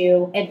willing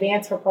to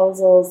advance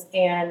proposals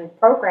and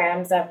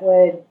programs that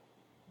would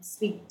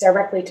speak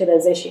directly to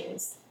those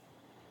issues.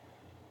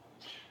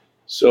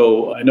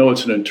 So I know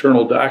it's an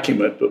internal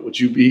document, but would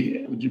you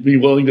be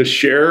willing to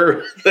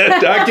share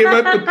that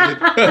document?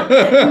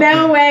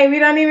 No way. We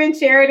don't even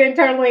share it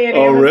internally at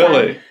Amazon. Oh,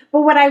 really?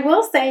 But what I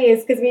will say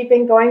is, because we've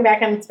been going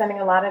back and spending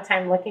a lot of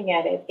time looking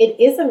at it, it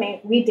is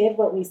amazing. We did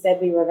what we said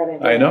we were going to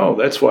do. I know.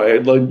 That's why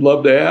I'd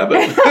love to have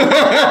it.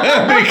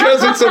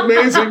 Because it's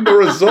amazing the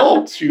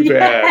results you've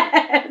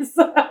had.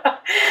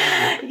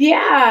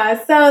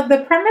 Yeah. So the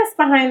premise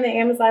behind the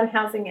Amazon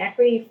Housing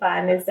Equity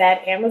Fund is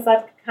that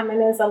Amazon could come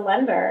in as a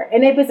lender.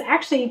 And it was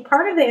actually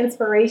part of the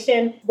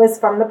inspiration was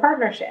from the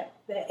partnership.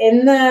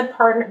 In the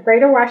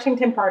Greater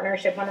Washington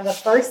Partnership, one of the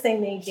first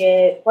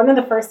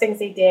things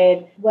they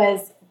did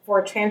was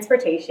for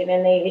transportation,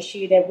 and they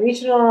issued a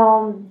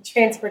regional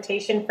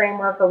transportation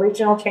framework, a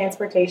regional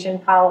transportation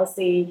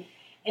policy,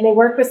 and they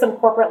worked with some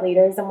corporate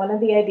leaders. And one of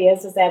the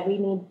ideas is that we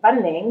need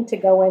funding to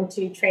go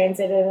into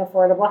transit and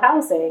affordable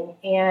housing.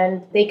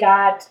 And they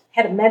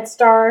had a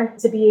MedStar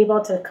to be able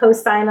to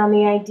co-sign on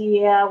the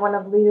idea, one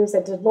of the leaders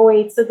at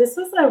Deloitte. So this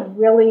was a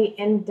really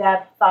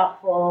in-depth,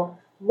 thoughtful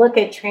look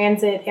at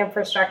transit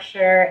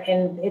infrastructure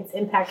and its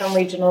impact on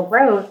regional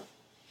growth.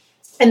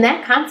 And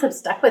that concept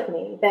stuck with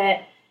me,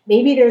 that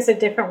maybe there's a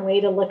different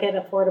way to look at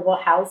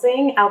affordable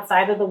housing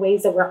outside of the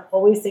ways that we're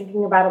always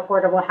thinking about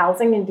affordable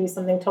housing, and do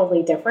something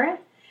totally different.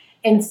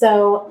 And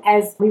so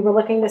as we were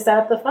looking to set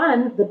up the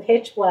fund, the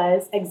pitch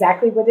was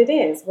exactly what it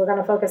is. We're going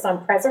to focus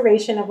on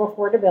preservation of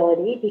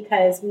affordability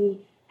because we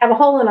have a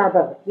hole in our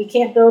boat. We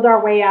can't build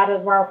our way out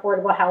of our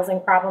affordable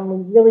housing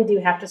problem. We really do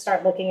have to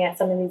start looking at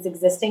some of these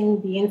existing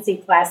B and C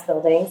class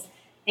buildings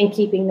and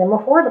keeping them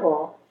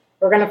affordable.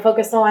 We're going to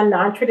focus on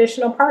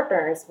non-traditional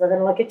partners. We're going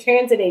to look at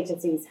transit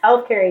agencies,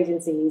 healthcare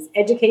agencies,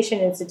 education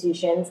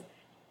institutions.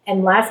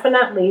 And last but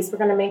not least, we're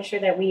going to make sure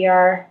that we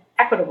are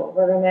equitable.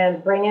 We're going to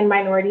bring in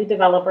minority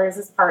developers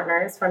as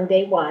partners from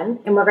day one,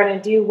 and we're going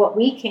to do what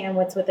we can,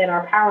 what's within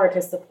our power,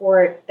 to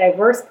support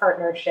diverse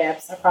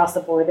partnerships across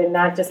the board and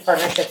not just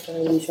partnerships from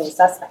the usual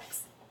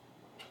suspects.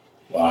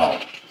 Wow.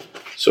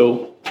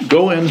 So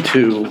go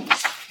into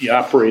the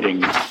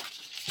operating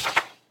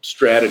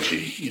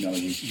strategy.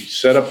 You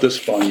set up this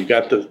fund, you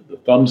got the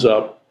thumbs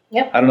up.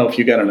 Yep. I don't know if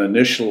you got an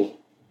initial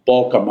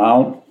bulk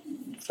amount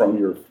from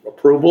your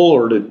approval,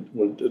 or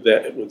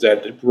was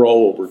that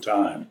grow over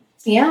time?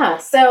 Yeah,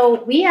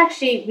 so we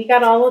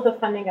got all of the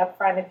funding up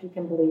front, if you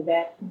can believe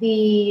it.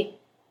 The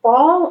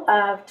fall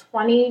of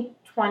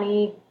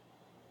 2020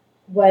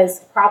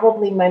 was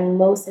probably my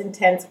most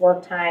intense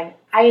work time.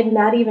 I had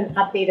not even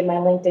updated my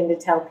LinkedIn to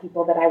tell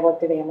people that I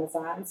worked at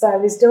Amazon. So I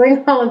was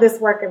doing all of this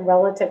work in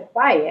relative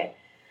quiet.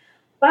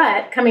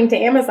 But coming to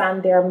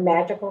Amazon, there are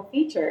magical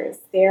features.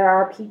 There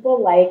are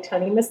people like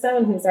Tony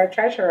Masson, who's our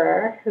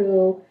treasurer,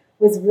 who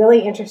was really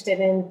interested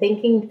in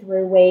thinking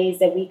through ways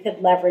that we could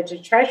leverage a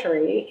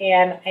treasury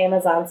and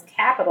Amazon's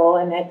capital,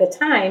 and at the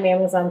time,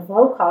 Amazon's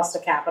low cost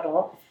of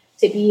capital,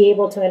 to be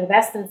able to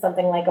invest in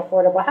something like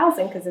affordable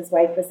housing, because his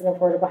wife was an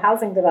affordable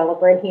housing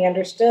developer and he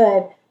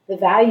understood the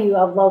value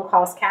of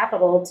low-cost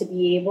capital to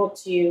be able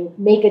to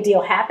make a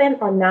deal happen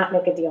or not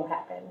make a deal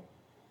happen.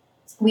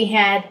 We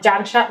had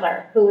John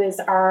Shuttler, who is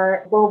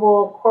our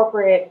global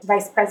corporate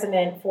vice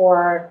president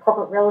for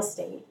corporate real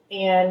estate.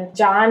 And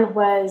John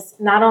was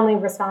not only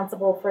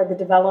responsible for the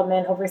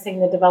development,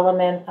 overseeing the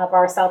development of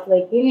our South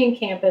Lake Union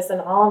campus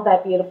and all of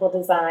that beautiful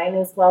design,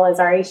 as well as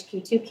our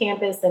HQ2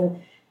 campus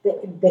and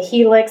the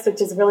Helix,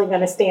 which is really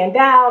going to stand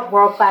out,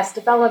 world-class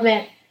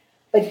development.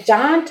 But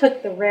John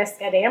took the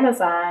risk at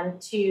Amazon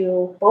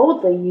to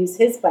boldly use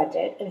his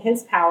budget and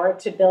his power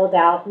to build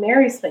out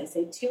Mary's Place,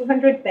 a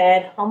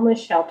 200-bed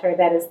homeless shelter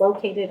that is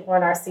located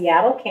on our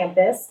Seattle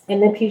campus in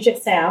the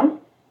Puget Sound.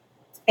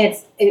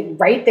 It's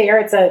right there.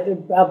 It's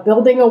a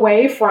building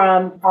away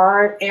from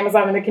our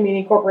Amazon and the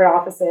community corporate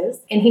offices.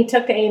 And he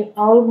took an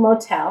old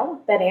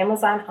motel that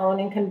Amazon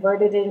owned and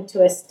converted it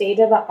into a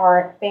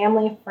state-of-the-art,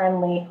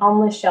 family-friendly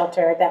homeless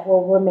shelter that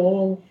will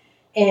remain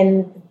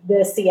in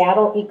the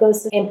Seattle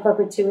ecosystem in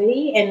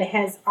perpetuity and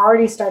has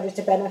already started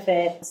to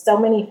benefit so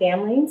many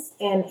families.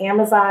 And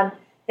Amazon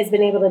has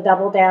been able to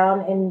double down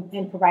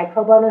and provide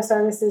pro bono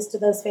services to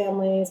those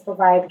families,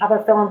 provide other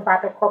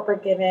philanthropic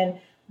corporate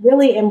giving,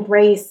 really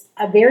embrace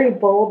a very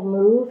bold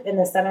move in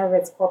the center of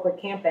its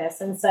corporate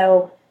campus. And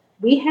so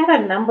we had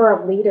a number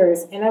of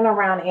leaders in and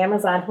around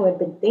Amazon who had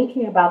been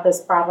thinking about this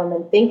problem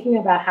and thinking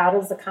about how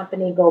does the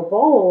company go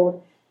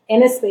bold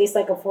in a space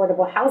like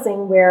affordable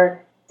housing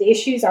where the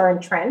issues are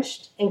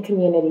entrenched in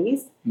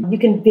communities. You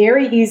can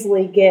very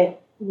easily get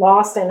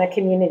lost in a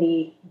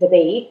community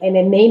debate, and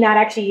it may not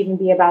actually even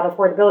be about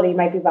affordability. It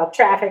might be about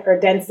traffic or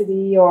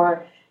density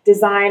or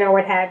design or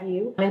what have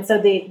you. And so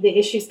the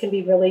issues can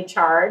be really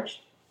charged,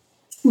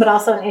 but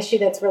also an issue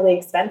that's really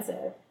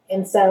expensive.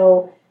 And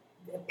so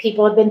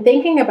people have been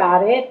thinking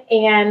about it,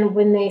 and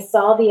when they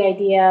saw the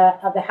idea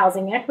of the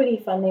Housing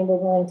Equity Fund, they were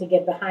willing to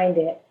get behind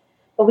it.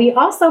 But we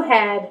also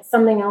had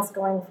something else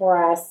going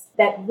for us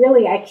that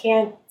really, I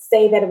can't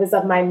say that it was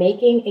of my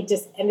making. It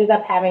just ended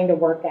up having to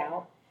work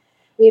out.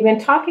 We've been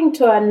talking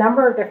to a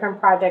number of different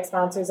project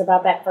sponsors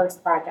about that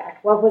first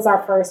project. What was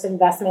our first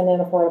investment in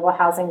affordable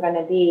housing going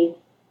to be?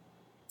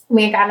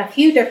 We had gotten a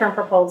few different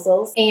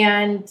proposals,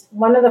 and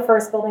one of the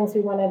first buildings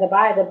we wanted to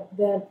buy,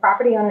 the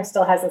property owner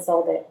still hasn't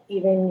sold it,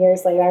 even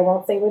years later. I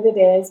won't say what it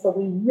is, but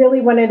we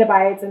really wanted to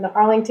buy it. It's in the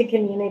Arlington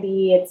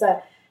community. It's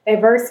a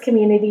diverse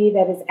community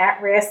that is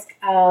at risk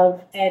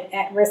of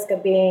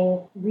being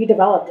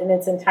redeveloped in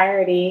its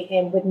entirety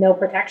and with no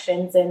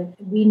protections. And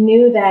we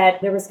knew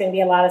that there was going to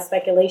be a lot of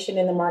speculation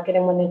in the market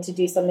and wanted to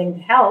do something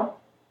to help.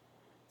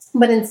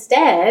 But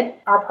instead,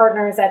 our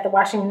partners at the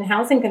Washington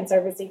Housing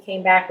Conservancy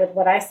came back with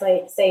what I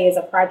say is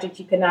a project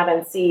you could not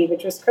unsee,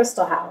 which was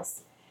Crystal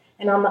House.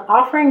 And on the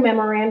offering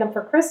memorandum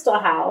for Crystal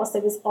House,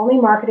 it was only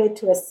marketed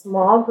to a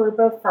small group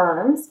of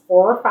firms,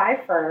 4 or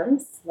 5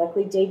 firms.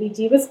 Luckily,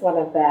 JBG was one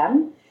of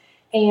them.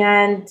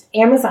 And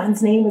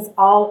Amazon's name was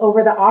all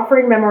over the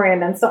offering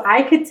memorandum. So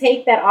I could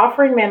take that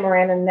offering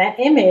memorandum, that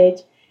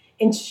image,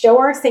 and show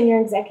our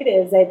senior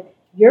executives that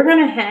you're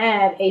going to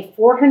have a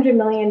 $400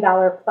 million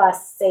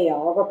plus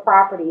sale of a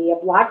property a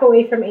block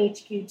away from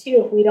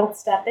HQ2 if we don't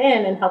step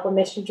in and help a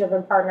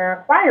mission-driven partner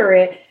acquire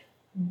it.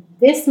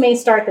 This may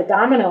start the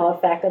domino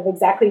effect of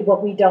exactly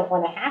what we don't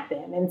want to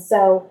happen. And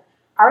so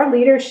our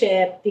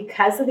leadership,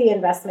 because of the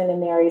investment in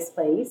Mary's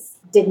Place,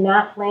 did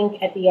not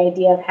blink at the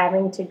idea of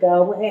having to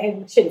go.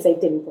 I shouldn't say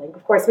didn't blink.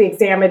 Of course, we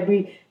examined,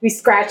 we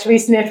scratched, we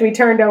sniffed, we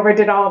turned over,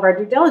 did all of our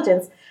due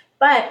diligence.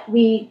 But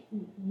we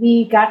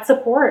got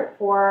support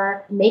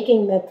for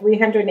making the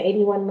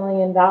 $381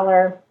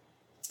 million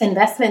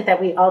investment that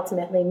we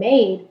ultimately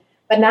made.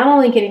 But not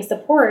only getting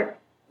support,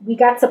 we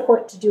got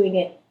support to doing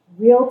it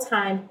real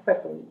time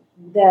quickly.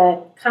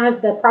 The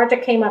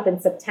project came up in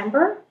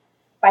September.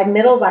 By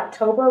middle of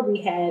October,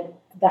 we had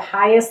the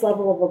highest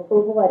level of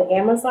approval at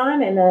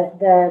Amazon and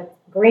the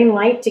green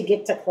light to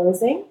get to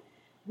closing.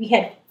 We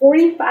had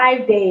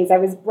 45 days. I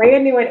was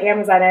brand new at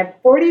Amazon. I had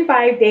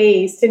 45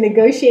 days to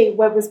negotiate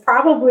what was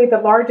probably the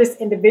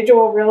largest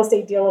individual real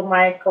estate deal of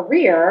my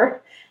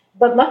career.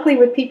 But luckily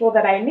with people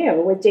that I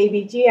knew. With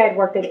JBG, I'd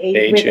worked with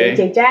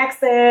AJ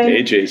Jackson.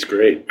 AJ's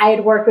great. I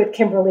had worked with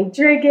Kimberly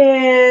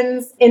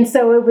Driggins. And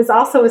so it was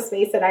also a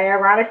space that I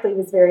ironically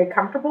was very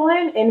comfortable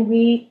in. And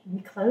we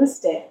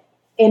closed it.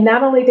 And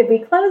not only did we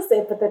close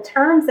it, but the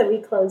terms that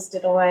we closed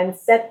it on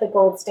set the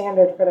gold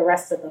standard for the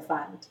rest of the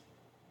fund.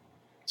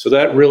 So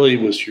that really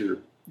was your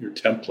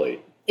template.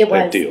 It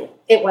was. Deal.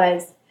 It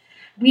was.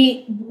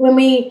 When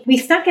we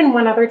stuck in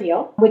one other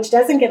deal, which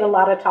doesn't get a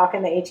lot of talk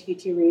in the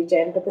HQ2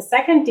 region, but the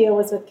second deal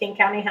was with King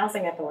County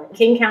Housing Authority.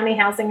 King County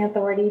Housing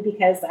Authority,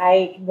 because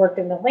I worked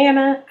in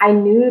Atlanta, I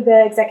knew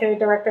the executive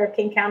director of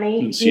King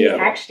County. He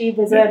actually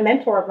was a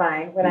mentor of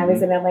mine when I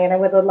was in Atlanta,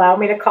 would allow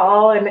me to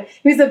call, and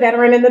he was a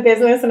veteran in the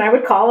business, and I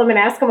would call him and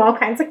ask him all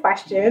kinds of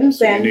questions.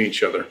 So you knew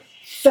each other.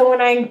 So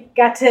when I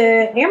got to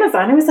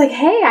Amazon, I was like,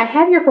 hey, I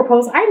have your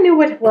proposal. I knew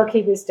what work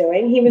he was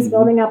doing. He was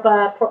building up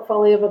a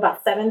portfolio of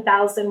about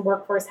 7,000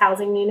 workforce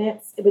housing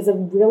units. It was a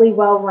really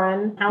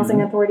well-run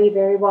housing authority,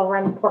 very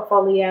well-run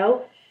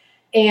portfolio.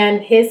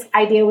 And his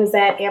idea was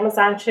that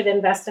Amazon should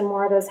invest in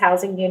more of those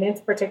housing units,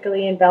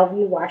 particularly in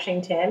Bellevue,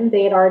 Washington.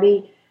 They had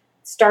already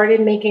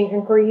started making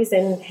inquiries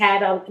and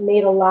had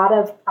made a lot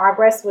of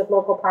progress with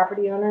local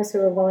property owners who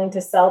were willing to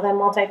sell them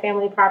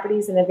multifamily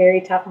properties in a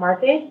very tough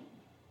market.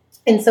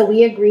 And so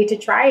we agreed to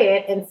try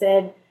it and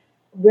said,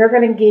 we're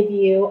going to give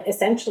you,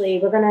 essentially,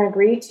 we're going to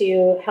agree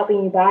to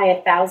helping you buy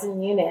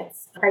 1,000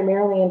 units,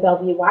 primarily in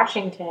Bellevue,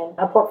 Washington,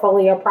 a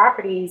portfolio of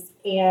properties.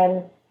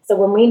 And so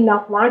when we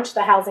launched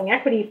the Housing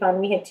Equity Fund,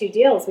 we had two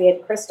deals. We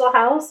had Crystal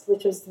House,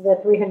 which was the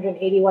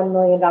 $381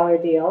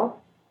 million deal.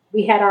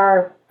 We had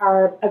our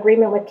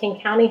agreement with King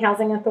County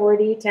Housing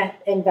Authority to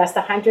invest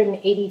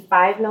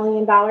 $185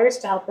 million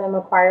to help them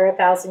acquire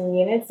 1,000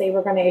 units. They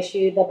were going to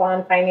issue the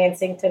bond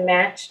financing to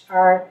match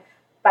our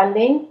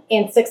funding.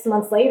 And 6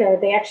 months later,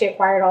 they actually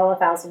acquired all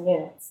 1,000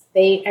 units.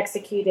 They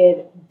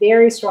executed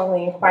very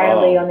strongly and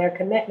quietly on their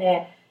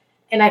commitment.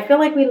 And I feel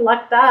like we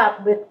lucked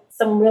up with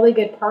some really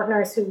good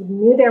partners who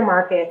knew their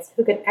markets,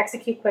 who could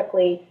execute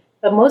quickly,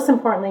 but most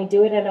importantly,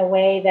 do it in a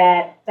way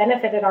that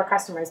benefited our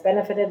customers,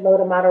 benefited low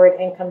to moderate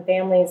income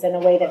families in a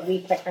way that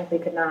we, quite frankly,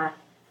 could not.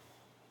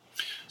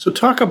 So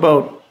talk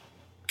about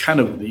kind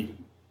of the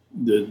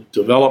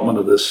development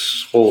of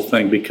this whole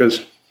thing,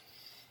 because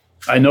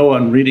I know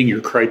on reading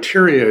your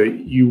criteria,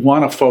 you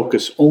want to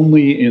focus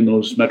only in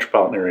those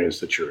metropolitan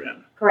areas that you're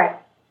in.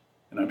 Correct.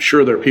 And I'm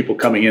sure there are people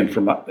coming in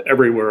from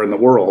everywhere in the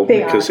world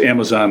because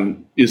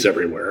Amazon is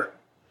everywhere.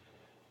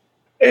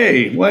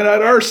 Hey, why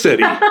not our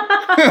city? Well,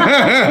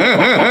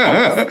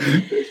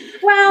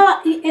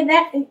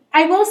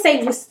 I will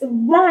say,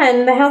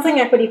 one, the Housing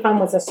Equity Fund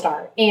was a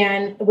start.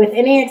 And with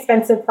any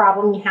expensive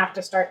problem, you have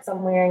to start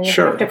somewhere. And you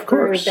have to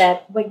prove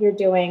that what you're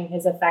doing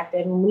is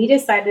effective. And we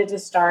decided to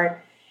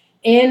start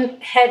in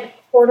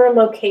headquarter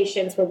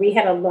locations where we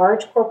had a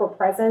large corporate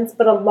presence,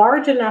 but a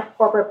large enough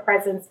corporate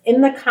presence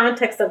in the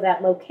context of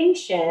that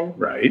location,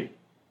 right,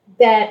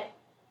 that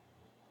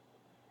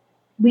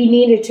we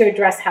needed to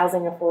address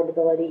housing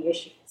affordability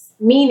issues.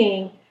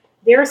 Meaning,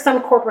 there are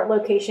some corporate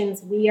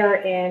locations we are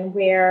in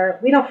where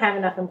we don't have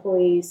enough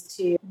employees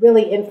to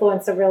really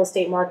influence the real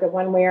estate market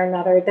one way or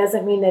another. It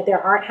doesn't mean that there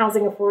aren't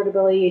housing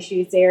affordability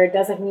issues there. It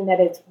doesn't mean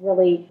that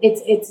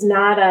it's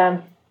not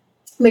a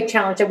big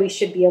challenge that we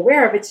should be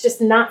aware of. It's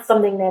just not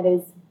something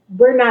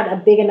we're not a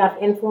big enough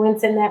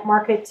influence in that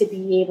market to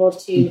be able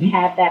to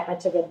have that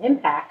much of an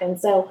impact. And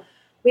so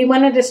we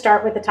wanted to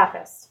start with the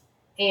toughest.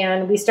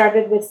 And we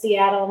started with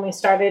Seattle, and we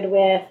started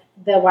with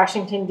the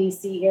Washington,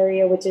 D.C.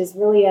 area, which is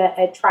really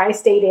a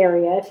tri-state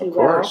area, if you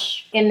will,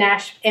 in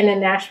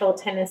Nashville,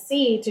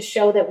 Tennessee, to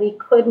show that we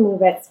could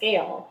move at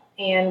scale.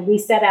 And we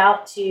set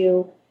out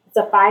to, it's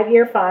a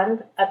 5-year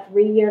fund, a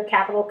 3-year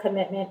capital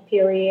commitment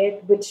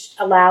period, which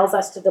allows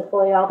us to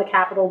deploy all the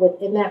capital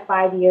within that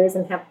 5 years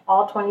and have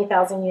all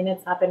 20,000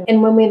 units up.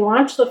 And when we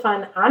launched the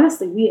fund,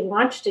 honestly, we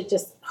launched it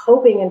just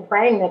hoping and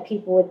praying that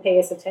people would pay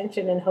us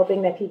attention and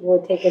hoping that people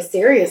would take us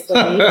seriously.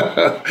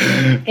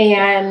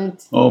 And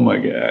oh my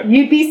God,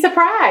 you'd be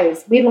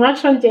surprised. We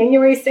launched on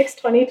January 6,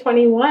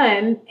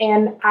 2021.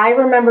 And I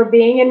remember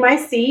being in my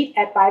seat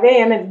at 5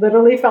 a.m. It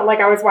literally felt like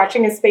I was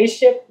watching a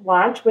spaceship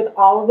launch with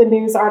all of the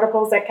news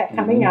articles that kept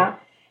coming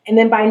up. And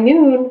then by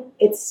noon,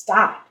 it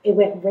stopped. It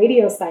went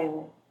radio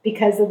silent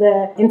because of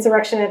the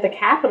insurrection at the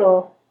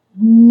Capitol.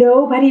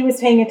 Nobody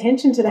was paying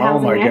attention to the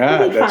Housing Equity Fund. Oh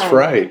my God, that's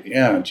right.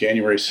 Yeah,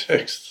 January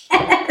 6th.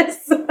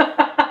 Yes.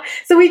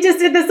 So we just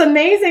did this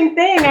amazing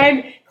thing.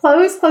 I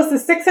closed close to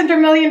 $600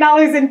 million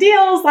in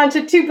deals, launched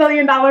a $2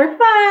 billion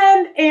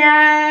fund,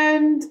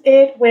 and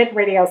it went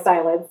radio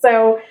silent.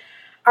 So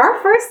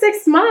our first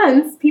 6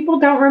 months, people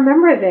don't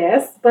remember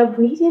this, but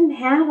we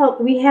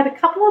had a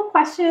couple of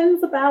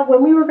questions about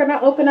when we were going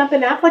to open up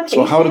an application.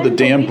 So how did the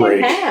dam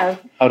break?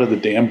 How did the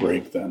dam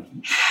break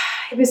then?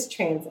 It was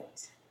transit.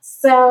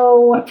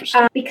 So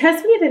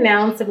because we had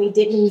announced and we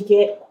didn't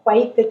get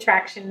quite the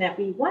traction that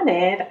we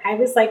wanted, I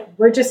was like,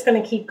 we're just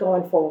going to keep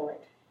going forward.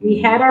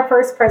 We had our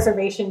first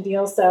preservation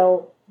deal.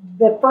 So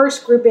the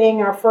first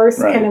grouping, our first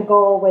kind of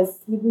goal was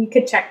we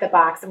could check the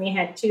box, and we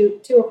had two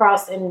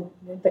across in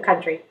the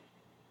country.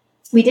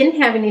 We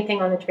didn't have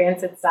anything on the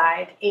transit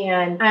side.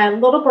 And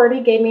Little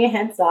Birdie gave me a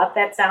heads up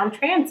that Sound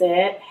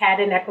Transit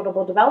had an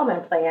equitable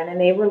development plan, and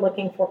they were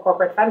looking for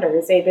corporate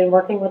funders. They've been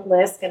working with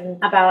LISC and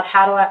about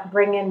how to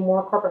bring in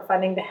more corporate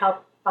funding to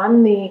help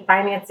fund the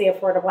finance the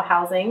affordable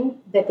housing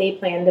that they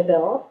plan to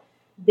build.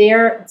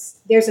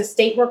 There's a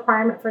state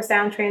requirement for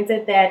Sound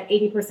Transit that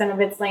 80% of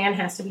its land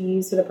has to be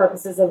used for the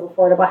purposes of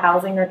affordable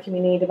housing or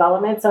community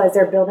development. So as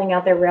they're building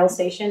out their rail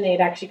station, they'd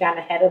actually gotten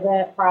ahead of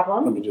the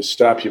problem. Let me just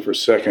stop you for a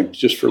second,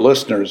 just for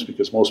listeners,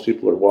 because most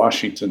people are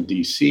Washington,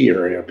 D.C.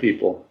 area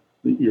people.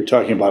 You're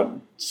talking about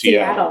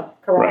Seattle,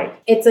 correct.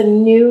 Right. It's a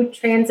new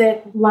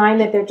transit line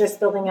that they're just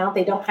building out.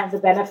 They don't have the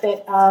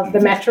benefit of the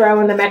metro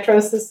and the metro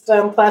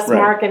system plus Right.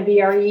 MARC and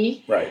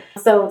VRE. Right.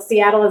 So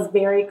Seattle is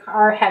very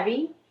car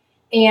heavy.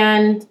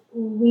 And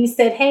we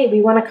said, hey,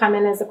 we want to come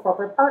in as a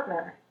corporate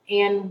partner.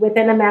 And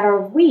within a matter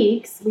of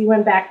weeks, we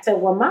went back to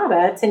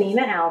WMATA, to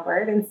Nina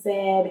Albert, and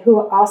said,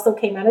 who also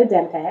came out of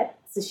DenPed.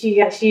 So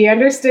she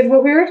understood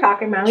what we were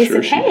talking about. We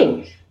said,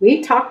 hey,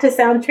 we talked to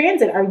Sound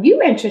Transit. Are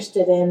you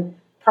interested in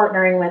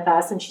partnering with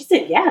us? And she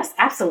said, yes,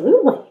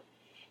 absolutely.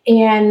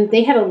 And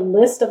they had a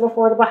list of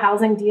affordable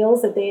housing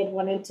deals that they had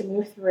wanted to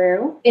move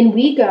through. And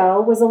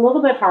WeGo was a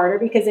little bit harder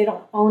because they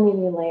don't own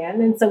any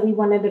land. And so we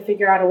wanted to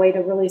figure out a way to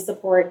really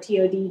support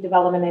TOD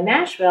development in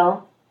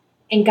Nashville,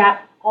 and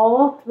got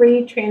all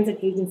 3 transit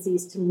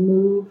agencies to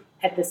move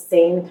at the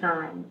same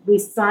time. We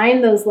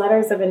signed those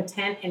letters of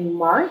intent in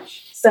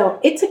March. So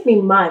it took me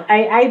months.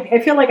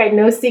 I feel like I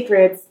know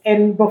secrets,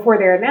 and before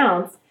they're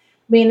announced.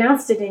 We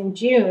announced it in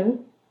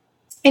June.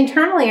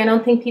 Internally, I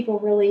don't think people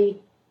really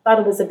thought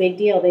it was a big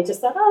deal. They just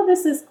thought, oh,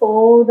 this is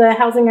cool. The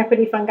Housing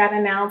Equity Fund got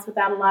announced with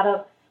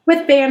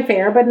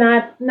fanfare, but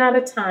not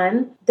a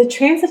ton. The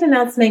transit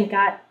announcement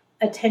got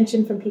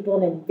attention from people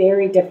in a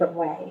very different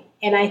way.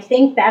 And I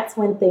think that's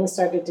when things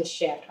started to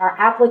shift. Our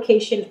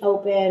application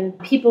opened,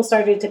 people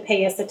started to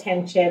pay us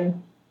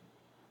attention.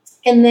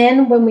 And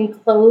then when we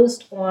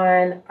closed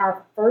on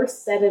our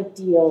first set of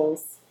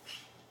deals,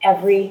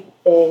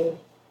 everything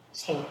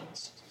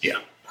changed. Yeah.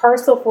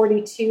 Parcel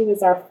 42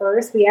 was our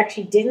first. We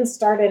actually didn't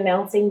start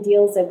announcing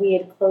deals that we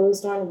had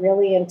closed on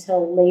really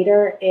until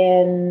later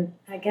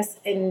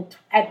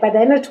by the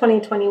end of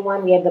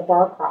 2021, we had the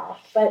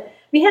Barcroft. But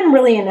we hadn't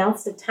really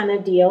announced a ton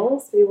of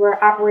deals. We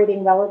were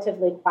operating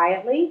relatively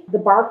quietly. The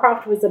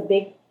Barcroft was a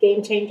big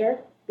game changer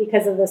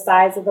because of the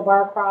size of the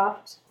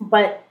Barcroft.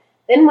 But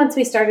then once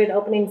we started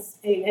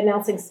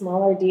announcing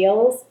smaller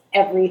deals,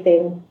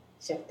 everything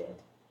shifted.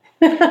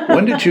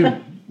 When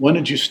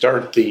did you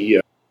start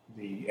the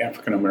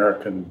African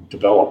American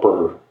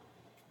developer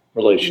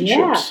relationships?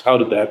 Yeah. How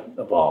did that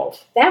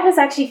evolve? That was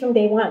actually from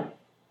day one.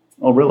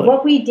 Oh, really?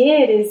 What we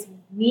did is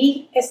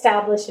we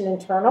established an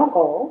internal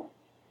goal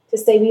to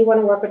say we want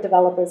to work with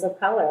developers of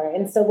color.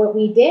 And so what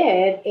we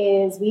did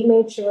is we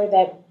made sure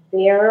that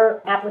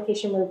their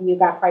application review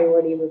got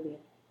priority review.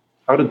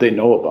 How did they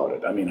know about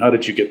it? I mean, how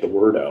did you get the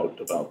word out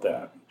about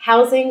that?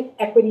 Housing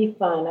Equity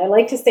Fund. I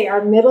like to say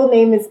our middle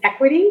name is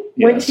Equity.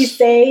 Yes. Once you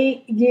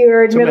say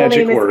your middle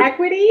name is word.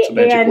 Equity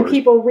and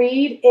people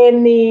read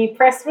in the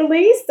press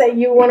release that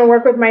you want to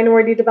work with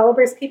minority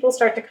developers, people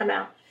start to come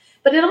out.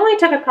 But it only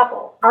took a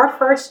couple. Our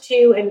first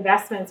 2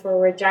 investments were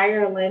with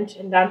Jair Lynch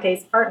and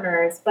Dante's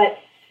Partners, but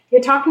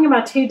you're talking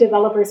about 2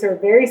 developers who are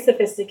very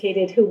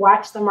sophisticated, who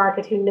watch the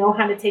market, who know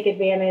how to take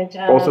advantage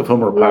of both of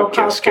whom are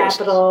low-cost podcast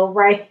capital, guests.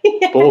 right?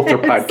 Both are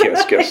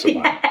podcast guests of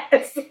mine.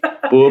 Yes.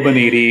 Bua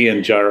Boniti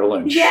and Jair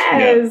Lynch.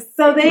 Yes. Yeah.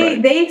 So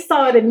they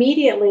saw it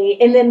immediately.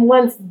 And then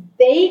once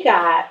they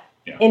got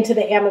into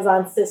the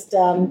Amazon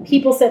system,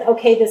 people said,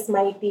 okay, this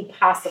might be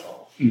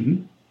possible.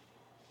 Mm-hmm.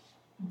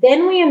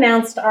 Then we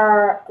launched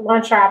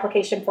our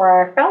application for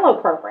our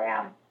fellow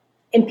program.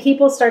 And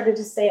people started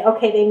to say,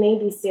 okay, they may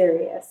be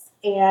serious.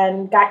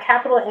 And got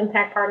Capital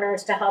Impact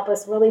Partners to help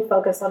us really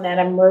focus on that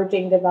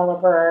emerging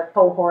developer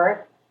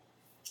cohort.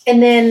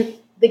 And then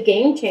the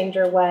game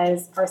changer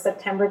was our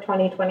September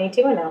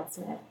 2022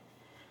 announcement.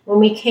 When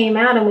we came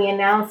out and we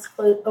announced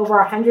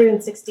over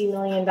 $160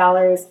 million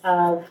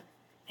of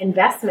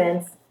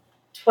investments,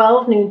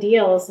 12 new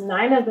deals,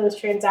 9 of those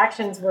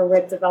transactions were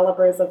with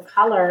developers of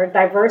color,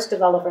 diverse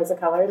developers of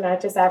color,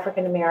 not just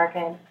African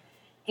American.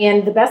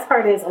 And the best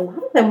part is a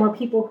lot of them were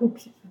people who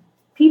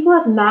people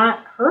have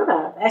not heard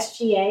of.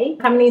 SGA,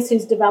 companies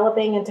who's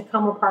developing in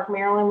Tacoma Park,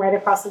 Maryland, right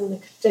across from the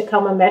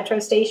Tacoma Metro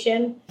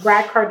Station.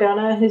 Brad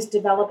Cardona, who's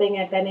developing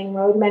at Benning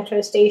Road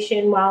Metro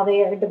Station, while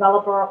they are a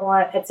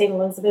developer at St.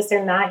 Elizabeth.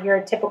 They're not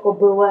your typical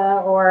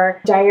Bua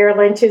or Jair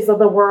Lynch's of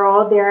the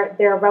world.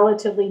 They're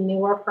relatively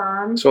newer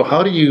firms. So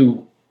how do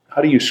you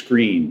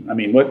screen?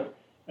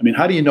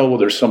 How do you know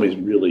whether somebody's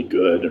really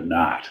good or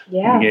not?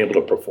 Yeah. Being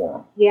able to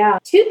perform. Yeah.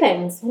 2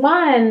 things.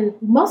 One,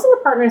 most of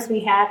the partners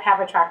we have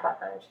a track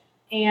record.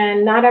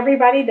 And not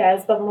everybody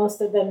does, but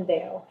most of them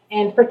do.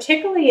 And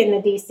particularly in the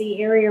DC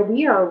area,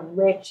 we are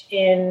rich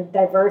in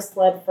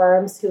diverse-led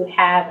firms who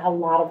have a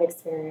lot of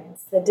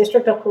experience. The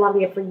District of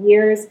Columbia for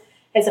years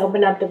has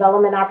opened up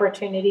development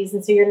opportunities.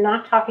 And so you're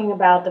not talking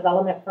about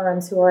development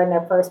firms who are in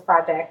their first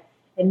project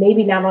and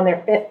maybe not on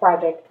their 5th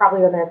project,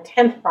 probably on their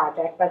 10th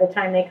project by the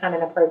time they come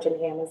and approach an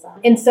Amazon.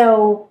 And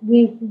so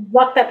we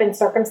lucked up in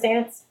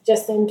circumstance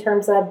just in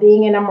terms of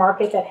being in a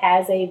market that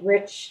has a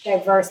rich,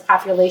 diverse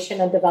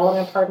population of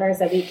development partners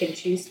that we can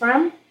choose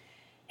from.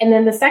 And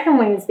then the second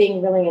one is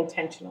being really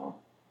intentional.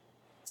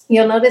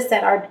 You'll notice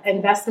that our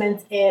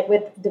investments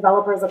with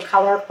developers of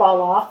color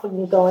fall off when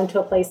you go into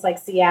a place like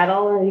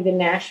Seattle or even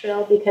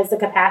Nashville because the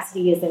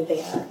capacity isn't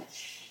there.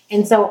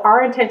 And so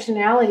our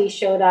intentionality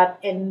showed up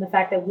in the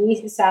fact that we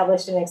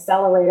established an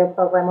accelerator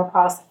program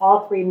across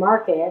all 3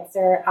 markets.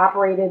 They're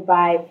operated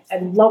by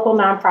local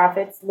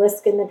nonprofits,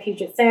 LISC in the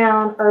Puget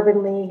Sound,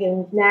 Urban League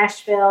in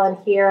Nashville, and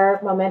here,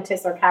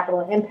 Momentous or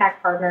Capital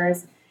Impact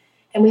Partners.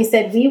 And we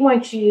said, we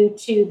want you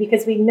to,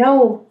 because we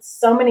know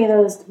so many of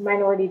those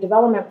minority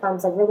development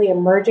firms are really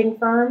emerging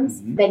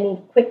firms that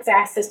need quick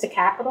access to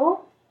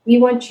capital. We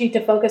want you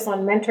to focus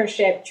on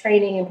mentorship,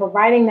 training, and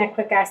providing that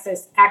quick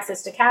access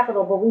to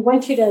capital. But we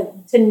want you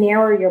to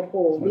narrow your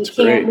pool. We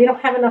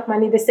don't have enough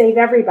money to save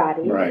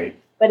everybody.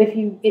 Right. But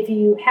if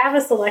you have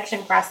a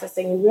selection process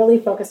and you really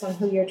focus on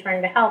who you're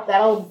trying to help,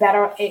 that'll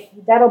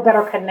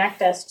better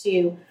connect us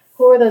to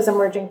who are those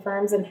emerging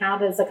firms and how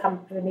does a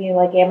company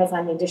like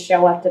Amazon need to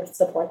show up to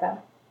support them.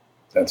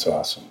 That's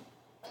awesome.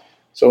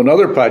 So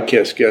another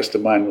podcast guest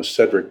of mine was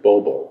Cedric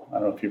Bobo. I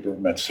don't know if you've ever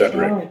met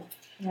Cedric.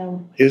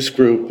 No. His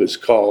group is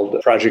called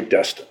Project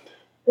Destined.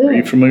 Ooh. Are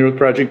you familiar with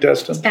Project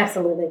Destined?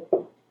 Absolutely.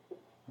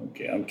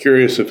 Okay, I'm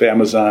curious if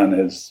Amazon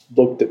has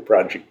looked at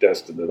Project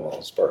Destined at all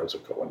as far as a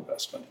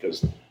co-investment,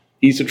 because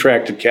he's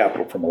attracted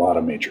capital from a lot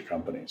of major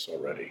companies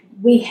already.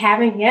 We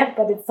haven't yet,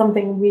 but it's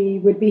something we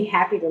would be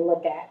happy to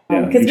look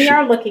at because we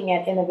are looking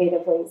at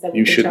innovative ways that we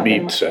you can should show meet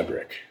them.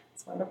 Cedric.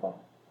 It's wonderful.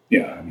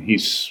 Yeah, I mean,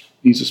 he's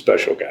a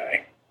special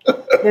guy.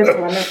 That's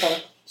wonderful.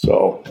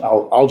 So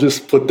I'll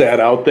just put that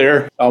out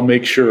there. I'll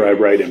make sure I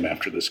write him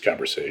after this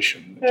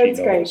conversation. That's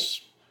great.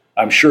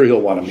 I'm sure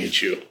he'll want to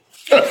meet you.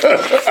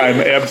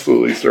 I'm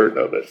absolutely certain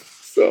of it.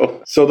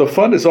 So the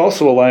fund is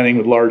also aligning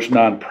with large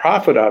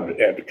nonprofit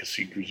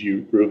advocacy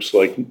groups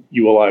like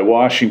ULI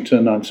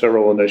Washington on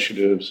several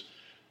initiatives.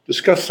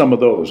 Discuss some of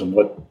those and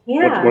what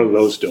are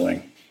those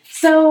doing?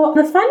 So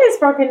the fund is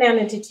broken down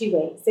into 2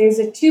 ways. There's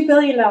a $2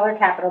 billion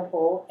capital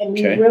pool, and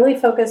we really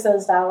focus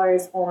those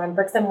dollars on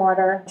bricks and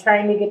mortar,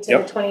 trying to get to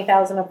the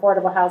 20,000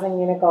 affordable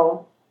housing unit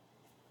goal.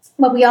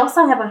 But we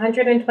also have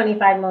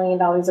 $125 million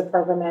of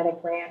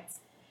programmatic grants.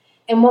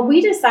 And what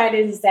we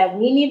decided is that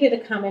we needed to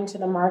come into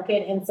the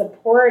market and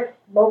support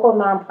local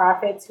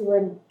nonprofits who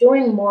are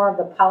doing more of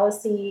the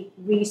policy,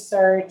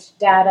 research,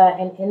 data,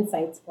 and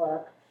insights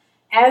work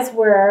as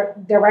we're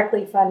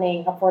directly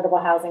funding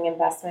affordable housing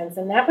investments.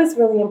 And that was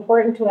really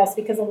important to us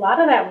because a lot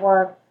of that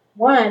work,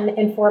 1,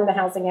 informed the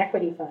Housing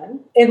Equity Fund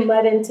and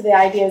led into the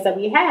ideas that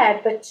we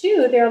had. But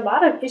 2, there are a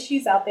lot of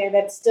issues out there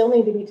that still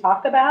need to be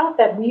talked about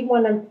that we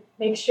want to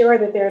make sure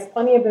that there's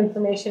plenty of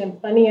information and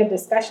plenty of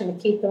discussion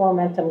to keep the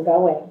momentum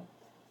going.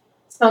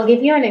 I'll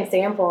give you an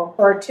example,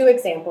 or 2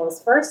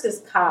 examples. First is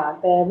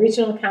COG, the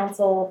Regional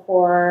Council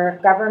for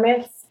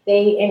Governments.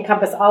 They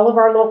encompass all of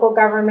our local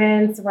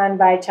governments, run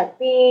by Chuck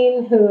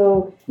Bean,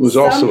 who was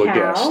also a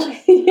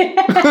guest.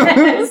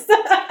 Yes.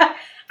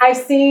 I've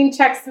seen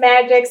Chuck's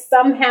magic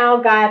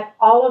somehow got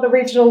all of the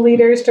regional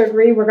leaders to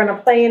agree we're going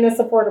to play in this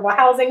affordable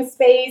housing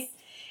space.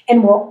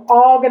 And we're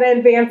all going to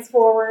advance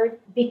forward.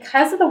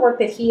 Because of the work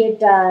that he had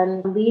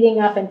done leading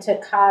up into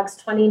COG's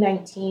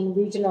 2019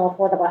 Regional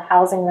Affordable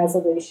Housing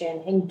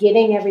Resolution and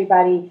getting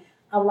everybody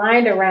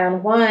aligned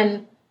around,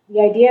 1, the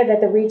idea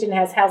that the region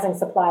has housing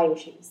supply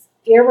issues,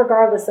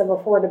 irregardless of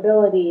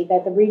affordability,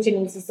 that the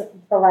region needs to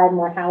provide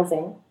more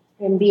housing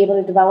and be able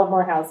to develop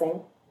more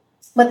housing,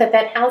 but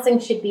that housing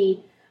should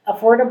be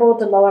affordable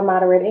to low and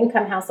moderate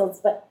income households,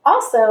 but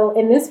also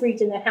in this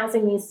region that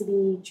housing needs to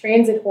be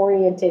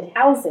transit-oriented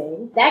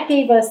housing. That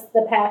gave us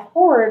the path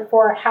forward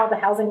for how the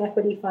Housing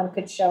Equity Fund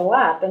could show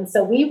up. And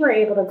so we were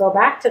able to go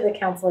back to the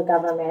Council of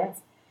Governments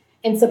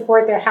and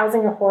support their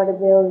housing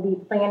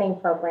affordability planning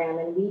program.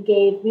 And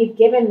we've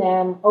given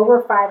them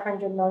over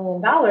 $500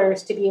 million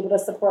to be able to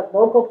support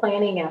local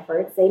planning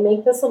efforts. They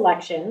make the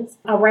selections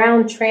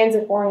around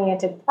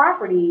transit-oriented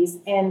properties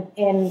and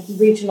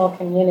regional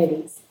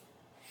communities.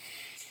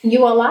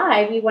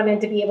 ULI, we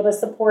wanted to be able to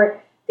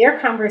support their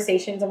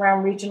conversations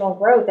around regional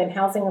growth and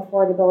housing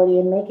affordability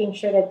and making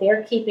sure that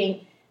they're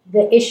keeping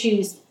the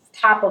issues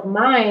top of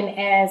mind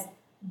as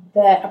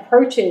the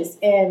approaches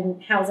in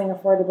housing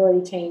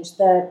affordability change.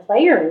 The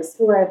players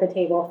who are at the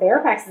table,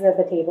 Fairfax is at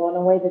the table in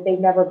a way that they've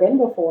never been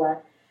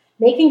before,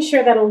 making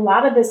sure that a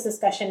lot of this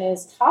discussion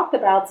is talked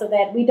about so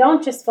that we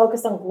don't just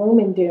focus on gloom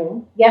and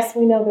doom. Yes,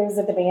 we know there's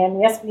a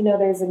demand. Yes, we know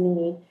there's a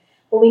need.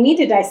 But we need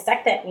to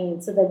dissect that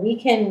need so that we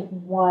can,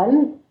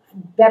 1,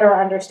 better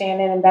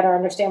understand it and better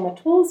understand what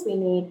tools we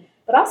need,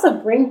 but also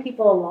bring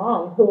people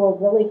along who are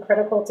really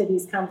critical to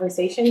these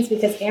conversations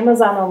because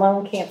Amazon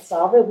alone can't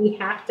solve it. We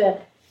have to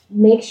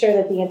make sure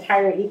that the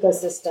entire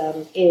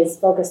ecosystem is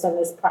focused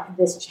on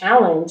this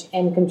challenge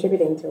and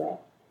contributing to it.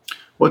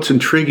 What's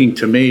intriguing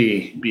to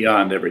me,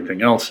 beyond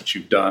everything else that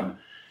you've done,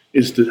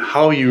 is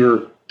how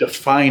you're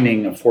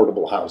defining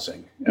affordable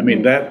housing. I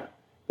mean, that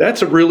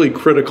That's a really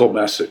critical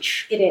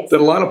message. It is. That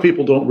a lot of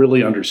people don't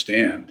really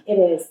understand. It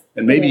is.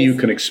 And maybe you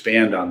can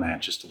expand on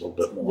that just a little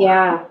bit more.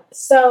 Yeah.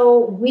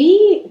 So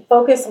we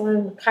focus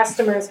on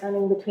customers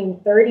earning between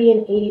 30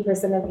 and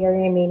 80% of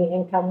area median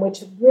income,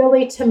 which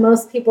really to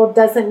most people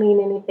doesn't mean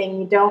anything.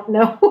 You don't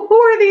know who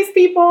are these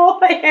people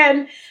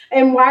and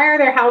why are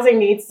their housing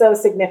needs so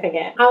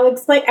significant.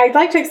 I'd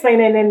like to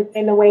explain it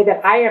in a way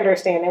that I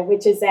understand it,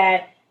 which is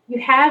that you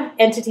have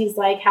entities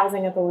like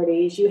housing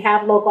authorities, you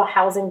have local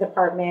housing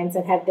departments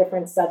that have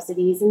different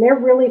subsidies, and they're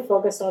really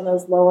focused on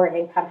those lower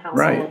income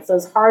households,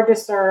 those hard to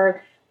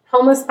serve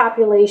homeless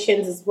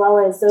populations, as well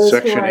as those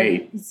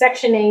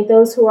Section 8,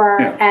 those who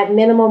are at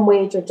minimum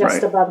wage or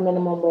just above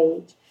minimum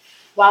wage.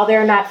 While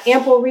there are not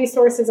ample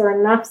resources or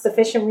enough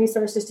sufficient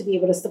resources to be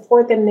able to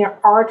support them, there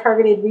are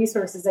targeted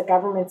resources that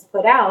governments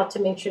put out to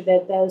make sure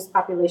that those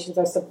populations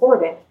are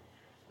supported.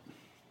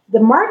 The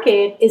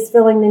market is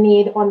filling the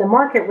need on the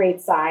market rate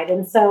side.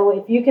 And so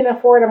if you can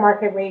afford a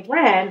market rate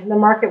rent, the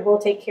market will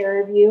take care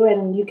of you,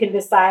 and you can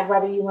decide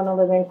whether you want to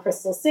live in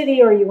Crystal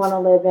City or you want to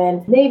live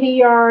in Navy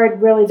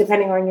Yard, really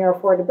depending on your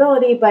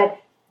affordability,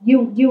 but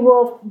you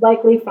will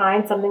likely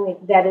find something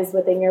that is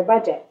within your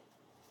budget.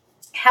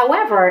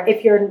 However,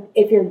 if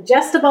you're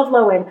just above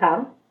low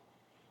income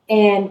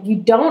and you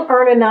don't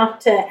earn enough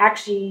to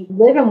actually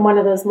live in one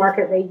of those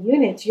market rate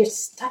units, you're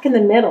stuck in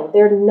the middle.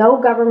 There are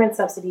no government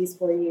subsidies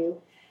for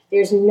you.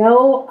 There's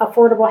no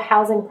affordable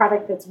housing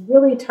product that's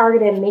really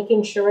targeted at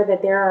making sure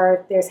that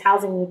there's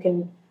housing you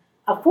can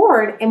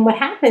afford. And what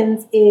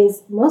happens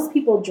is most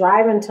people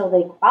drive until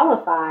they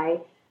qualify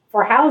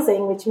for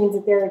housing, which means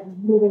that they're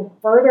moving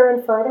further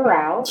and further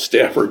out.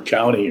 Stafford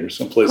County or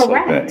someplace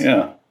like that,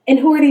 yeah. And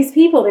who are these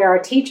people? There are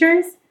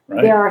teachers,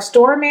 there are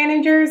store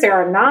managers, there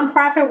are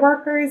nonprofit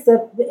workers.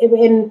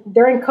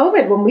 During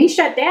COVID, when we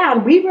shut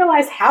down, we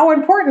realized how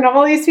important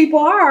all these people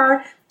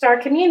are to our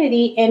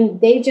community,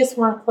 and they just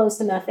weren't close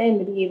enough in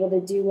to be able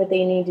to do what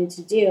they needed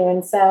to do.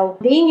 And so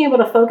being able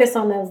to focus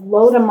on those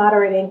low to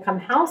moderate income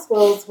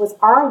households was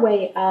our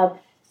way of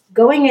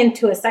going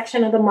into a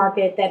section of the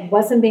market that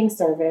wasn't being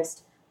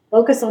serviced,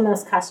 focus on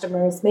those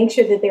customers, make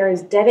sure that there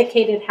is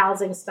dedicated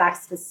housing stock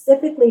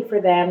specifically for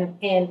them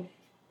and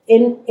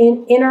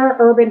in our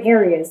urban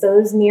areas,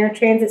 those near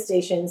transit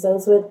stations,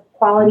 those with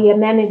quality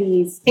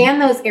amenities,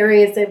 and those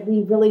areas that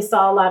we really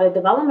saw a lot of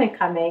development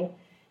coming,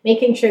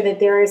 making sure that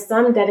there is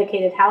some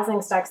dedicated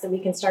housing stock so we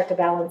can start to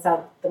balance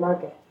out the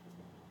market.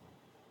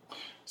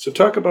 So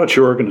talk about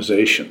your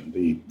organization,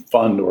 the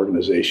fund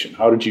organization.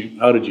 How did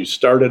you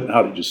start it, and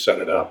how did you set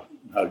it up?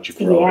 How did you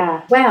grow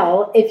it?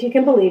 Well, if you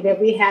can believe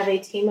it, we have a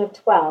team of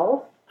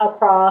 12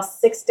 across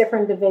 6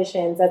 different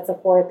divisions that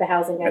support the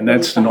housing equity. And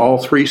that's fund. in all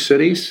 3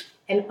 cities?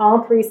 In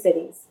all 3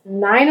 cities.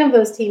 9 of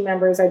those team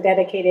members are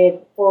dedicated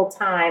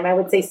full-time. I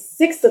would say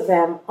 6 of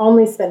them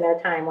only spend their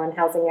time on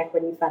Housing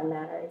Equity Fund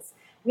matters.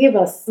 We have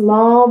a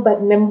small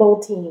but nimble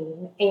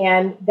team,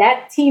 and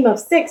that team of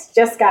 6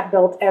 just got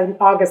built in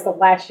August of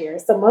last year.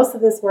 So most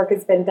of this work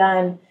has been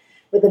done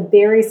with a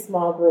very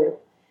small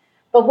group.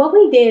 But what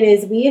we did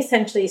is we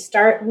essentially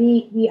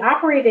we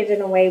operated in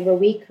a way where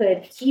we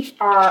could keep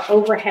our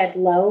overhead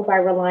low by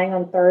relying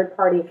on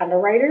third-party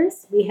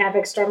underwriters. We have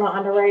external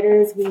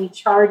underwriters. We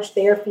charge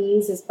their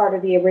fees as part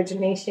of the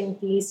origination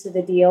fees to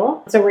the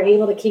deal. So we're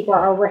able to keep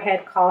our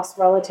overhead costs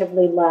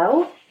relatively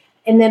low.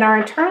 And then our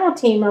internal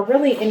team are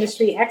really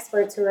industry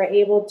experts who are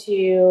able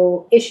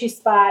to issue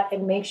spot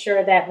and make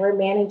sure that we're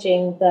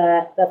managing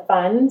the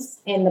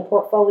funds and the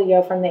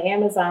portfolio from the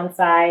Amazon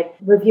side,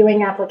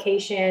 reviewing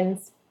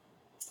applications,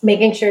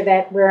 making sure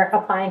that we're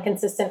applying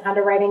consistent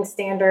underwriting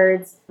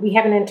standards. We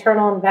have an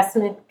internal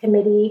investment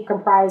committee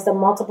comprised of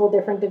multiple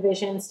different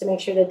divisions to make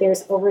sure that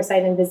there's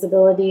oversight and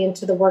visibility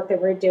into the work that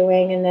we're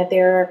doing and that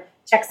there are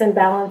checks and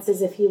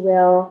balances, if you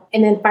will.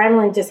 And then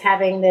finally, just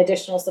having the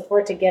additional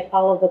support to get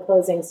all of the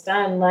closings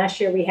done. Last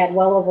year, we had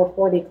well over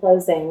 40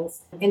 closings.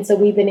 And so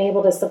we've been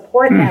able to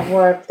support that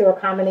work through a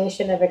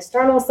combination of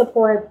external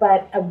support,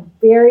 but a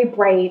very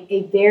bright,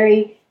 a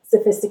very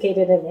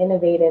sophisticated and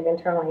innovative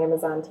internal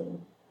Amazon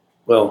team.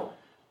 Well,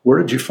 where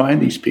did you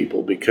find these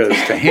people? Because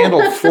to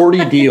handle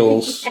 40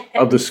 deals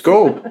of the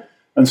scope,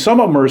 and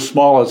some of them are as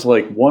small as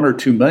like 1 or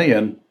 2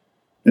 million,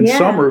 and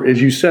some are,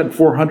 as you said,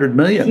 400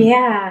 million.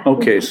 Yeah.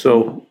 Okay,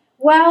 so.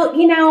 Well,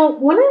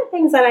 one of the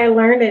things that I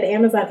learned at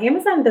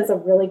Amazon does a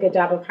really good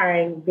job of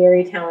hiring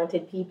very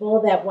talented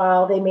people that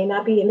while they may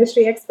not be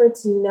industry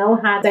experts, know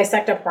how to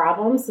dissect a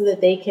problem so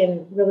that they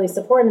can really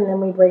support. And then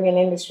we bring in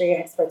industry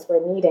experts where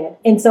needed.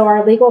 And so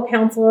our legal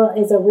counsel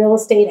is a real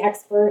estate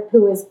expert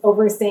who is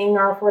overseeing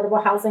our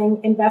affordable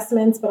housing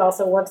investments, but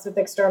also works with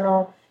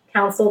external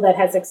counsel that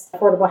has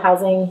affordable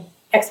housing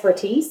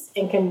expertise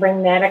and can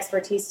bring that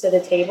expertise to the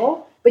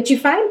table. But you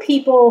find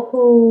people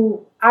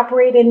who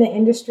operate in the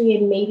industry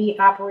and maybe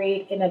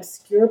operate in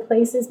obscure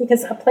places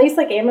because a place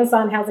like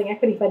Amazon Housing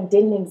Equity Fund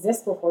didn't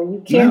exist before.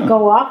 You can't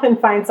go off and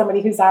find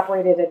somebody who's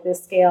operated at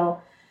this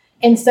scale.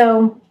 And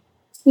so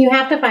You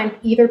have to find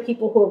either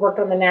people who have worked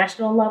on the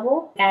national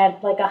level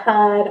at like a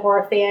HUD or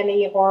a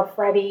Fannie or a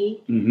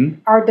Freddie.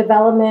 Mm-hmm.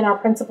 Our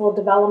principal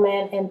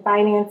development and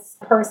finance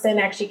person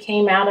actually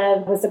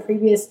was the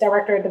previous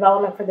director of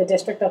development for the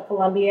District of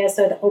Columbia.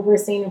 So had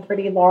overseen a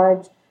pretty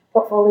large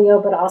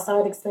portfolio, but also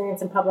had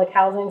experience in public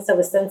housing. So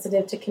was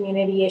sensitive to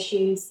community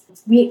issues.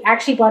 We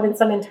actually brought in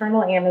some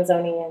internal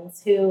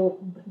Amazonians who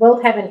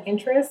both have an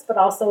interest, but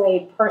also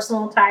a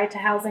personal tie to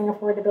housing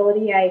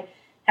affordability. I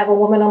have a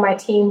woman on my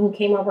team who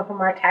came over from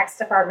our tax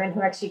department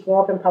who actually grew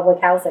up in public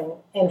housing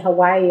in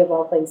Hawaii, of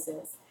all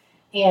places,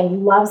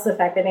 and loves the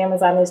fact that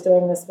Amazon is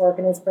doing this work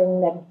and is bringing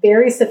that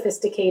very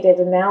sophisticated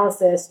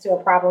analysis to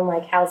a problem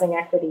like housing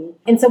equity.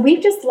 And so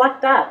we've just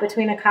lucked up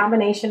between a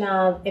combination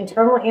of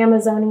internal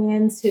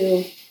Amazonians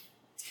who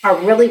are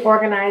really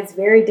organized,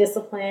 very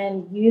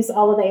disciplined, use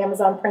all of the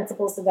Amazon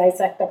principles to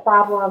dissect the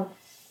problem,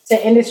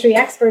 to industry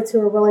experts who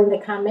are willing to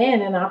come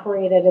in and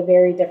operate at a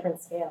very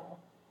different scale.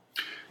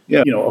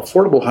 Yeah,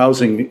 affordable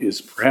housing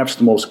is perhaps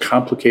the most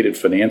complicated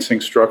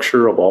financing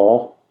structure of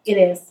all. It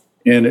is.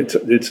 And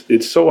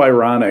it's so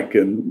ironic,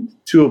 and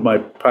two of my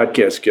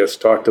podcast guests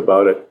talked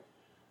about it.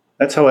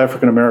 That's how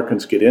African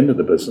Americans get into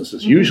the business.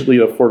 It's usually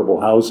affordable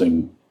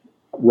housing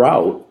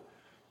route.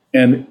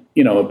 And,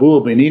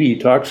 Abul Beniti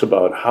talks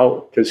about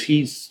how, because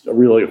he's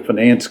really a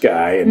finance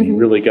guy and he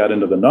really got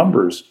into the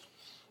numbers.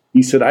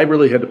 He said, I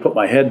really had to put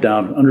my head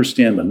down and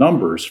understand the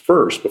numbers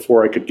first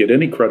before I could get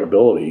any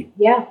credibility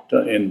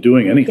in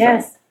doing anything.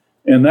 Yes.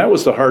 And that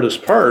was the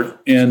hardest part.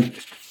 And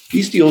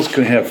these deals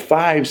can have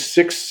 5,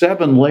 6,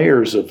 7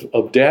 layers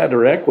of debt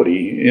or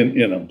equity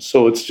in them.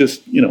 So it's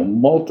just,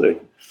 multi.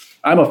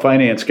 I'm a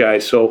finance guy,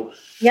 so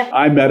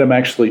I met him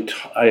actually.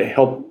 I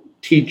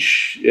helped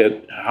teach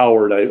at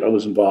Howard. I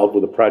was involved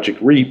with a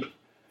Project REAP,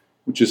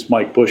 which is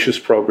Mike Bush's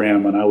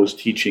program, and I was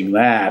teaching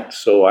that.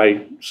 So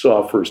I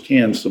saw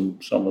firsthand some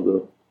of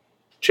the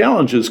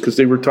challenges because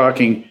they were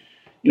talking,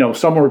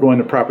 some were going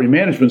to property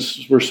management,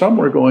 where some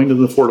were going to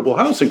the affordable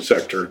housing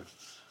sector.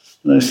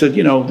 And I said,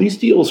 these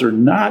deals are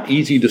not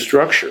easy to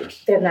structure.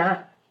 They're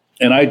not.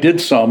 And I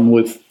did some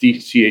with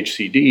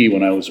DCHCD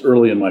when I was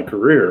early in my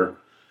career.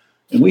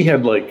 And we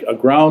had like a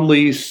ground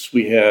lease.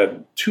 We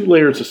had 2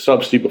 layers of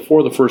subsidy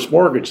before the first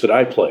mortgage that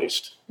I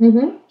placed.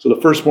 Mm-hmm. So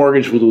the first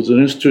mortgage was an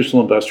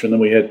institutional investor, and then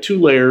we had 2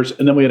 layers,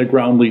 and then we had a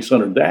ground lease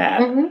under that.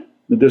 Mm-hmm.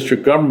 The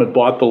district government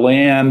bought the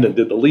land and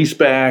did the lease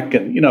back.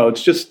 And,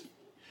 it's just,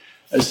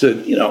 I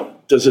said,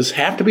 does this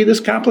have to be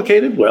this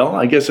complicated? Well,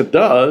 I guess it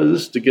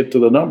does to get to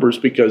the numbers,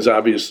 because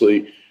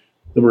obviously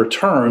the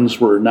returns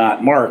were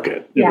not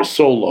market. It was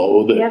so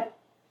low that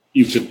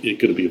it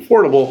could be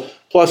affordable.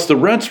 Plus the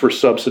rents were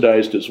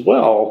subsidized as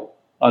well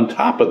on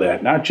top of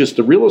that, not just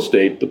the real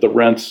estate, but the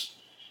rents,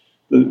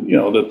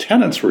 the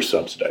tenants were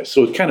subsidized.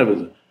 So it kind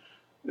of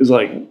is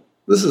like,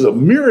 this is a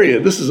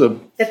myriad. This is a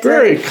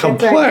very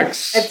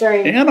complex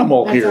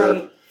animal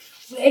here.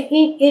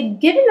 Given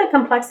the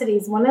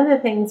complexities, one of the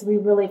things we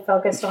really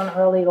focused on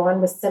early on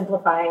was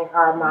simplifying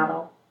our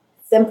model,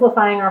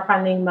 simplifying our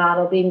funding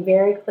model, being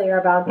very clear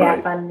about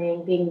gap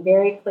funding, being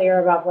very clear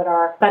about what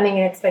our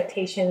funding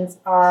expectations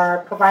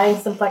are, providing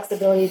some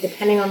flexibility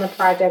depending on the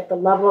project, the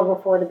level of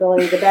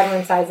affordability, the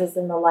bedroom sizes,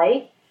 and the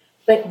like,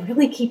 but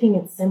really keeping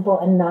it simple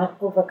and not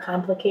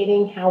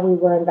overcomplicating how we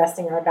were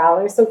investing our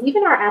dollars. So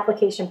even our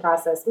application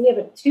process, we have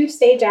a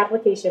 2-stage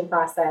application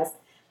process.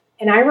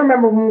 And I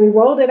remember when we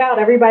rolled it out,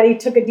 everybody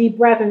took a deep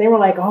breath and they were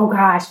like, oh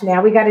gosh,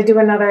 now we got to do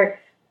another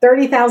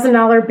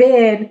 $30,000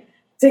 bid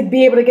to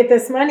be able to get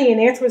this money. And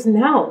the answer was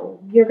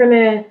no. You're going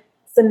to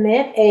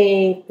submit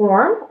a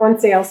form on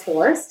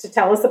Salesforce to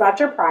tell us about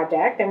your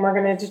project, and we're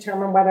going to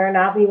determine whether or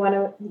not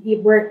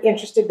we're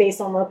interested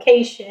based on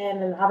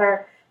location and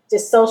other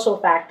just social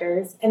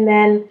factors. And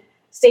then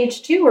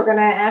stage 2, we're going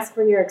to ask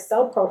for your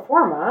Excel pro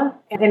forma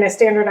in a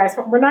standardized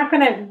form. We're not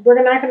going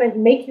to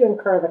make you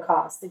incur the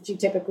costs that you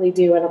typically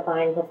do in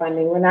applying for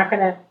funding. We're not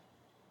going to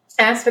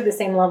ask for the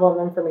same level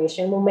of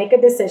information. We'll make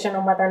a decision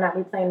on whether or not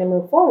we plan to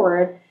move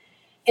forward.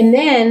 And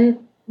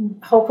then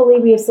hopefully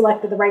we have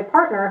selected the right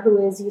partner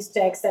who is used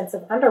to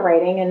extensive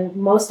underwriting, and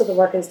most of the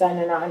work is done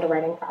in our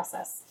underwriting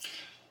process.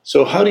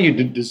 So how do you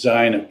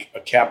design a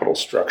capital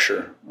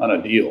structure on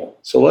a deal?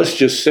 So let's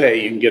just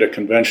say you can get a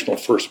conventional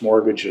first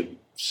mortgage at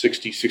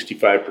 60,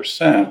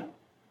 65%.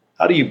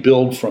 How do you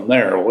build from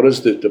there? What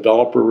is the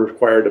developer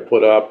required to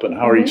put up, and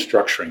how are you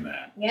structuring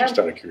that? Just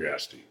out of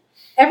curiosity.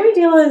 Every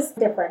deal is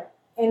different.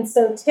 And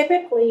so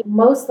typically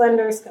most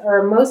lenders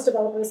or most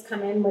developers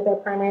come in with their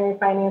primary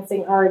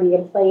financing already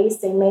in place.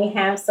 They may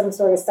have some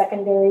sort of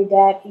secondary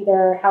debt,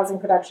 either Housing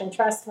Production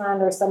Trust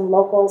Fund or some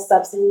local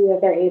subsidy that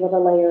they're able to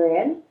layer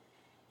in.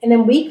 And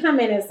then we come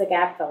in as the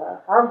gap filler.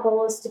 Our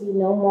goal is to be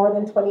no more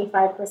than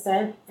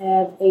 25%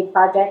 of a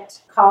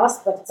project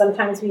cost, but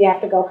sometimes we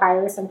have to go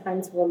higher,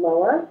 sometimes we're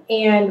lower.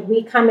 And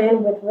we come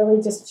in with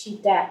really just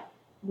cheap debt.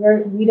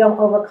 We don't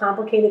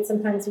overcomplicate it.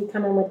 Sometimes we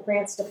come in with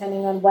grants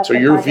depending on what. So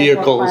your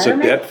vehicle is a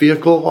debt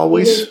vehicle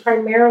always? It is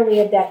primarily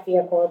a debt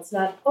vehicle. It's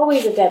not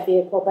always a debt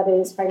vehicle, but it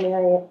is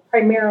primarily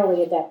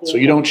a debt vehicle. So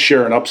you don't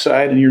share an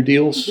upside in your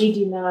deals? We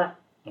do not.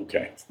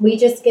 Okay. We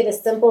just get a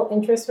simple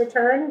interest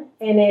return,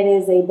 and it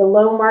is a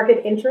below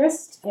market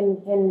interest,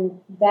 and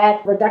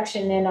that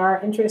reduction in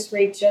our interest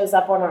rate shows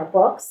up on our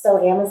books.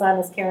 So Amazon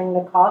is carrying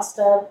the cost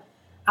of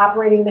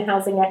operating the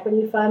Housing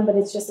Equity Fund, but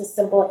it's just a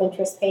simple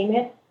interest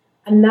payment.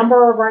 A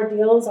number of our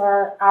deals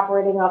are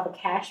operating off of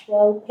cash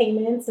flow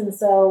payments, and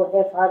so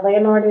if our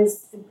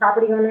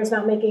property owner is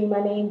not making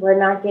money, we're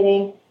not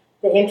getting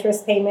the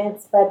interest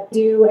payments, but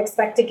do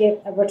expect to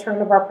get a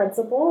return of our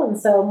principal. And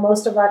so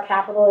most of our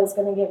capital is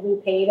going to get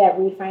repaid at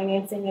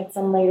refinancing at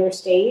some later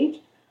stage.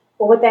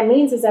 But what that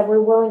means is that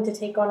we're willing to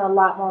take on a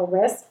lot more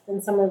risk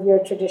than some of your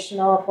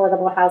traditional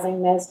affordable housing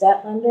mezz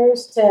debt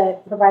lenders to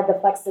provide the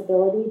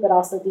flexibility, but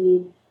also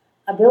the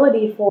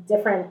ability for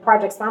different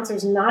project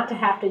sponsors not to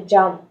have to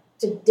jump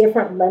to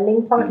different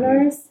lending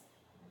partners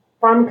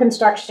from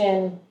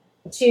construction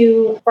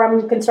to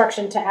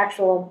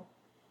actual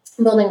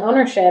building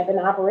ownership and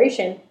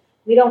operation.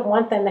 We don't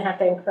want them to have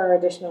to incur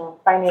additional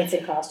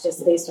financing costs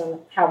just based on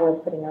how we're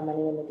putting our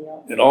money in the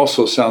deal. It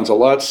also sounds a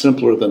lot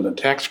simpler than the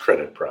tax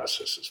credit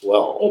process as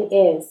well. It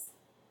is.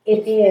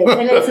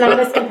 And it's not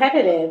as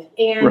competitive.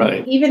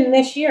 And even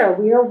this year,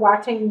 we are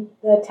watching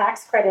the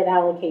tax credit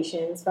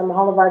allocations from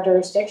all of our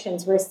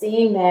jurisdictions. We're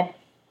seeing that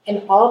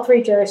in all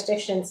three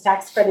jurisdictions,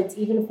 tax credits,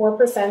 even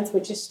 4%,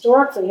 which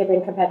historically have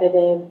been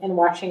competitive in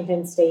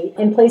Washington State,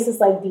 in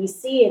places like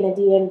D.C. and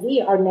the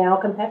DMV are now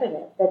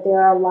competitive, that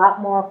there are a lot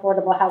more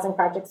affordable housing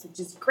projects, which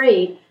is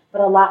great,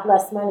 but a lot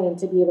less money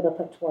to be able to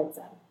put towards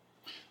them.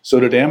 So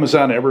did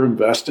Amazon ever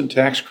invest in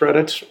tax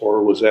credits,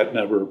 or was that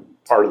never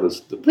part of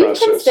the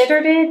process? We've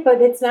considered it,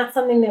 but it's not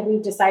something that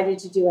we've decided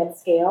to do at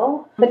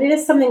scale. But it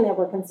is something that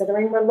we're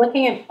considering. We're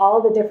looking at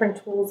all the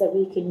different tools that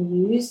we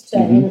can use to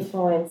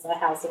influence a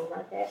housing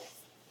market.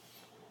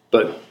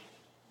 But,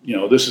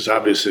 this is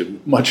obviously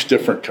a much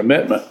different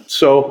commitment.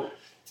 So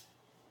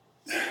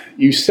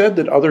you said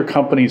that other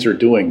companies are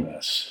doing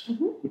this,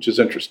 which is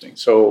interesting.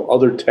 So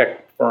other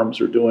tech firms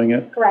are doing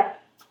it? Correct.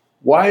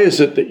 Why is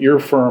it that your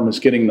firm is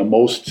getting the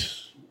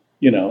most,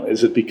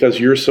 is it because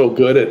you're so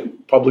good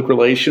at public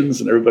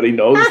relations and everybody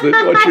knows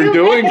what you're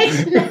doing?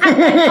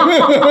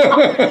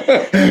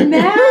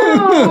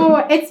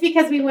 No, it's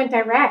because we went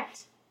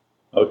direct.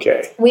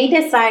 Okay. We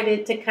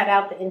decided to cut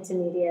out the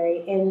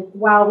intermediary. And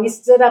while we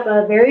stood up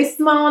a very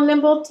small,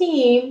 nimble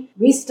team,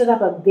 we stood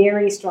up a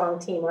very strong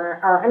team.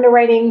 Our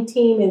underwriting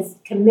team is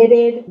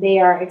committed. They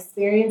are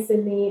experienced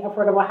in the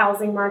affordable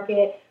housing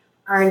market.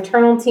 Our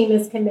internal team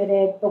is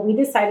committed, but we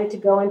decided to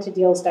go into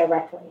deals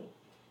directly.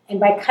 And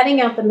by cutting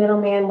out the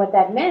middleman, what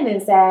that meant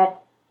is that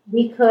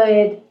we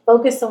could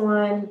focus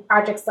on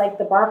projects like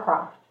the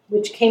Barcroft,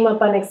 which came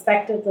up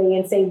unexpectedly,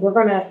 and say,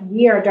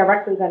 we are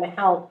directly going to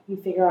help you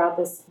figure out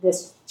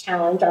this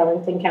challenge,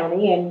 Arlington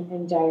County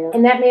and Jair.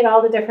 And that made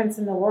all the difference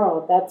in the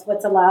world. That's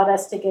what's allowed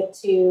us to get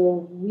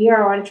to, we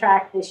are on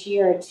track this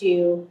year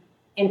to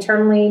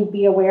internally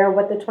be aware of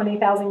what the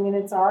 20,000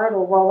 units are.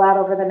 It'll roll out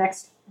over the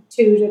next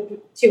 2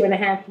 to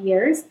 2.5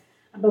 years.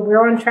 But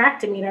we're on track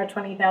to meet our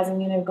 20,000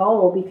 unit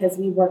goal because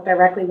we work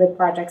directly with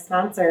project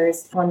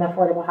sponsors on the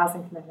affordable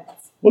housing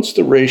commitments. What's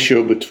the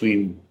ratio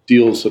between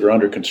deals that are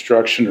under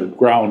construction or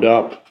ground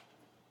up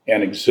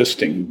and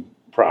existing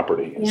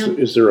property?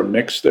 Is there a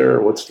mix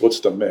there? What's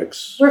the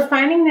mix? We're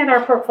finding that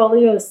our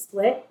portfolio is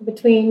split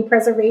between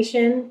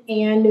preservation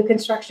and new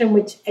construction,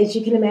 which, as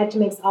you can imagine,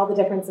 makes all the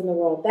difference in the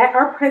world. That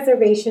our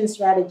preservation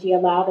strategy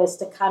allowed us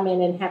to come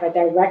in and have a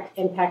direct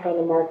impact on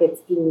the markets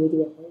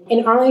immediately.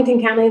 In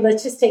Arlington County,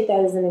 let's just take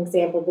that as an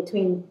example.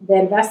 Between the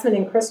investment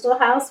in Crystal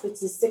House,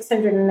 which is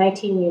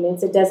 619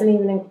 units, it doesn't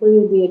even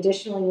include the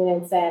additional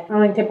units that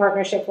Arlington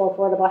Partnership for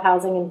Affordable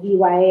Housing and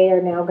EYA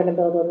are now going to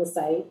build on the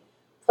site,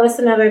 plus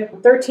another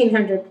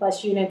 1,300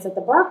 plus units at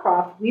the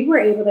Barcroft. We were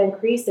able to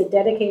increase the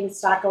dedicated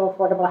stock of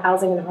affordable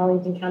housing in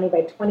Arlington County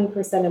by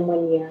 20% in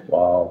 1 year.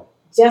 Wow.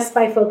 Just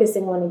by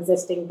focusing on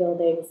existing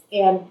buildings.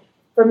 And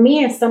for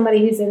me, as somebody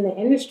who's in the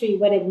industry,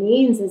 what it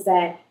means is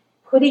that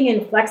putting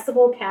in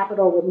flexible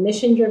capital with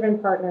mission-driven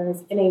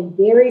partners in a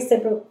very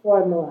simple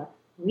formula.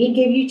 We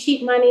give you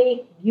cheap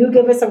money, you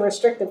give us a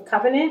restrictive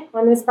covenant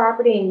on this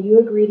property, and you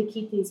agree to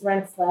keep these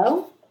rents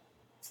low.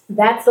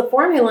 That's the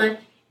formula.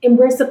 And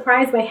we're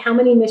surprised by how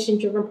many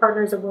mission-driven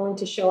partners are willing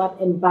to show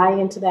up and buy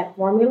into that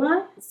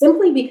formula,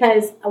 simply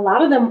because a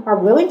lot of them are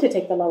willing to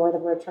take the lower the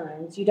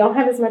returns. You don't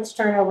have as much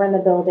turnover in the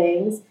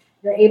buildings.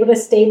 You're able to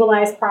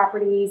stabilize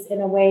properties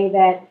in a way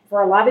that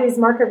for a lot of these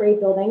market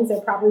rate buildings,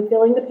 they're probably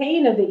feeling the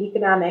pain of the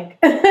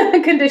economic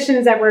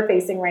conditions that we're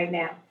facing right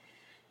now.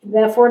 The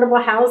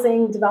affordable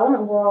housing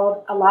development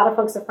world, a lot of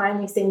folks are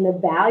finally seeing the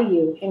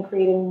value in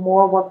creating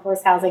more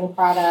workforce housing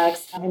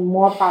products and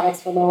more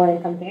products for lower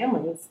income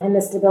families and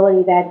the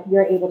stability that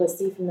you're able to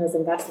see from those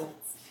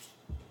investments.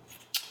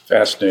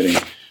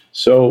 Fascinating.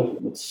 So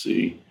let's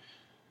see.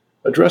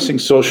 Addressing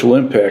social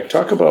impact.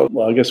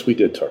 I guess we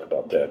did talk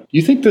about that. Do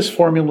you think this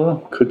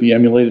formula could be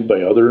emulated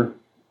by other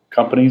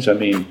companies? I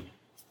mean,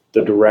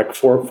 the direct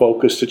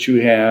focus that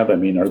you have. I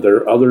mean, are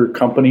there other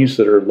companies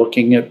that are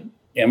looking at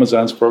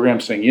Amazon's program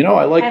saying,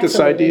 I like this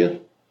idea?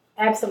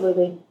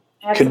 Absolutely.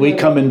 Can we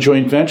come in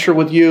joint venture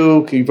with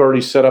you? You've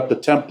already set up the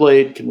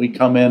template. Can we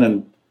come in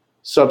and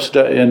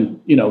subsidize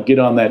and, get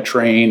on that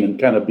train and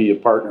kind of be a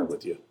partner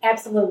with you?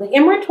 Absolutely.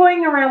 And we're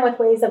toying around with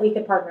ways that we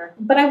could partner.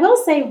 But I will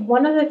say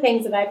one of the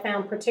things that I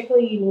found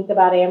particularly unique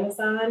about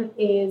Amazon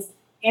is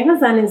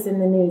Amazon is in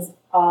the news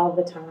all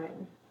the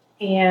time.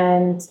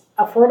 And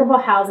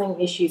affordable housing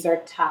issues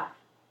are tough.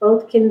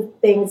 Both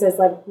things, as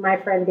like my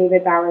friend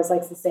David Bowers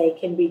likes to say,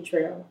 can be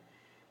true.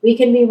 We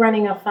can be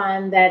running a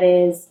fund that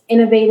is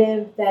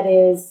innovative, that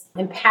is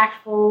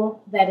impactful,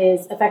 that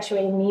is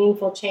effectuating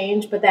meaningful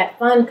change, but that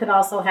fund could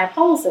also have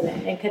holes in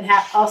it and could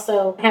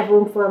also have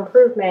room for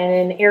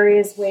improvement in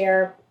areas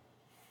where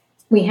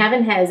we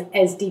haven't had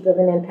as deep of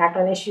an impact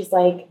on issues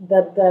like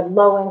the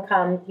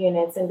low-income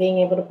units and being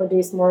able to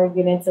produce more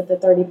units at the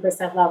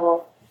 30%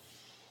 level.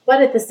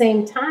 But at the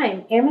same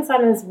time,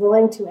 Amazon is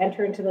willing to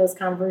enter into those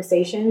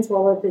conversations,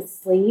 roll up its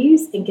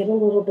sleeves, and get a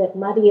little bit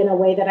muddy in a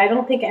way that I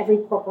don't think every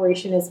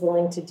corporation is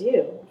willing to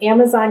do.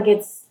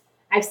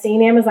 I've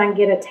seen Amazon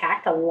get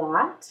attacked a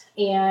lot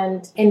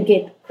and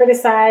get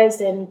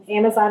criticized, and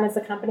Amazon is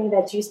a company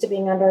that's used to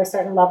being under a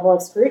certain level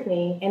of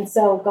scrutiny. And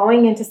so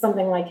going into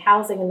something like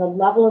housing and the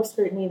level of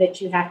scrutiny that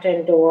you have to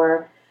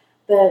endure,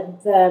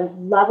 the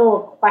level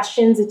of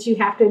questions that you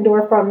have to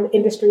endure from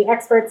industry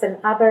experts and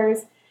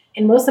others,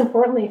 and most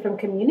importantly, from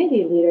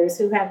community leaders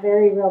who have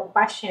very real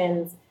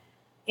questions,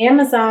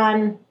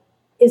 Amazon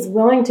is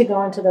willing to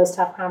go into those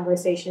tough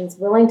conversations,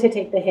 willing to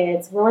take the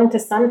hits, willing to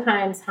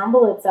sometimes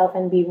humble itself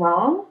and be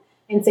wrong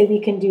and say we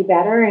can do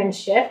better and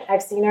shift.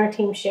 I've seen our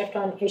team shift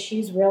on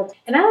issues and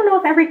I don't know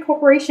if every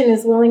corporation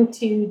is willing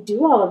to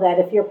do all of that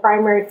if your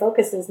primary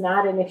focus is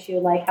not an issue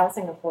like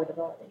housing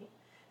affordability.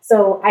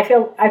 So I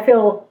feel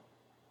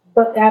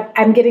but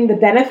I'm getting the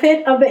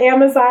benefit of the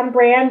Amazon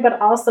brand,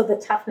 but also the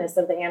toughness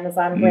of the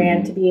Amazon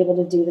brand to be able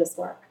to do this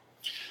work.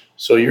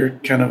 So you're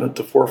kind of at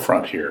the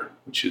forefront here,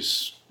 which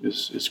is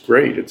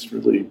great. It's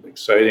really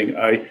exciting.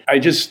 I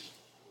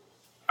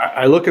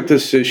look at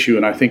this issue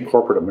and I think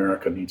corporate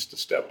America needs to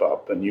step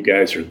up, and you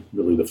guys are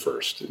really the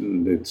first.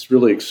 And it's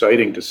really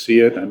exciting to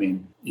see it. I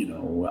mean,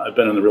 I've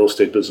been in the real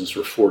estate business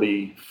for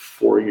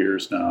 44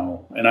 years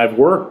now, and I've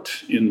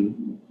worked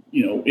in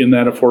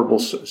that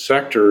affordable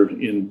sector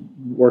in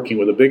working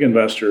with a big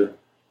investor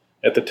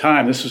at the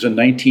time. This was in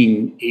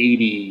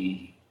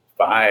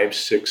 1985,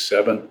 6,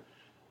 7.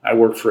 I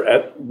worked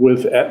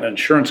with Aetna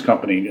Insurance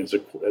Company as a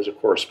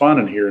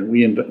correspondent here, and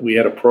we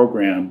had a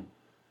program.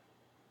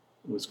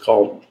 It was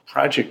called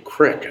Project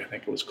Crick, I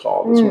think it was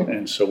called.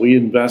 And so we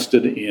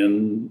invested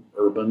in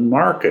urban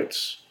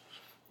markets,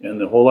 and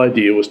the whole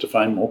idea was to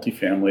find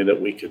multifamily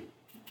that we could.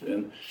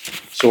 And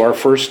so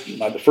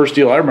the first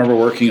deal I remember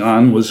working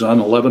on was on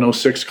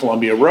 1106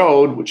 Columbia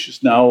Road, which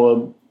is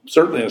now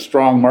certainly a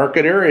strong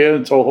market area.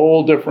 It's a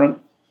whole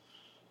different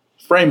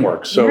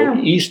framework. So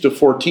east of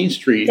 14th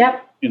Street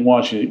in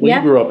Washington. Well,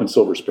 you grew up in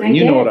Silver Spring.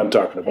 You know what I'm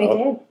talking about.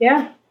 I did,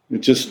 yeah.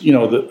 It's just,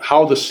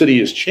 how the city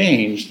has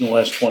changed in the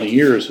last 20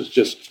 years is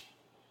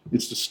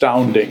it's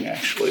astounding,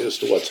 actually, as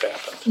to what's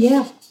happened.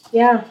 Yeah.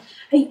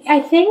 I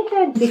think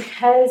that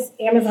because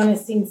Amazon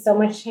has seen so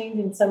much change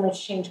and so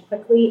much change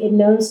quickly, it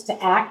knows to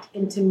act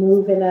and to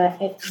move with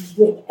a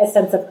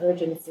sense of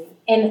urgency.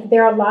 And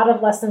there are a lot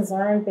of lessons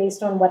learned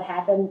based on what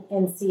happened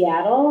in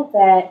Seattle,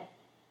 that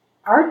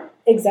our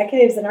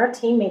executives and our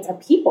teammates are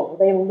people.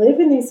 They live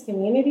in these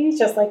communities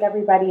just like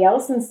everybody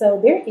else. And so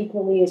they're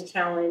equally as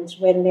challenged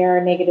when there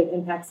are negative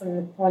impacts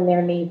on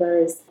their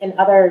neighbors and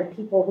other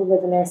people who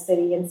live in their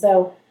city. And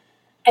so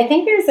I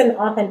think there's an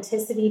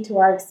authenticity to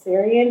our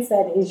experience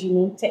that is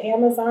unique to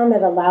Amazon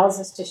that allows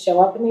us to show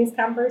up in these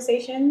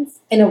conversations,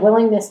 and a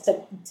willingness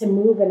to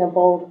move in a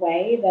bold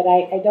way that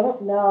I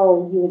don't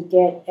know you would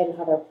get in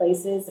other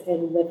places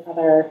and with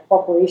other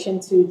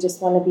corporations who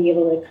just want to be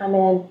able to come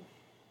in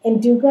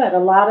and do good. A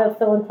lot of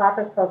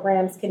philanthropic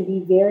programs can be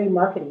very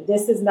marketing.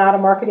 This is not a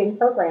marketing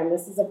program.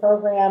 This is a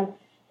program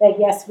that,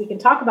 yes, we can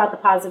talk about the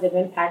positive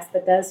impacts,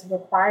 but does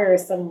require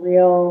some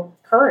real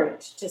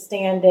courage to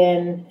stand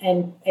in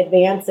and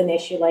advance an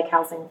issue like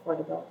housing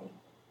affordability.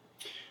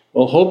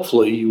 Well,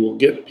 hopefully you will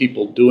get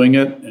people doing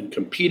it and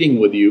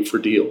competing with you for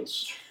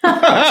deals.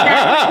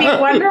 That would be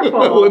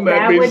wonderful.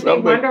 That would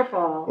be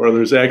wonderful. Or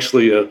there's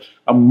actually a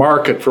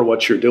market for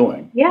what you're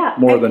doing. Yeah.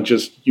 More than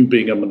just you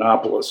being a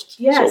monopolist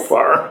so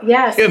far.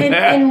 Yes.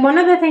 And one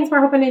of the things we're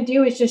hoping to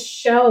do is just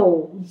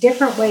show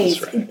different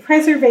ways. Right.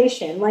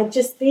 Preservation, like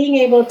just being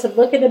able to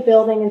look at a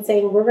building and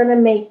saying, we're going to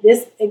make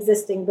this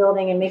existing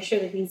building and make sure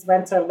that these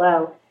rents are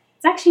low.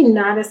 It's actually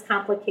not as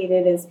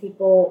complicated as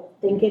people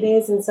think it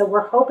is. And so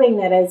we're hoping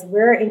that as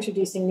we're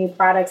introducing new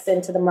products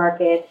into the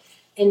market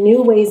and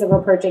new ways of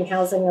approaching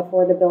housing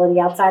affordability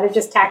outside of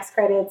just tax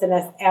credits and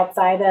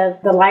outside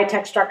of the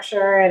LIHTC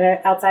structure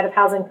and outside of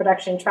housing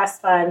production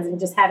trust funds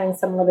and just having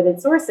some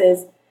limited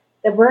sources,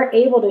 that we're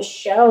able to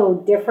show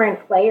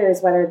different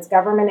players, whether it's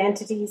government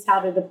entities,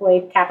 how to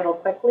deploy capital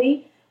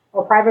quickly,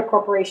 or private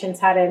corporations,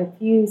 how to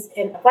infuse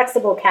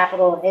flexible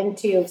capital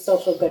into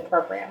social good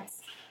programs.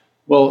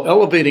 Well,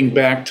 elevating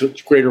back to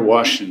Greater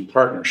Washington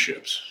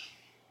Partnerships,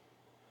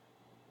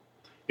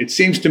 it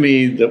seems to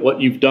me that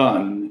what you've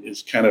done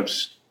is kind of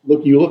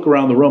you look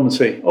around the room and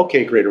say,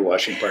 okay, Greater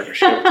Washington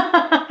Partnership,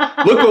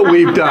 look what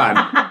we've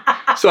done.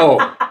 So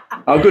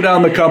I'll go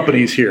down the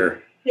companies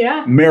here.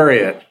 Yeah.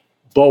 Marriott,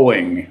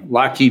 Boeing,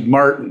 Lockheed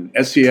Martin,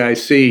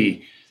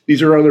 SAIC.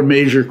 These are other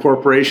major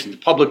corporations,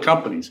 public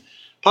companies.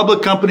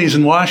 Public companies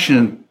in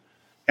Washington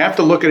have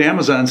to look at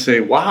Amazon and say,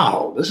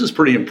 wow, this is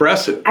pretty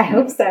impressive. I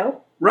hope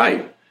so.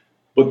 Right.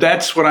 But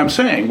that's what I'm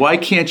saying. Why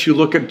can't you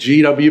look at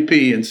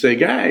GWP and say,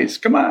 guys,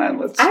 come on,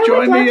 let's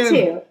join me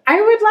in.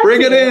 I would love to.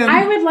 Bring it in.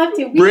 I would love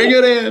to. Bring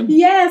it in.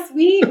 Yes,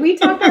 we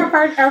talk to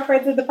our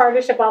friends of the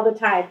partnership all the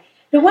time.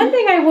 The one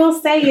thing I will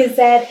say is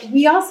that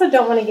we also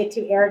don't want to get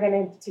too arrogant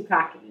and too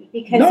cocky,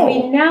 because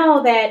we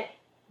know that,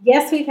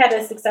 yes, we've had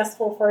a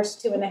successful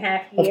first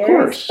 2.5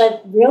 years,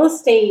 but real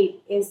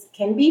estate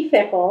can be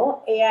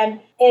fickle.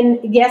 And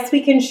yes,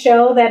 we can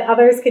show that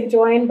others can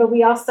join, but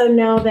we also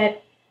know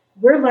that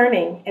we're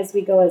learning as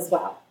we go as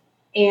well.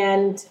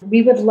 And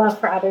we would love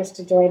for others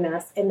to join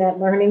us in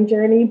that learning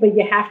journey, but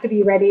you have to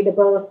be ready to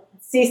both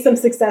see some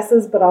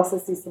successes, but also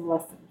see some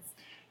lessons.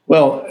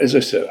 Well, as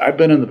I said, I've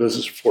been in the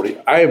business for 40.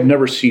 I have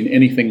never seen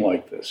anything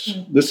like this.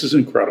 Mm-hmm. This is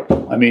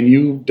incredible. I mean,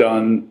 you've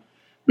done,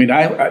 when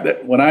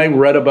I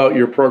read about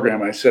your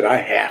program, I said, I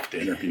have to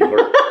interview her.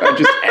 I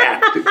just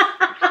have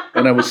to.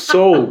 And I was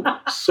so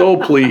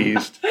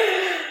pleased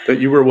that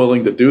you were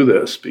willing to do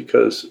this,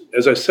 because,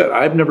 as I said,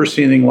 I've never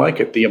seen anything like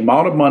it. The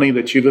amount of money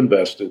that you've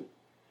invested,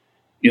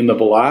 in the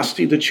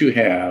velocity that you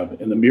have,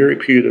 in the mere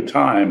period of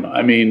time,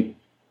 I mean,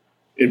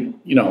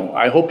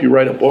 I hope you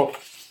write a book.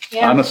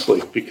 Yeah.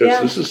 Honestly,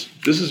 because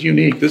this is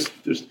unique.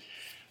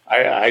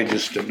 I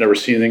just have never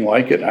seen anything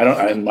like it. I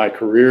don't in my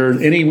career,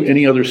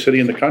 any other city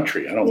in the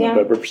country. I don't know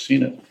if I've ever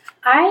seen it.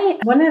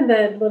 One of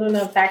the little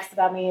known facts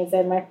about me is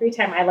that in my free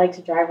time, I like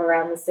to drive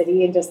around the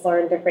city and just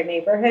learn different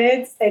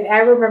neighborhoods. And I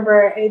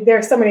remember there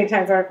are so many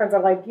times where my friends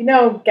are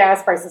like,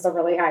 gas prices are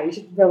really high. You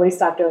should really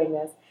stop doing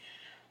this.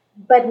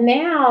 But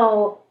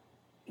now,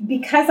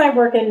 because I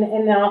work in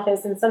the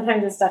office and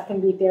sometimes this stuff can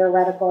be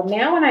theoretical,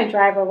 now when I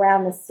drive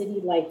around, the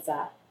city lights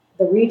up.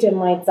 The region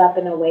lights up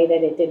in a way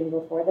that it didn't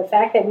before. The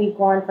fact that we've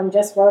gone from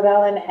just Rhode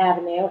Island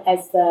Avenue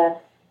as the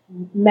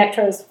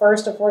Metro's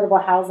first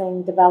affordable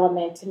housing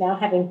development to now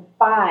having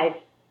 5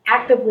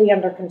 actively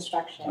under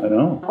construction. I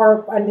know.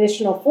 Or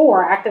additional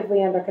 4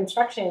 actively under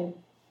construction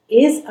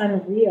is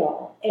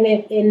unreal. And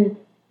in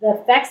the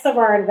effects of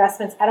our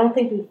investments, I don't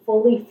think we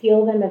fully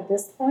feel them at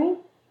this point,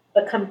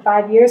 but come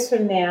 5 years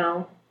from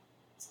now,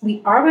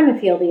 we are going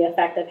to feel the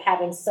effect of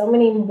having so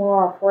many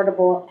more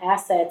affordable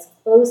assets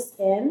close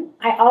in.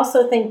 I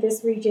also think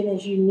this region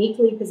is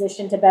uniquely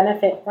positioned to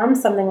benefit from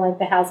something like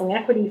the Housing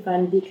Equity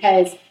Fund,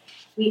 because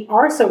we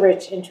are so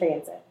rich in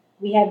transit.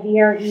 We have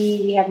VRE,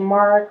 we have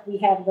MARC, we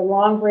have the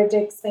Long Bridge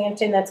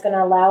expansion that's going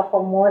to allow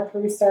for more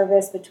through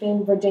service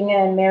between Virginia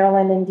and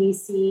Maryland and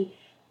DC.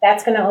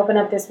 That's going to open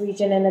up this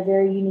region in a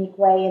very unique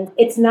way. And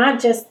it's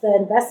not just the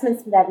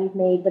investments that we've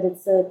made, but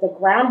it's the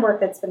groundwork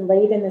that's been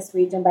laid in this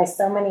region by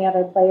so many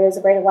other players,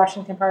 the Greater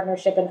Washington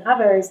Partnership and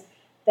others,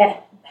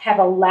 that have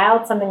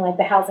allowed something like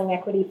the Housing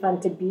Equity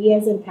Fund to be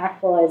as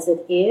impactful as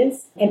it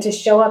is and to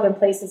show up in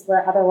places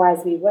where otherwise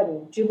we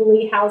wouldn't.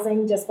 Jubilee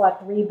Housing just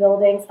bought 3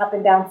 buildings up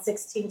and down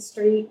 16th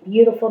Street,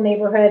 beautiful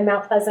neighborhood,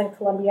 Mount Pleasant,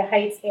 Columbia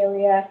Heights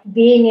area.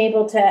 Being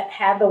able to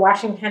have the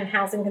Washington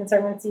Housing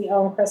Conservancy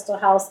own Crystal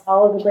House,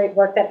 all of the great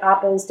work that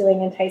APA is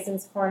doing in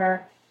Tyson's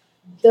Corner.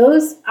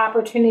 Those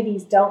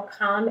opportunities don't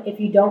come if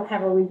you don't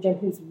have a region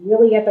who's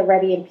really at the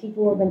ready and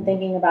people who have been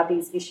thinking about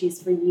these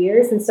issues for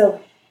years. And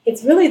so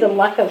it's really the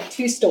luck of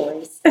 2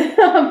 stories,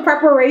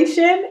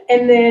 preparation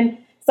and then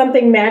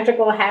something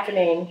magical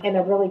happening and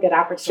a really good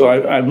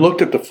opportunity. So I've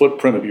looked at the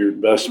footprint of your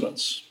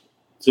investments.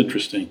 It's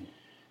interesting.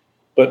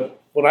 But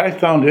what I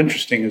found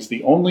interesting is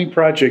the only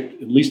project,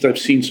 at least I've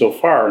seen so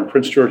far in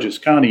Prince George's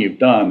County you've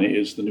done,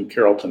 is the new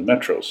Carrollton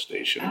Metro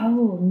Station.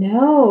 Oh,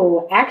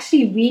 no.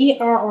 Actually, we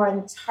are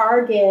on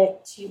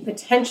target to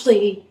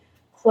potentially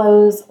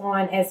close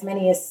on as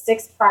many as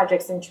 6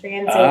 projects and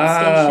transit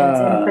stations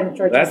in Prince George's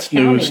County. That's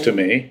news to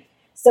me.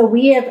 So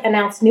we have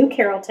announced New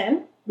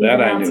Carrollton. We've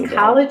announced I knew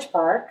College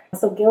Park.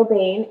 So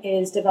Gilbane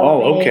is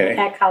developing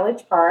at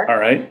College Park. All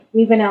right.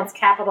 We've announced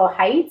Capitol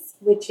Heights,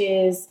 which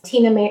is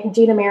Gina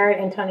Merritt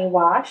and Tony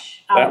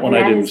Wash. That one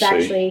I didn't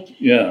see.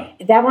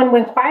 That one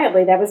went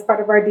quietly. That was part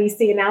of our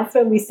DC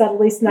announcement. We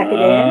subtly snuck it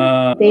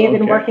in. They have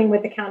been working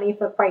with the county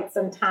for quite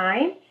some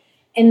time.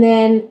 And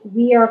then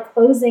we are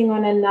closing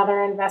on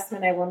another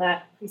investment. I will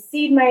not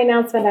precede my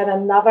announcement at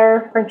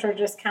another Prince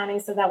George's County,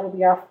 so that will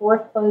be our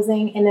 4th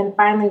closing. And then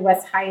finally,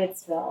 West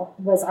Hyattsville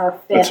was our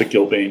 5th. That's a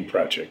Gilbane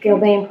project.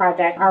 Gilbane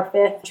project, our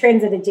 5th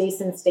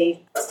transit-adjacent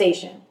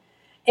station.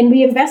 And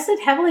we invested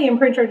heavily in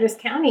Prince George's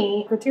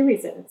County for 2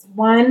 reasons.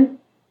 One,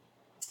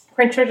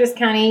 Prince George's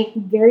County,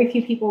 very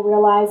few people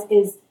realize,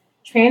 is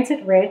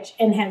transit rich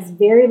and has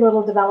very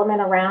little development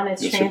around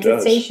its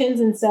transit stations.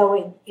 And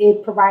so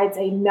it provides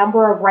a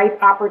number of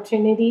ripe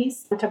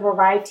opportunities to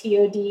provide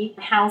TOD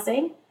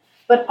housing.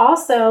 But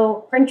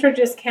also Prince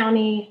George's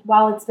County,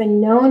 while it's been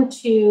known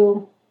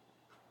to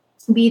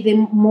be the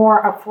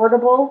more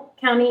affordable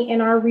county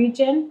in our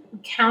region.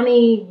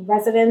 County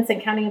residents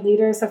and county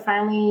leaders are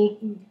finally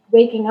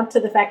waking up to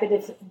the fact that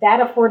if that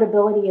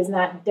affordability is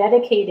not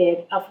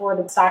dedicated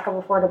stock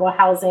of affordable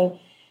housing,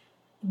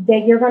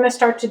 that you're going to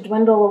start to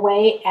dwindle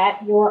away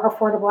at your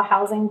affordable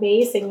housing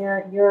base and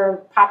your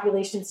your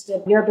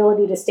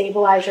ability to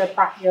stabilize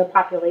your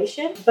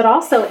population. But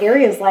also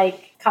areas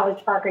like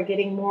College Park are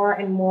getting more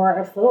and more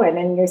affluent,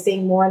 and you're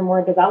seeing more and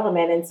more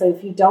development. And so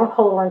if you don't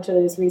hold on to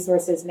those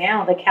resources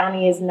now, the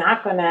county is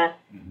not going to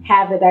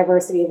have the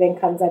diversity of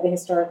incomes that it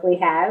historically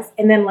has.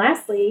 And then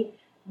lastly,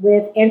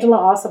 with Angela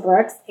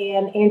Alsobrooks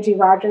and Angie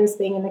Rogers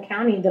being in the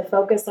county, the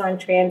focus on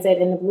transit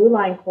in the Blue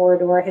Line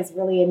corridor has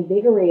really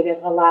invigorated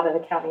a lot of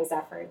the county's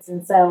efforts.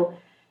 And so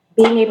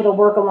being able to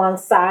work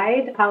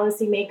alongside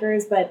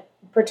policymakers, but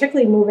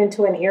particularly move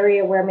into an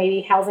area where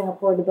maybe housing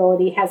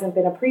affordability hasn't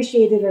been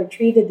appreciated or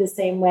treated the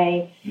same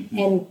way,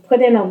 and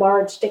put in a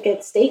large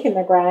ticket stake in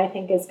the ground, I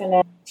think is going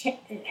to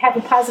have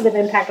a positive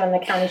impact on the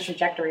county's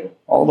trajectory.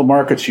 All the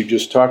markets you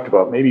just talked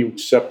about, maybe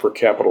except for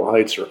Capitol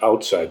Heights, are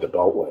outside the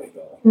Beltway,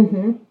 though.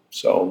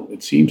 So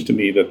it seems to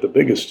me that the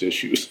biggest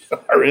issues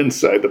are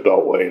inside the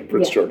Beltway in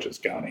Prince George's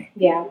County.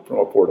 From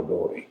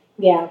affordability.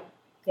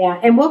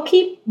 And we'll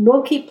keep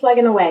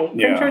plugging away.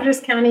 Prince George's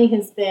County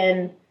has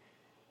been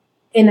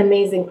an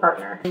amazing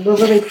partner. We're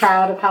really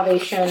proud of how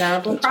they've shown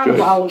up. We're proud of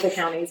all of the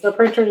counties, but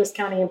Prince George's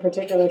County in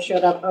particular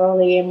showed up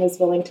early and was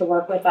willing to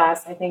work with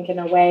us, I think, in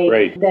a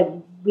way that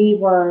we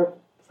were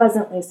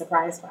pleasantly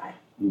surprised by.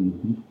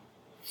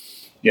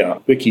 Yeah,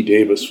 Vicki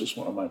Davis was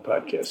one of my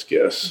podcast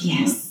guests.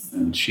 Yes.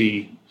 And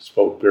she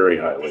spoke very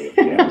highly of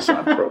the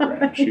Amazon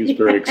program. She was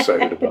very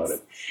excited about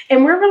it.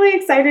 And we're really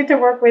excited to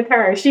work with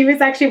her. She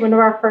was actually one of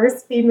our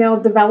first female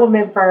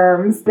development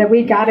firms that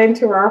we got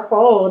into our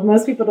fold.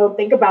 Most people don't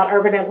think about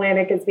Urban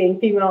Atlantic as being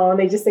female, and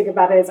they just think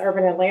about it as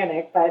Urban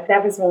Atlantic. But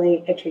that was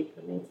really a treat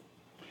for me.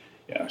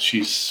 Yeah,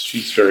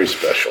 she's very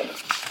special.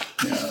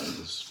 Yeah,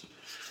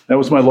 that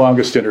was my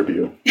longest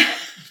interview.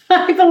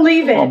 I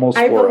believe it. Almost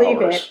 4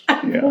 hours.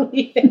 I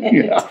believe it.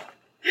 Yeah.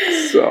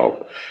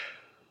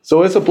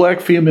 So as a Black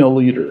female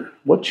leader,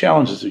 what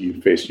challenges have you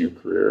faced in your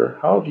career?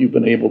 How have you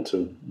been able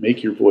to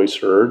make your voice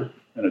heard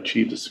and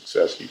achieve the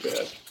success you've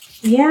had?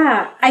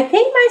 Yeah, I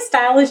think my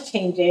style is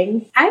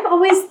changing. I've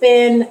always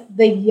been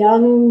the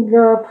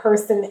younger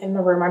person in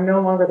the room. I'm no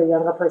longer the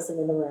younger person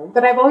in the room,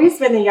 but I've always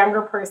been the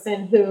younger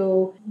person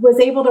who was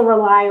able to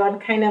rely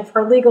on kind of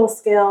her legal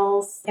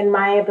skills and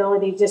my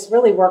ability to just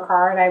really work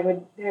hard. I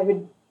would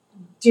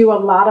do a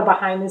lot of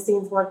behind the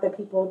scenes work that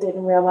people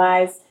didn't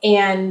realize.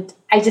 And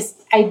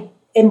I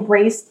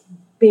embraced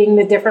being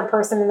the different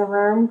person in the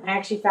room. I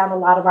actually found a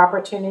lot of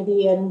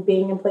opportunity in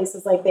being in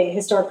places like the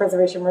Historic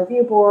Preservation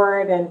Review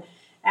Board and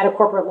at a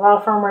corporate law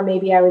firm where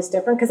maybe I was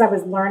different because I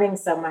was learning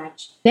so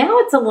much. Now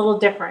it's a little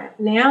different.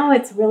 Now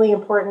it's really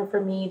important for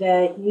me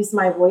to use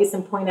my voice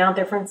and point out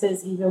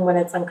differences even when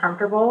it's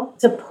uncomfortable,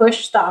 to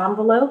push the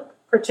envelope,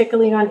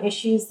 particularly on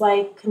issues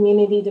like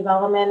community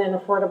development and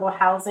affordable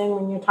housing.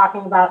 When you're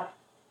talking about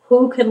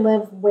who can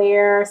live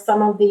where,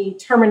 some of the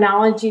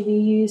terminology we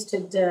use to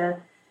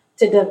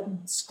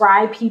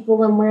describe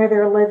people and where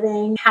they're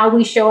living, how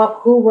we show up,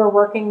 who we're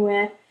working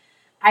with.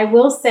 I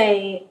will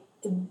say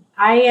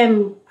I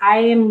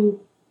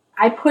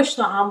push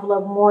the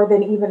envelope more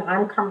than even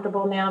I'm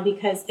comfortable now,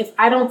 because if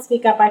I don't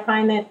speak up, I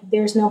find that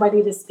there's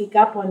nobody to speak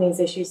up on these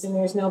issues, and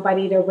there's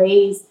nobody to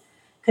raise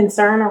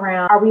concern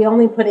around. Are we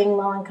only putting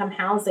low-income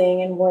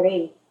housing in Ward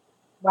 8?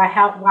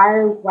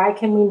 Why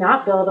can we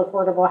not build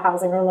affordable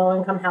housing or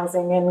low-income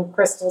housing in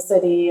Crystal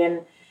City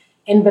and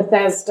in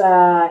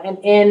Bethesda and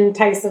in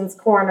Tyson's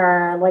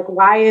Corner? Like,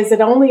 why is it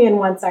only in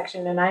one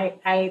section? And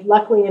I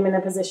luckily am in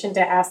a position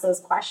to ask those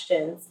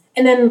questions.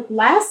 And then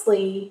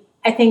lastly,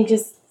 I think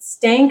just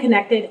staying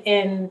connected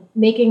and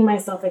making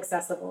myself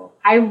accessible.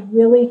 I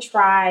really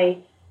try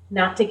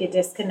not to get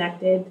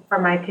disconnected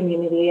from my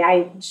community.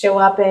 I show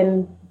up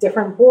in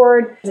different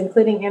boards,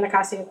 including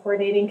Anacostia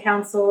Coordinating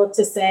Council,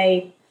 to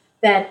say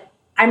that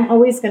I'm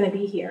always going to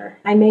be here.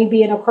 I may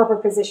be in a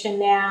corporate position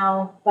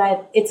now,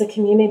 but it's a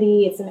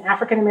community. It's an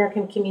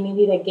African-American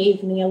community that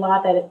gave me a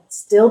lot, that it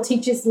still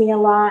teaches me a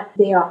lot.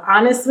 They are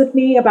honest with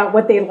me about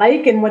what they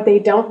like and what they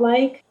don't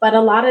like. But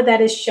a lot of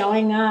that is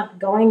showing up,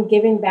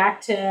 giving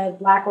back to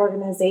Black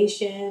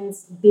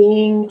organizations,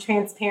 being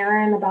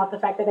transparent about the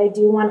fact that I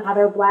do want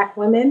other Black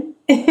women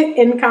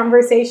in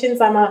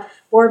conversations. I'm a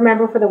board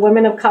member for the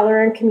Women of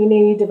Color and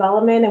Community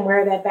Development and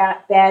wear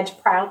that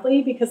badge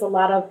proudly, because a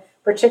lot of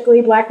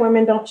particularly Black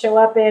women don't show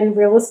up in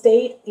real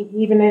estate,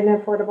 even in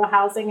affordable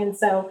housing. And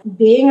so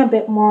being a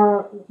bit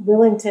more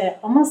willing to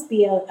almost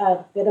be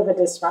a bit of a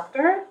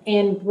disruptor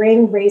and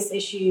bring race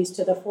issues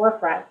to the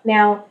forefront.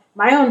 Now,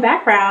 my own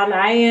background,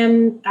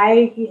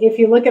 if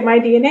you look at my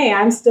DNA,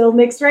 I'm still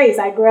mixed race.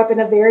 I grew up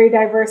in a very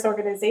diverse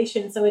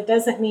organization. So it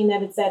doesn't mean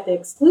that it's at the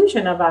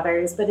exclusion of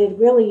others, but it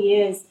really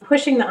is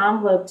pushing the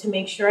envelope to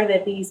make sure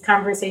that these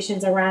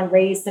conversations around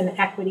race and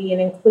equity and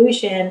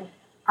inclusion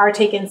are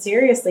taken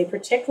seriously,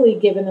 particularly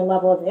given the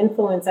level of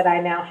influence that I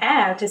now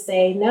have to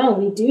say, no,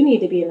 we do need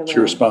to be in the room. It's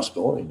your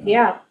responsibility now.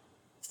 Yeah.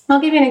 I'll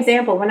give you an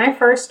example. When I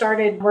first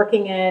started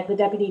working at the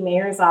deputy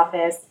mayor's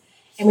office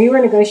and we were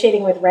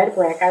negotiating with Red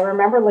Brick, I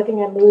remember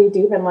looking at Louis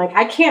Dubin like,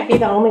 I can't be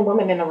the only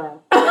woman in the room.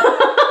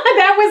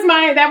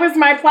 That was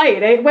my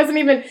plight. It wasn't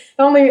even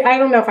the only, I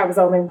don't know if I was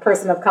the only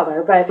person of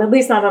color, but at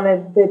least not on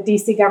the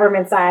DC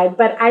government side.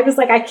 But I was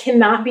like, I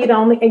cannot be the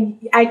only,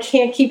 I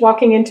can't keep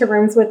walking into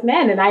rooms with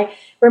men. And I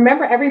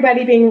remember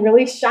everybody being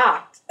really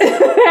shocked.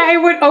 I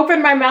would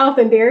open my mouth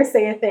and dare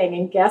say a thing.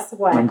 And guess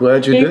what? I'm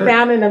glad you did. We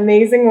found an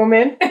amazing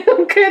woman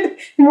who could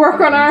work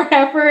on our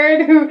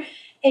effort.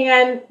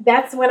 And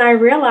that's when I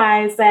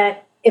realized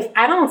that if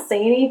I don't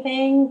say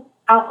anything,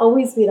 I'll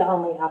always be the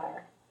only other.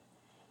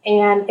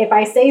 And if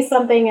I say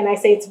something and I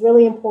say it's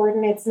really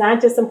important, it's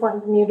not just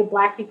important for me to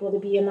Black people to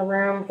be in the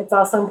room. It's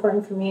also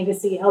important for me to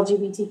see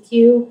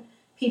LGBTQ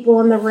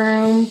people in the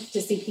room,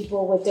 to see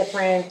people with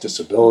different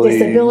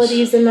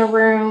disabilities in the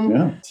room,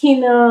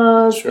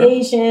 Latinos, sure.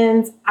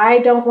 Asians. I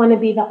don't want to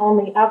be the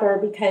only other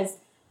because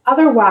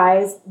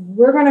otherwise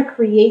we're going to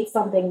create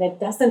something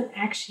that doesn't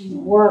actually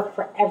work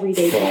for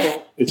everyday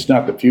people. It's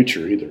not the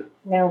future either.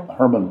 No.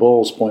 Herman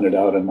Bowles pointed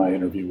out in my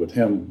interview with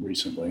him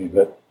recently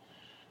that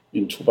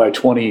by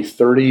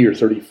 2030 or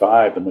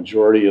 35, the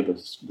majority of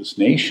this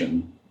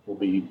nation will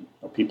be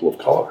people of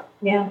color.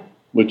 Yeah.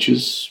 Which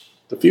is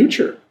the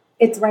future.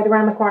 It's right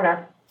around the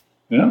corner.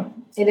 Yeah.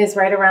 It is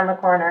right around the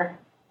corner.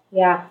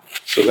 Yeah.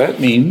 So that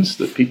means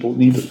that people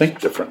need to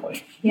think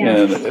differently. Yeah.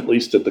 And at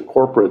least at the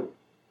corporate,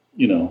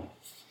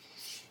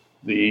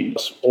 the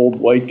old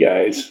white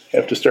guys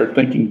have to start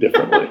thinking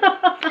differently.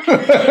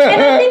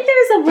 And I think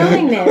there's a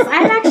willingness.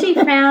 I've actually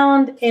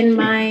found in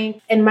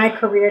my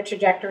career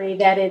trajectory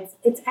that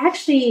it's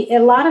actually, a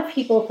lot of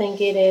people think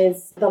it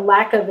is the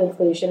lack of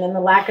inclusion and the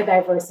lack of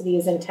diversity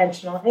is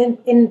intentional.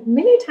 And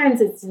many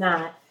times it's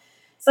not.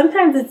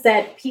 Sometimes it's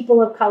that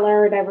people of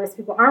color or diverse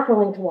people aren't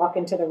willing to walk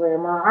into the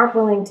room or aren't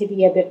willing to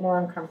be a bit more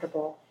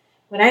uncomfortable.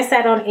 When I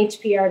sat on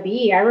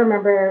HPRB, I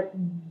remember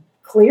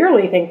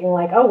clearly thinking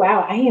like, oh,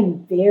 wow, I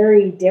am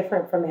very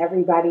different from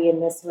everybody in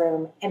this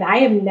room. And I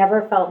have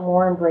never felt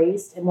more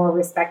embraced and more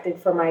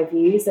respected for my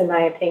views and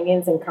my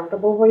opinions and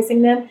comfortable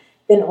voicing them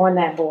than on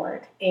that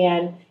board.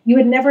 And you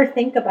would never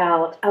think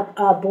about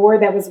a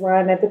board that was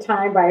run at the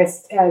time by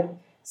a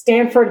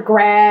Stanford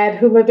grad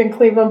who lived in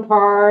Cleveland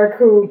Park,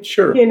 who,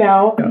 sure.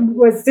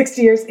 Was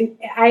 60 years.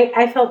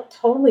 I felt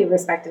totally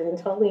respected and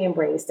totally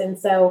embraced. And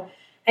so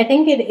I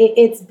think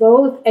it's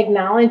both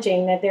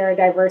acknowledging that there are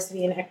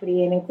diversity and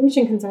equity and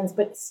inclusion concerns,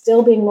 but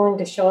still being willing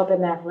to show up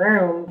in that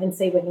room and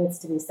say what needs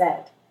to be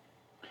said.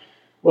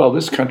 Well,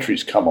 this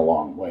country's come a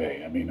long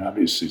way. I mean,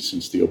 obviously,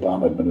 since the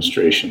Obama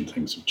administration,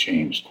 things have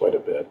changed quite a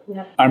bit.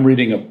 Yeah. I'm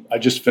I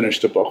just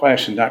finished a book,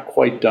 actually not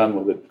quite done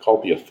with it,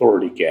 called The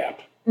Authority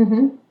Gap.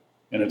 Mm-hmm.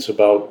 And it's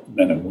about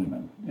men and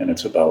women. And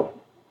it's about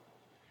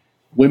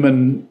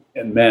women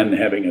and men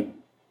having a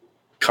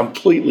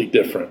completely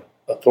different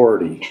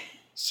authority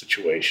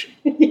situation.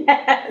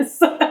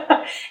 Yes,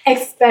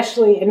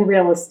 especially in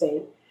real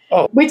estate.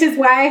 Oh. Which is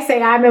why I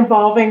say I'm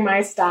evolving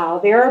my style.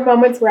 There are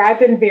moments where I've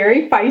been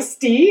very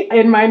feisty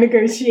in my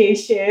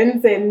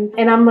negotiations and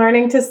I'm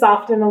learning to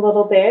soften a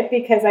little bit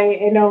because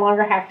I no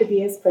longer have to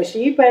be as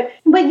pushy. But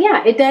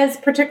yeah, it does,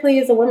 particularly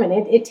as a woman,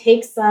 it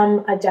takes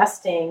some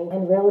adjusting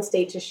in real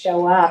estate to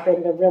show up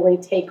and to really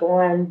take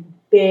on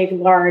big,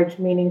 large,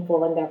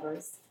 meaningful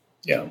endeavors.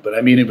 Yeah, but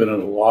I mean, even in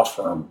a law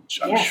firm,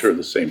 I'm Yes. sure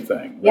the same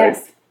thing, right?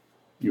 Yes.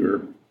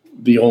 You're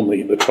the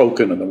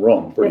token in the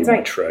room, pretty That's right.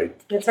 much,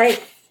 right? That's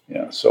right.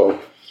 Yeah, so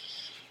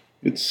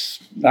it's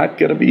not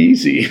going to be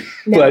easy.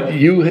 No. But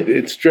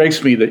it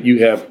strikes me that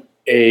you have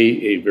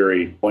a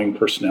very glowing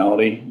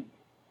personality.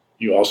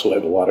 You also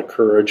have a lot of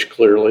courage,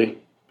 clearly,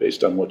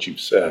 based on what you've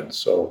said.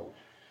 So,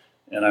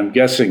 and I'm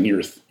guessing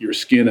your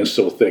skin is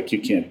so thick you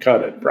can't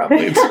cut it,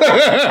 probably.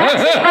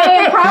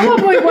 I am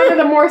probably one of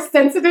the more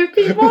sensitive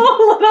people.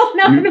 Little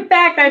known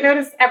fact, I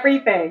notice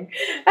everything.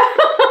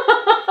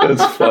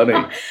 That's funny.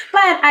 But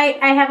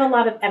I have a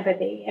lot of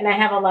empathy and I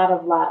have a lot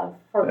of love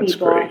for That's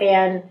people. great.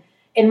 And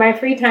in my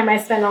free time, I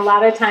spend a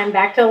lot of time,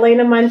 back to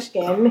Elena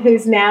Munchkin,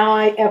 who's now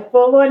a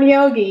full-on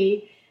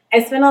yogi.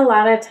 I spend a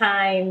lot of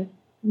time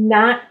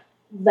not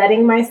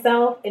letting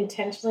myself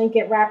intentionally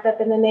get wrapped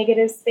up in the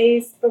negative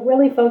space, but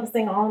really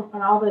focusing on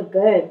all the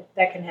good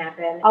that can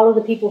happen. All of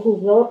the people who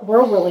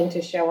were willing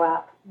to show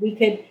up. We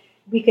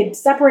could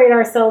separate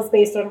ourselves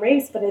based on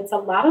race, but it's a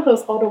lot of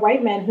those older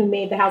white men who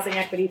made the Housing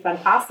Equity Fund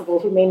possible,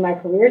 who made my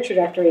career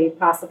trajectory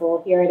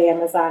possible here at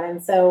Amazon.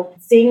 And so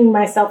seeing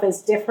myself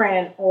as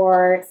different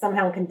or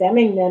somehow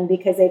condemning them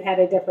because they've had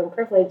a different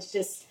privilege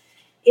just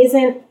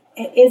isn't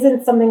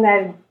something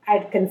that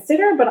I'd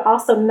consider, but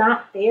also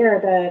not fair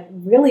to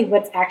really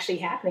what's actually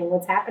happening.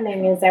 What's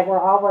happening is that we're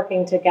all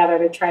working together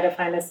to try to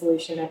find a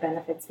solution that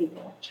benefits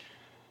people.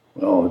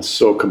 Well, it's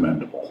so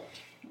commendable.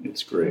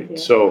 It's great.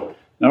 So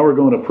now we're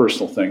going to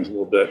personal things a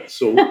little bit.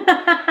 So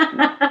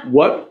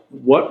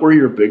what were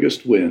your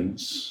biggest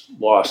wins,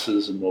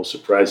 losses, and most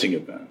surprising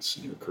events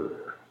in your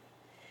career?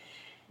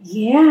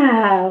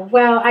 Yeah,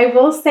 well, I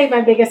will say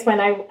my biggest one,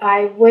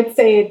 I would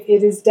say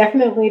it is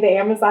definitely the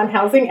Amazon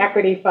Housing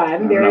Equity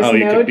Fund. There is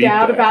no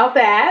doubt about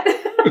that.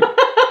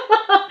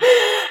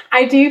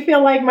 I do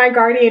feel like my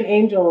guardian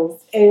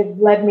angels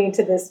led me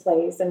to this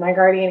place, and my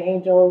guardian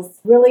angels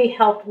really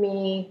helped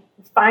me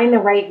find the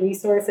right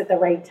resource at the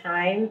right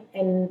time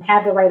and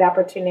have the right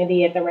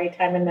opportunity at the right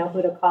time and know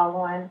who to call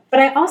on.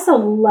 But I also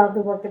love the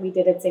work that we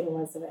did at St.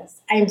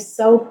 Elizabeth's. I am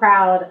so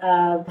proud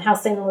of how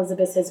St.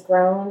 Elizabeth's has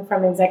grown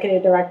from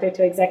executive director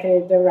to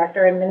executive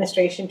director,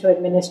 administration to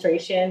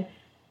administration.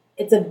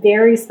 It's a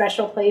very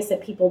special place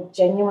that people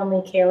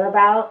genuinely care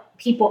about.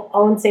 People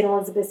own St.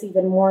 Elizabeth's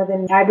even more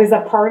than I was a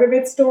part of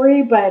its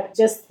story, but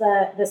just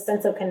the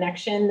sense of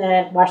connection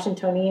that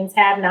Washingtonians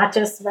have, not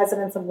just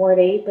residents of Ward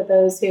 8, but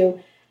those who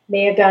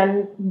may have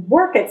done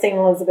work at St.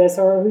 Elizabeth's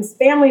or whose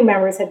family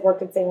members had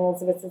worked at St.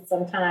 Elizabeth's at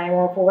some time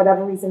or for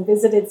whatever reason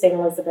visited St.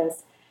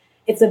 Elizabeth's.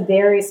 It's a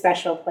very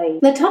special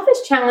place. The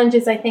toughest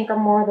challenges, I think, are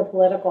more the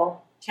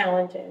political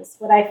challenges.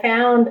 What I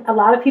found, a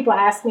lot of people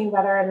ask me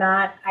whether or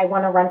not I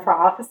want to run for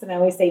office, and I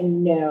always say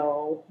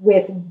no,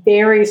 with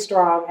very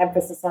strong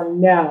emphasis on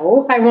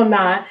no, I will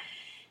not.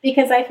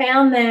 Because I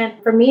found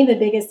that for me, the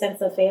biggest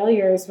sense of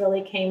failures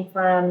really came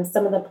from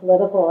some of the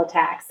political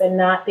attacks and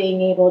not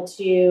being able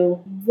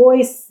to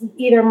voice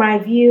either my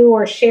view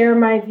or share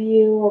my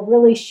view or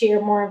really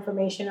share more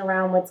information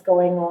around what's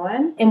going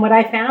on. And what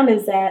I found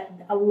is that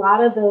a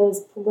lot of those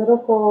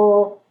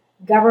political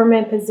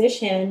government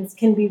positions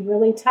can be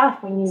really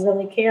tough when you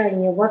really care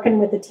and you're working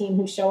with a team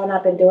who's showing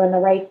up and doing the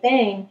right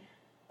thing.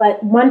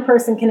 But one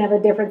person can have a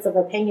difference of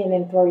opinion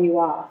and throw you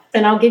off.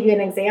 And I'll give you an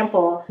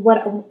example.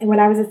 When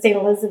I was at St.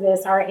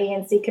 Elizabeth's, our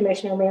ANC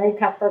Commissioner, Mary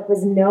Cuthbert,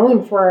 was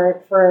known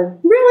for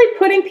really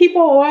putting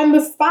people on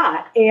the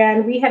spot.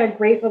 And we had a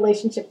great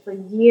relationship for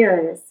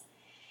years.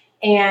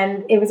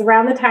 And it was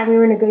around the time we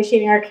were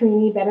negotiating our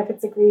community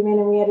benefits agreement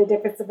and we had a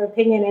difference of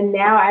opinion. And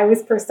now I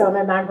was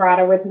persona non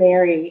grata with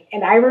Mary.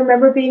 And I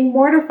remember being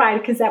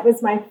mortified because that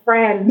was my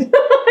friend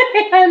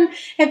and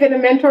had been a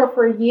mentor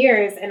for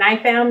years. And I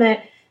found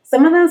that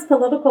some of those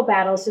political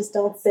battles just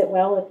don't sit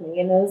well with me.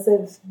 And those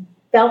have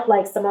felt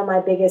like some of my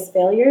biggest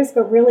failures,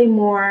 but really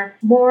more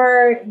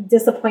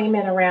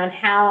disappointment around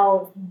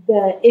how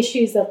the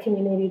issues of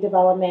community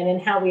development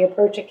and how we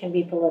approach it can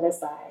be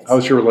politicized.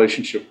 How's your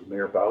relationship with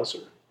Mayor Bowser?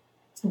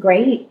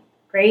 Great.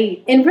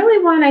 And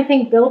really one, I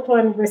think, built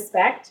on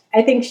respect.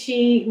 I think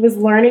she was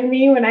learning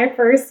me when I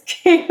first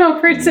came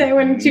over to,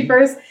 when she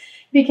first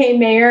became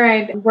mayor.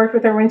 I'd worked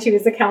with her when she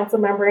was a council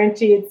member and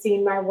she had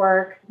seen my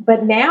work.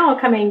 But now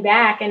coming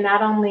back and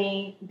not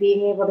only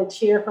being able to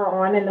cheer her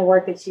on in the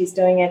work that she's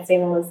doing at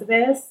St.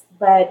 Elizabeth's,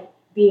 but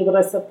be able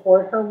to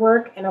support her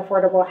work in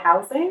affordable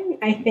housing,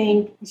 I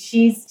think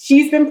she's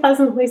been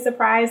pleasantly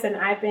surprised and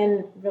I've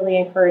been really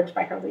encouraged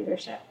by her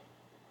leadership.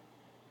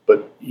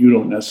 But you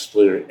don't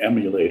necessarily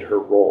emulate her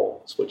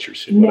role, is what I'm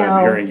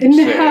hearing you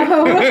say.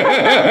 No.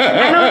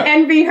 I don't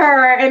envy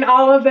her and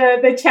all of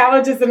the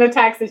challenges and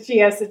attacks that she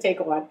has to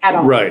take on at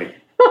all. Right.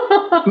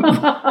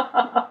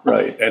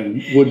 Right.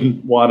 And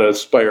wouldn't want to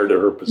aspire to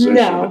her position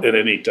at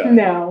any time.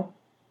 No.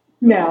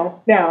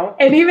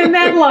 And even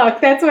that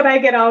look, that's what I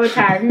get all the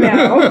time.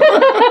 No.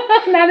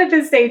 Not at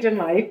this stage in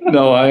life.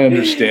 No, I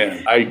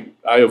understand. I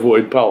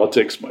avoid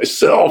politics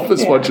myself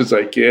as much as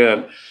I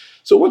can.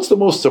 So what's the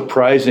most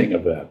surprising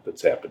event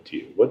that's happened to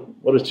you?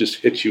 What has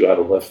just hit you out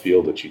of left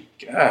field that you,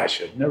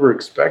 gosh, I never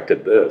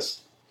expected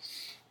this,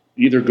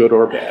 either good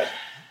or bad?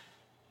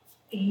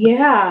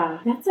 Yeah,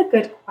 that's a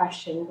good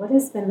question. What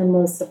has been the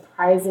most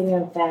surprising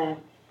event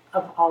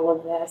of all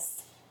of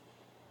this?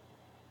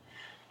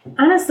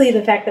 Honestly,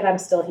 the fact that I'm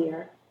still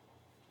here.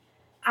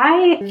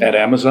 At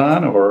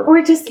Amazon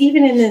or just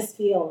even in this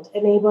field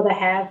and able to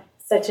have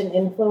such an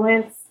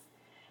influence.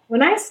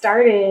 When I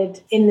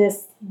started in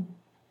this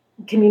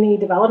community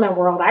development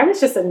world, I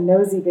was just a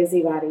nosy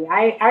busybody.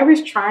 I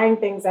was trying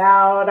things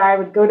out. I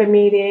would go to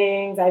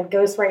meetings. I'd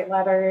ghostwrite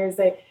letters.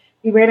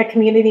 We ran a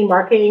community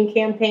marketing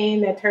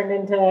campaign that turned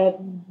into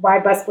Why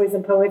Busboys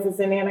and Poets is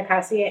in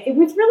Anacostia. It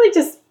was really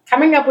just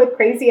coming up with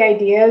crazy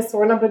ideas,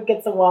 throwing up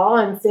against a wall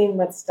and seeing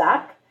what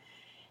stuck.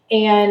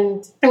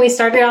 And we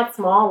started out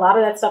small. A lot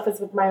of that stuff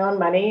was with my own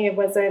money.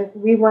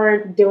 We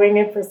weren't doing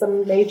it for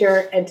some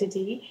major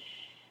entity.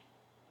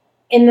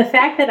 And the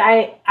fact that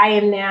I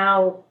am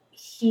now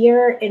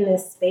here in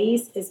this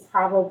space is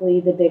probably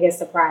the biggest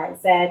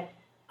surprise, that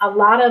a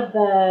lot of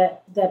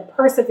the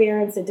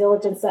perseverance, the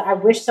diligence that I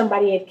wish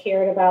somebody had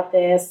cared about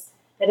this,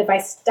 that I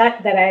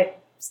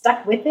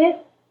stuck with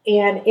it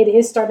and it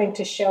is starting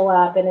to show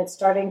up and it's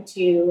starting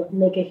to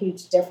make a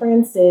huge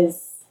difference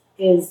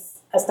is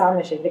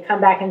astonishing. To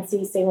come back and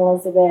see St.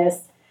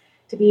 Elizabeth's,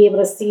 to be able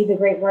to see the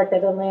great work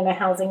that Atlanta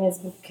Housing has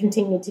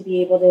continued to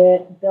be able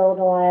to build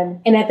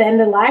on. And at the end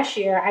of last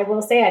year, I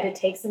will say I had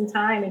to take some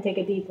time and take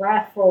a deep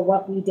breath for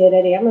what we did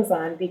at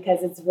Amazon,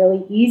 because it's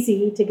really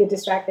easy to get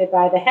distracted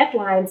by the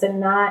headlines and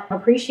not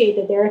appreciate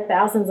that there are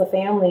thousands of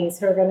families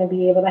who are going to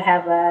be able to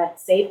have a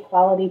safe,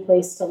 quality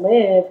place to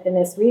live in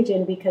this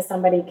region because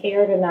somebody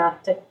cared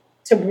enough to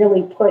to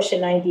really push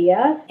an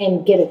idea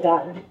and get it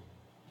done.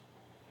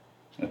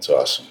 That's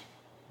awesome.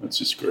 That's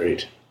just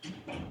great.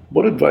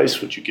 What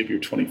advice would you give your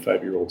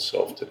 25-year-old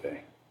self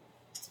today?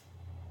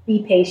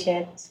 Be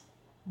patient.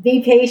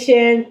 Be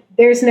patient.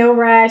 There's no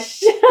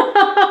rush.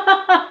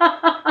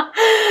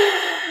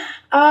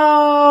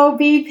 Oh,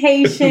 be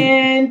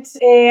patient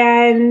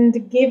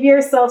and give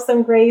yourself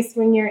some grace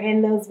when you're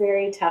in those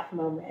very tough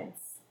moments.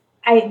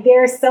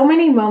 There are so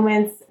many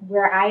moments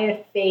where I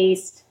have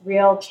faced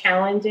real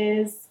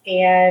challenges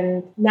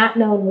and not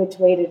known which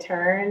way to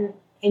turn,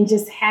 and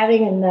just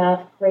having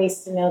enough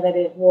grace to know that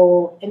it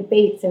will, and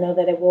faith to know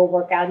that it will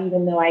work out,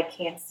 even though I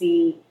can't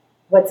see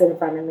what's in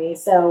front of me.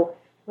 So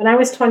when I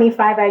was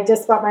 25, I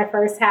just bought my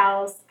first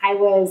house. I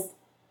was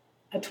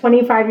a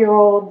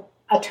 25-year-old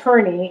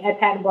attorney at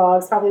Patton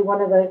Boggs, probably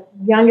one of the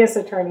youngest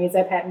attorneys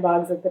at Patton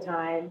Boggs at the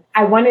time.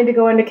 I wanted to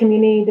go into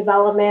community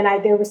development.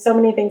 There were so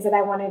many things that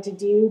I wanted to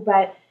do,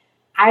 but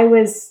I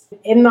was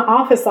in the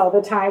office all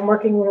the time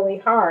working really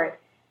hard.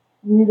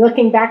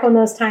 Looking back on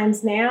those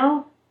times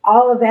now,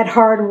 all of that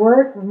hard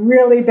work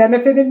really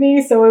benefited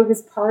me. So it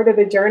was part of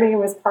the journey. It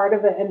was part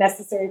of a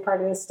necessary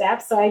part of the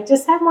steps. So I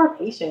just have more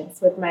patience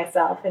with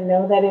myself and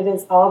know that it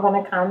is all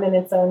going to come in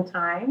its own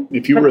time.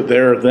 If you were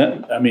there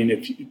then, I mean,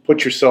 if you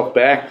put yourself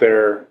back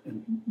there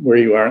where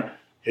you are,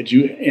 had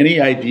you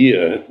any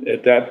idea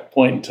at that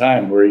point in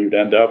time where you'd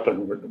end up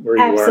and where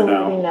you are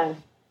now? Absolutely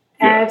none.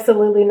 Yeah.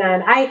 Absolutely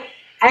none. I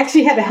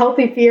actually had a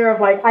healthy fear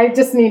of I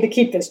just need to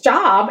keep this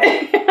job.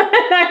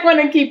 I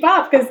want to keep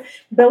up because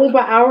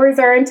billable hours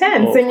are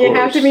intense and you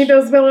have to meet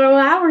those billable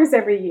hours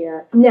every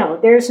year. No,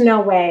 there's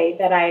no way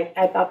that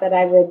I thought that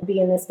I would be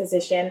in this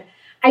position.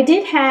 I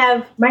did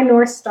have, my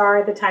North Star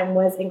at the time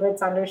was Ingrid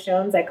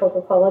Saunders-Jones at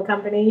Coca-Cola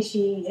Company.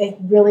 She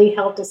really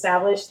helped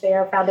establish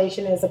their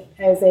foundation as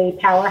a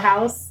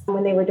powerhouse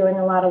when they were doing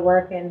a lot of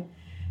work in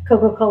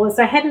Coca-Cola.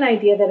 So I had an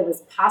idea that it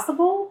was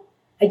possible.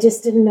 I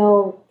just didn't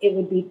know it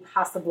would be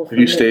possible for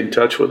me. Have you stayed in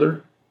touch with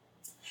her?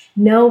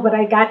 No, but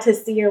I got to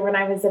see her when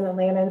I was in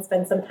Atlanta and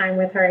spend some time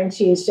with her, and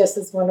she is just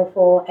as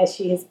wonderful as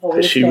she has always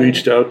been. Has she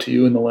reached out to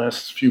you in the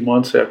last few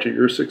months after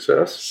your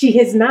success? She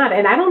has not,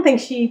 and I don't think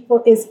she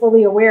is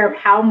fully aware of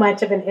how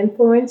much of an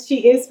influence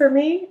she is for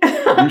me.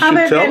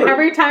 Other than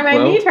every time I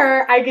meet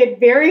her, I get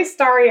very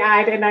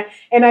starry-eyed,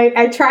 and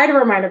I try to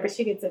remind her, but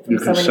she gets it from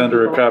so many people. You can send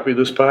her a copy of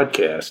this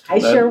podcast. I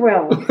sure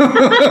will.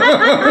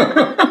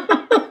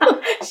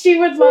 She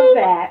would love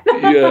that.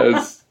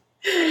 Yes.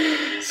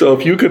 So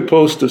if you could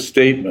post a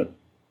statement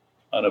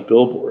on a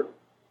billboard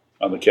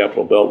on the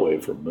Capitol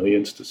Beltway for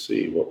millions to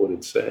see, what would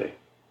it say?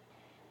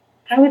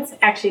 I would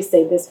actually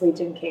say this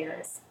region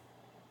cares.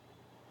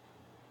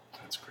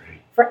 That's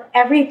great. For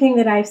everything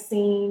that I've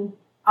seen,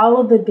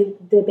 all of the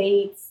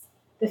debates,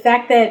 the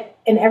fact that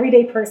an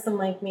everyday person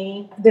like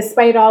me,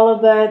 despite all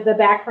of the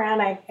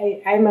background,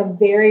 I'm a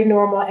very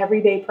normal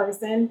everyday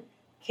person,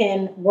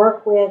 can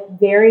work with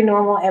very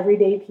normal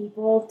everyday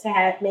people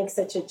to make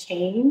such a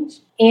change,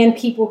 and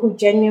people who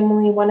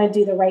genuinely want to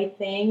do the right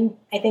thing.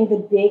 I think the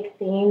big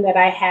theme that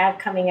I have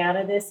coming out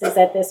of this is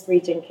that this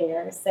region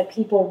cares, that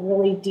people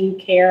really do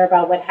care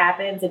about what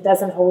happens. It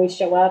doesn't always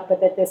show up,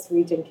 but that this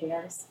region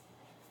cares.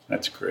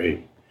 That's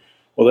great.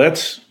 Well,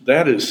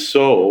 that is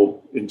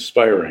so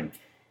inspiring.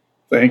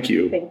 Thank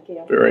you. Thank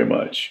you very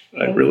much.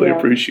 I really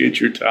appreciate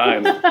your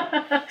time.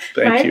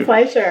 Thank you. My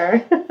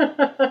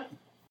pleasure.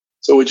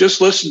 So we just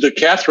listened to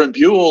Catherine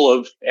Buell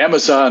of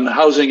Amazon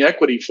Housing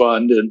Equity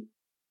Fund, and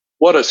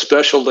what a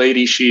special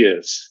lady she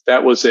is.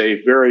 That was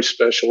a very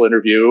special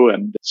interview.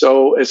 And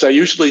so, as I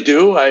usually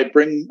do, I'm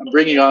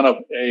bringing on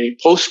a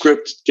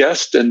postscript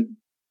guest, and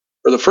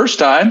for the first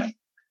time,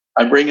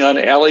 I'm bringing on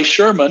Allie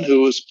Sherman,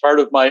 who was part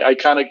of my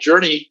Iconic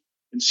Journey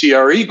in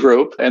CRE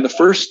group, and the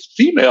first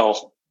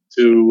female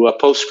to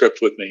postscript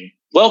with me.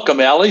 Welcome,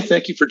 Allie.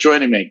 Thank you for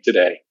joining me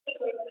today.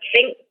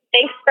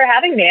 Thanks for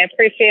having me. I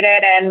appreciate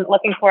it, and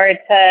looking forward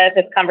to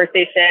this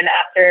conversation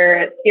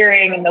after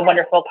hearing the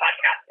wonderful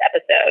podcast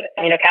episode.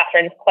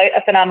 Catherine's quite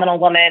a phenomenal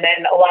woman,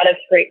 and a lot of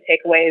great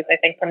takeaways, I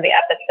think, from the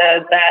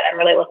episode that I'm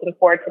really looking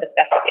forward to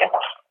discuss with you.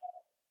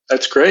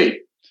 That's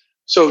great.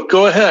 So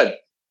go ahead.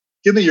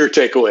 Give me your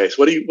takeaways.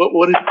 What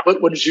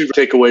did you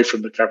take away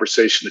from the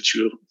conversation that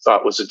you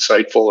thought was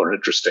insightful or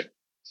interesting?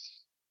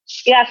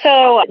 Yeah,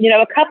 so,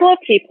 a couple of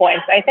key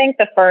points. I think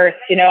the first,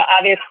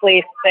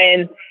 obviously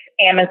since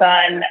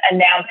Amazon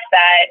announced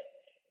that,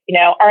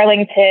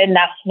 Arlington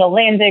National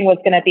Landing was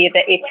going to be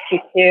the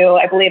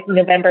HQ2, I believe,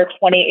 November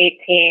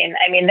 2018.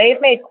 I mean, they've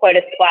made quite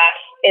a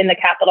splash in the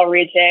capital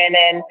region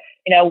and,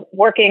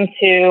 working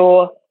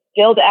to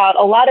build out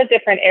a lot of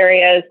different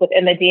areas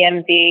within the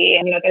DMV.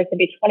 And, there's going to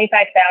be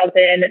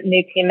 25,000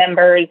 new team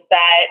members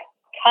that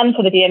come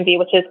to the DMV,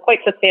 which is quite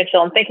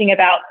substantial. And thinking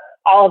about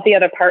all of the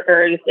other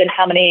partners and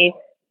how many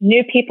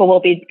new people will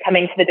be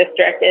coming to the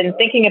district, and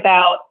thinking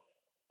about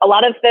a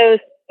lot of those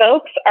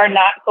folks are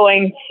not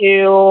going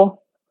to,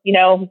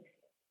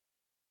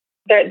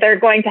 they're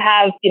going to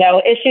have,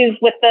 issues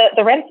with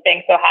the rents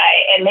being so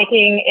high, and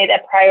making it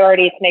a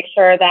priority to make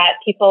sure that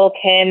people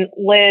can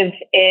live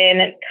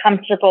in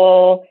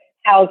comfortable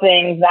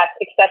housing that's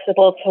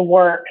accessible to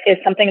work is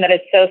something that is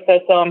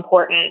so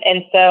important.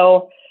 And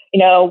so,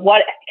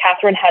 what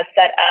Catherine has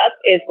set up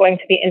is going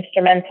to be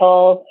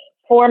instrumental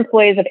for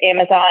employees of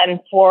Amazon,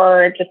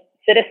 for just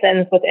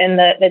citizens within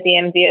the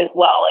DMV as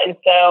well. And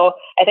so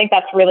I think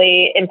that's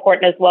really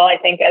important as well. I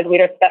think as we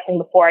were discussing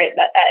before, I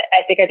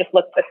think I just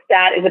looked, the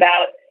stat is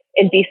about,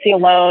 in DC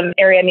alone,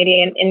 area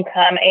median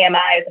income,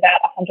 AMI, is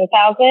about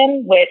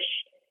 100,000, which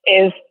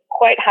is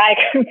quite high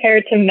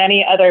compared to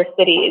many other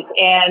cities.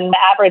 And the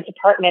average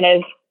apartment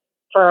is,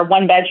 for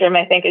one bedroom,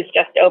 I think, is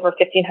just over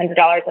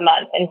 $1,500 a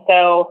month. And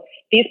so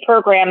these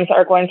programs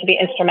are going to be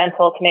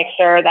instrumental to make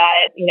sure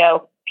that,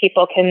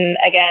 people can,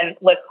 again,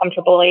 live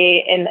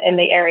comfortably in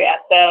the area.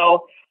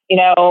 So,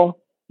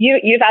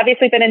 you've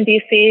obviously been in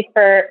DC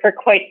for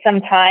quite some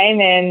time,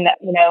 and,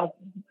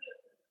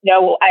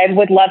 I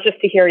would love just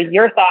to hear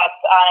your thoughts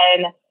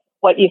on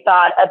what you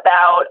thought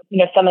about,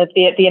 some of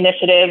the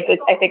initiatives.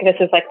 I think this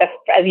is like,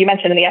 as you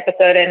mentioned in the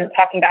episode and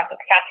talking about with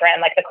Catherine,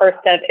 like the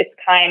first of its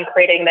kind,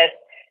 creating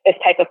this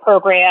type of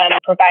program,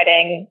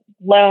 providing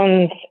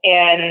loans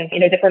and,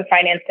 different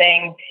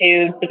financing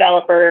to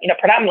developers,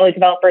 predominantly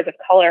developers of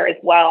color as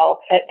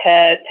well,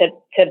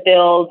 to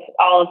build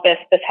all of this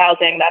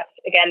housing that's,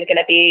 again, going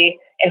to be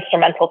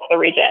instrumental to the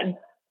region.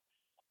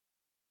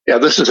 Yeah,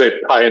 this is a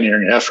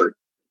pioneering effort,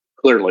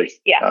 clearly.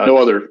 Yeah. No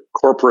other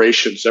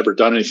corporation's ever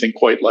done anything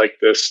quite like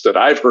this that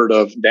I've heard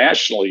of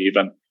nationally,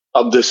 even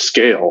of this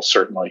scale,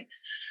 certainly,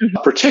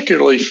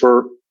 particularly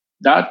for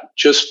not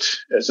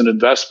just as an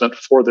investment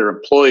for their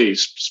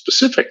employees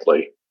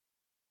specifically,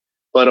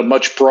 but a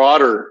much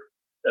broader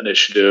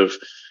initiative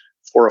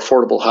for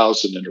affordable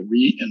housing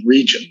in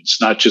regions,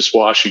 not just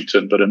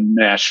Washington, but in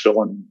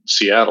Nashville and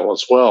Seattle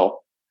as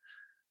well.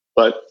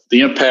 But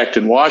the impact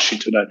in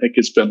Washington, I think,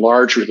 has been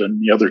larger than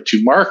the other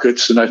two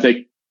markets. And I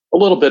think a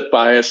little bit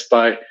biased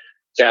by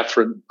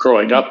Catherine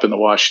growing up in the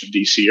Washington,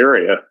 D.C.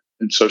 area.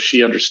 And so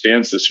she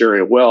understands this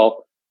area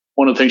well.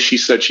 One of the things she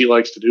said she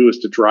likes to do is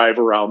to drive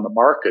around the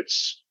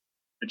markets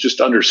and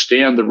just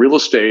understand the real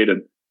estate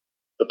and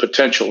the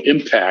potential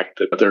impact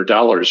that their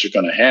dollars are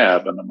going to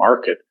have in the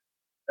market.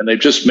 And they've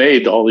just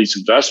made all these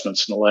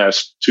investments in the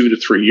last 2 to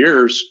 3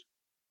 years.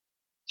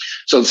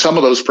 So some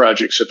of those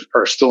projects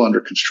are still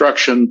under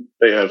construction.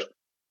 They have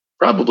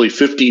probably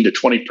 15 to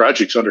 20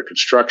 projects under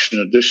construction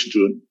in addition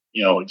to,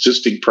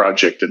 existing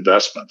project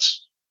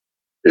investments.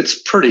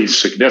 It's pretty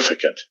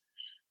significant.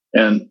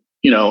 And,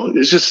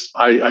 it's just,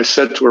 I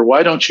said to her,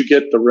 why don't you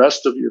get the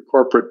rest of your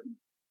corporate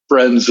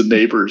friends and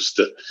neighbors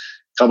to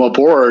come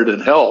aboard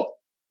and help,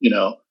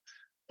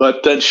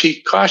 But then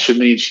she cautioned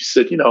me and she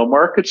said,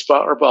 markets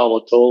are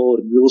volatile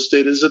and real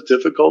estate is a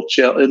difficult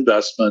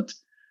investment.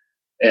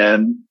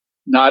 And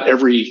not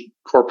every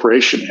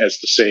corporation has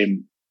the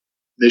same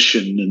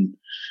mission and,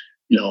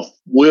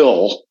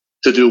 will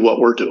to do what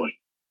we're doing.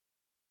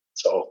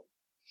 So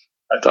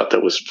I thought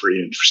that was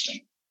pretty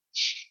interesting.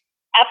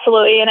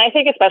 Absolutely. And I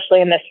think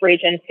especially in this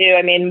region too,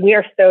 I mean, we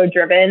are so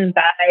driven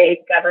by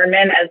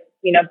government as,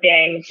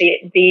 being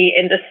the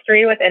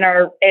industry within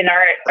our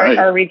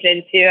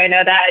region too. I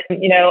know that,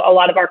 a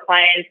lot of our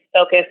clients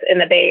focus in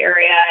the Bay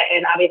Area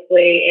and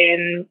obviously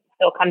in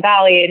Silicon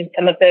Valley and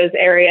some of those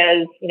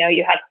areas,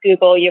 you have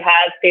Google, you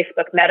have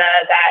Facebook, Meta,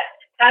 that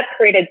have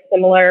created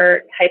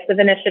similar types of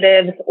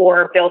initiatives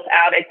or built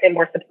out, I'd say,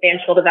 more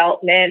substantial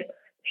development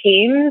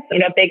teams.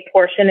 A big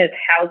portion is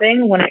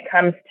housing when it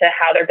comes to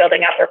how they're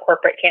building out their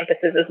corporate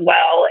campuses as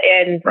well.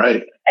 And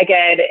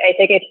again, I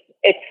think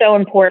it's so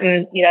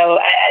important.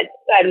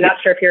 I'm not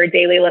sure if you're a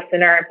daily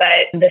listener,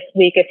 but this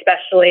week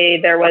especially,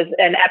 there was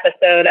an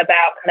episode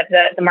about kind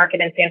of the market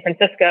in San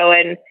Francisco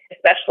and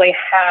especially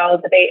how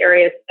the Bay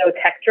Area is so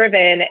tech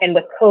driven. And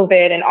with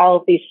COVID and all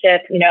of these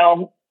shifts,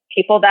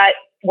 people that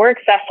were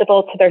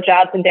accessible to their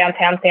jobs in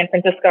downtown San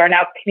Francisco are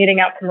now commuting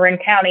out to Marin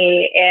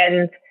County.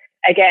 And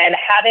again,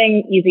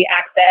 having easy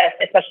access,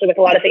 especially with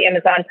a lot of the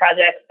Amazon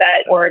projects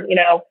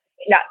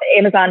not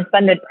Amazon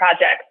funded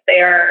projects,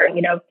 they are,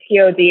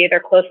 TOD,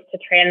 they're close to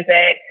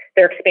transit,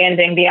 they're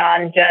expanding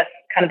beyond just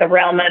kind of the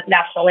realm of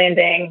National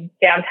Landing,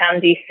 downtown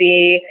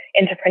DC,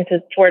 into Prince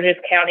George's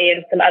County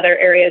and some other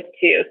areas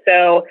too.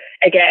 So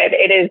again,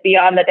 it is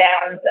beyond the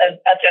bounds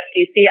of just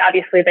DC.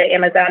 Obviously, the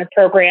Amazon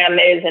program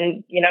is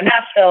in,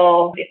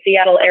 Nashville, the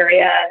Seattle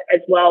area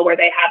as well, where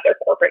they have their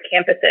corporate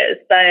campuses.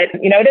 But,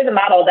 it is a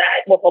model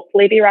that will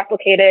hopefully be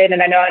replicated.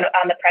 And I know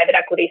on the private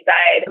equity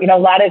side, a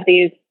lot of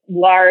these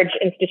large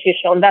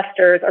institutional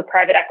investors or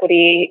private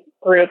equity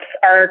groups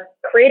are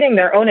creating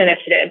their own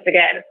initiatives,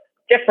 again,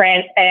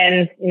 different.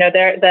 And,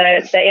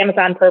 the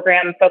Amazon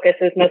program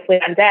focuses mostly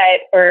on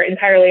debt or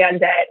entirely on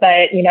debt,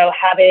 but,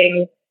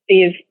 having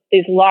these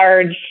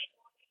large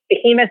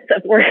behemoths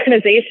of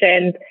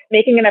organizations,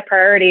 making it a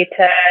priority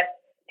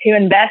to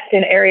invest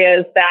in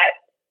areas that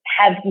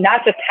have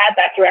not just had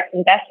that direct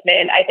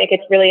investment. I think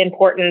it's really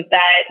important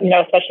that,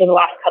 especially in the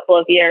last couple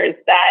of years,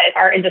 that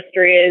our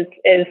industry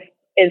is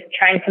is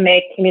trying to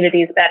make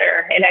communities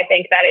better. And I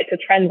think that it's a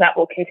trend that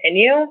will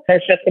continue.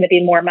 There's just going to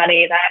be more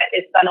money that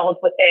is funneled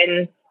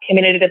within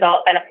community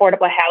development,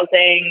 affordable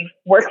housing,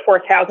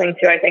 workforce housing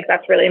too. I think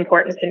that's really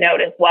important to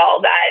note as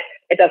well, that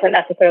it doesn't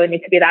necessarily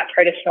need to be that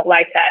traditional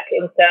LIHTC.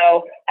 And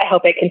so I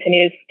hope it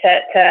continues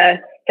to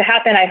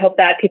happen. I hope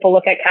that people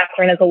look at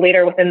Catherine as a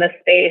leader within this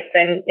space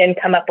and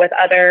come up with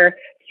other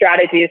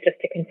strategies just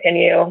to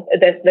continue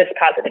this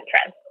positive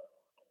trend.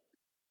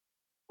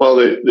 Well,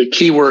 the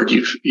key word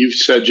you've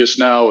said just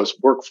now is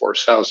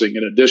workforce housing,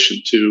 in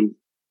addition to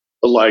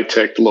the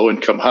LIHTC, low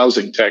income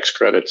housing tax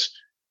credits.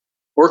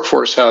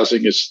 Workforce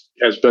housing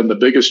has been the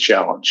biggest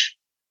challenge.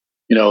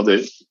 You know,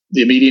 the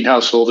median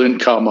household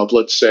income of,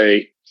 let's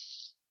say,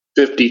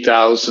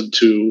 50,000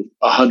 to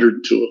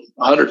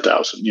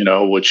 100,000, you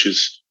know, which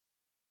is,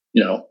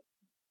 you know,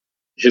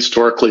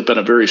 historically been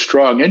a very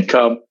strong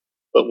income,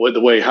 but with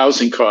the way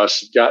housing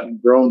costs have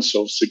grown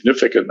so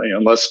significantly,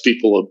 unless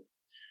people have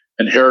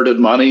inherited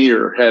money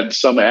or had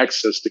some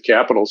access to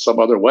capital some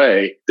other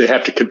way, they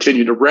have to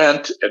continue to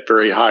rent at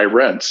very high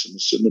rents,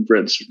 and the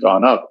rents have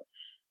gone up.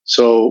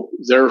 So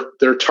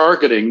they're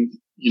targeting,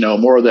 you know,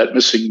 more of that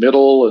missing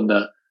middle and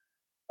the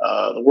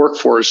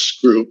workforce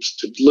groups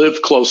to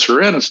live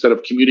closer in instead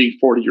of commuting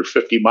 40 or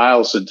 50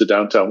 miles into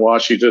downtown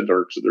Washington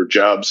or to their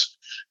jobs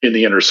in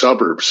the inner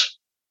suburbs.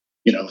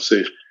 You know,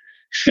 so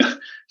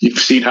you've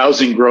seen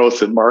housing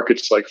growth in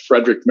markets like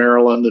Frederick,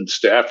 Maryland, and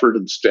Stafford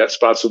and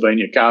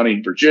Spotsylvania County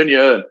in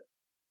Virginia, and,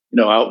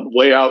 you know,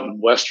 way out in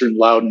western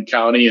Loudoun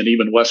County and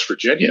even West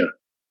Virginia.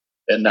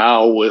 And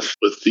now with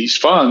these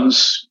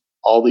funds,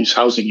 all these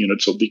housing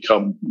units will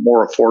become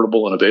more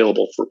affordable and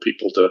available for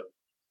people to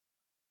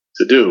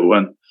do.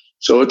 And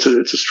so it's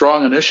a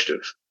strong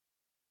initiative.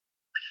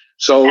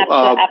 So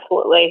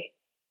absolutely.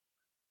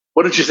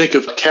 What did you think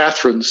of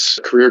Catherine's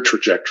career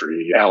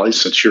trajectory, Allie,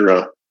 since you're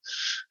a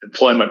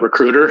employment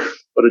recruiter?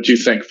 What did you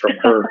think from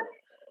her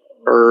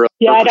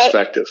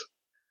perspective?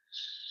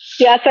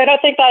 Yeah, so I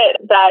don't think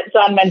that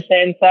John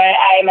mentioned. So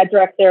I'm a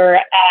director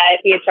at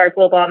EHR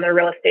Global on their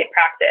real estate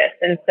practice.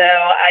 And so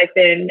I've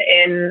been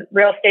in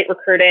real estate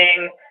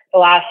recruiting the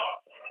last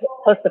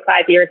close to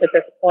 5 years at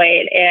this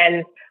point.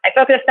 And I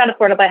focused on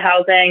affordable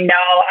housing.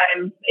 Now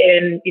I'm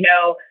in, you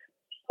know,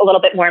 a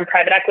little bit more in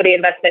private equity,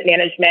 investment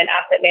management,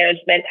 asset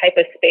management type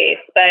of space.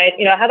 But,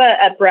 you know, I have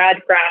a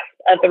broad grasp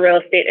of the real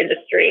estate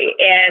industry.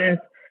 And,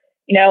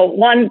 you know,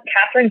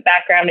 Catherine's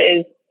background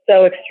is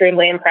so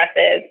extremely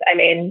impressive. I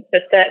mean,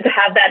 just to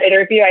have that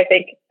interview, I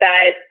think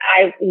that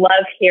I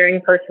love hearing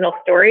personal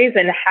stories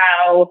and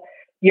how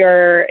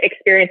your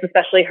experience,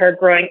 especially her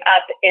growing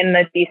up in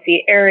the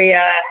DC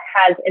area,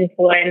 has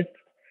influenced,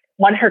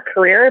 one, her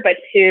career, but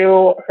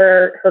two,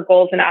 her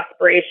goals and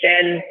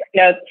aspirations.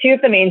 You know, two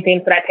of the main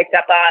themes that I picked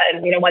up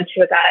on, you know, when she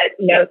was at,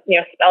 you know,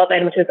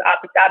 Spelman, which is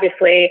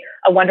obviously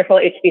a wonderful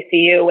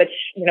HBCU, which,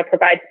 you know,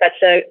 provides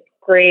such a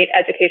great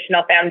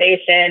educational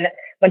foundation.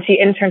 When she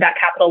interned at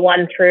Capital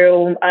One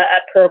through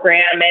a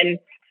program, and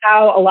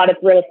how a lot of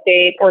real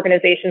estate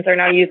organizations are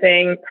now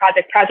using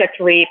Project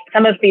REAP,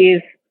 some of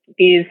these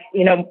great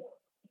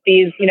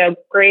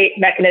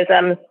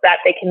mechanisms that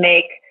they can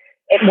make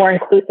it more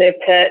inclusive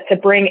to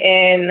bring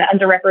in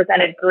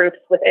underrepresented groups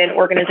within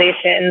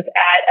organizations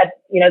at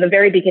the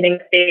very beginning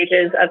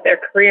stages of their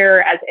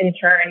career as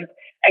interns.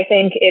 I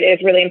think it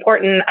is really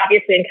important.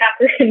 Obviously, in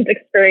Catherine's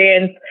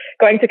experience,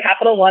 going to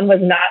Capital One was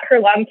not her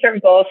long-term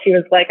goal. She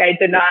was like, I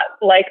did not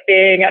like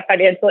being a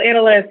financial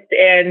analyst,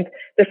 and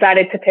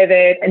decided to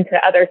pivot into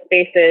other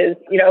spaces,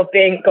 you know,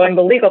 going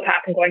the legal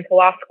path and going to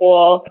law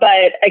school.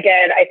 But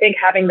again, I think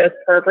having those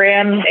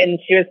programs, and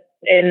she was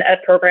in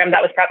a program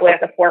that was probably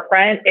at the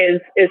forefront,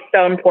 is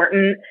so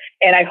important.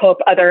 And I hope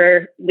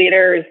other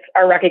leaders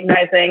are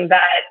recognizing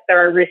that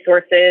there are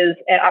resources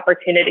and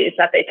opportunities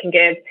that they can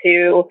give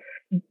to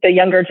the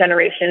younger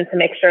generation to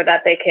make sure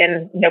that they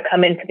can, you know,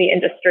 come into the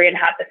industry and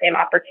have the same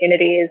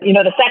opportunities. You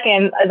know, the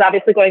second is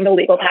obviously going the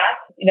legal path.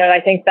 You know,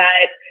 I think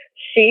that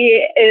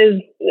she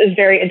is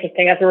very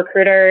interesting as a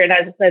recruiter. And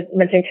as I was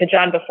mentioning to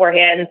John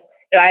beforehand,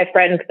 you know, I have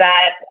friends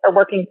that are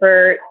working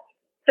for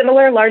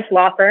similar large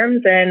law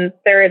firms, and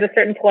there is a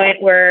certain point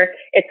where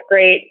it's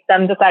great.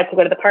 Some decide to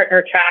go to the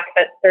partner track,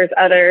 but there's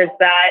others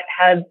that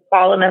have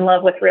fallen in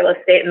love with real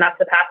estate, and that's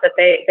the path that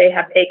they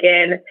have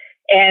taken,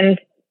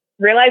 and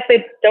realize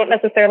they don't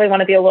necessarily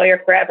want to be a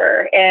lawyer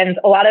forever. And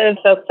a lot of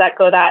folks that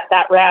go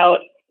that route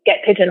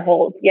get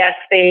pigeonholed. Yes,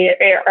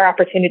 there are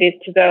opportunities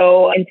to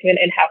go into an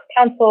in-house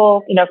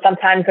counsel. You know,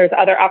 sometimes there's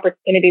other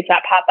opportunities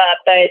that pop up,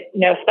 but, you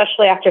know,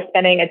 especially after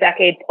spending a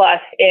decade plus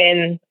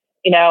in,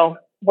 you know,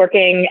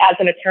 working as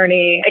an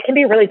attorney, it can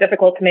be really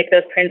difficult to make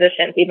those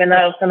transitions, even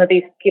though some of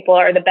these people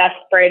are the best,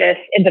 brightest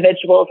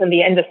individuals in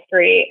the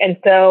industry. And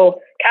so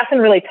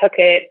Catherine really took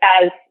it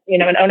as, you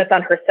know, an onus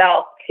on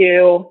herself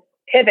to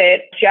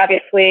pivot. She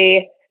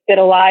obviously did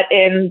a lot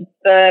in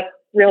the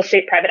real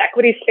estate private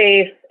equity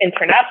space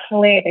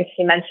internationally. I think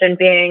she mentioned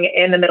being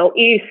in the Middle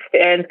East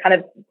and kind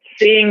of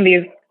seeing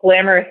these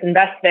glamorous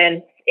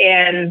investments,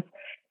 and,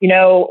 you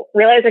know,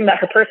 realizing that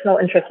her personal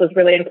interest was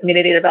really in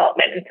community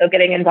development. And so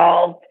getting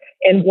involved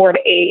in Ward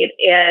 8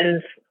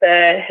 and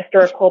the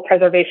historical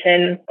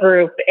preservation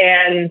group,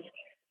 and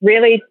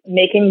really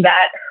making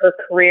that her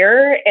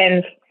career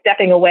and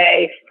stepping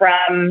away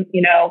from,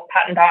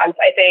 Pat and Boggs.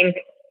 I think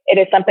it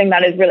is something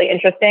that is really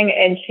interesting.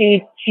 And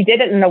she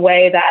did it in a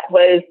way that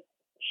was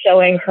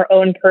showing her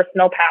own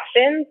personal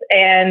passions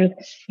and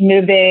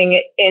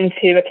moving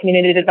into a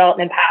community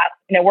development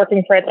path,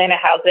 working for Atlanta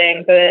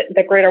Housing,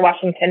 the Greater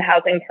Washington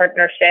Housing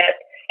Partnership,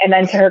 and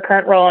then to her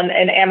current role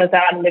in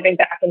Amazon, moving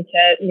back into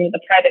the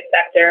private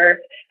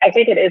sector. I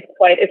think it is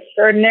quite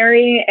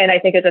extraordinary. And I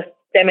think it just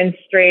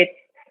demonstrates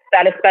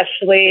that,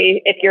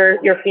 especially if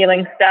you're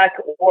feeling stuck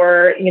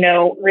or,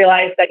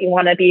 realize that you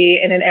want to be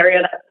in an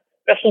area that's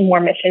especially more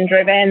mission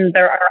driven,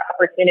 there are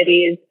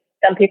opportunities.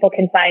 Some people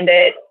can find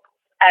it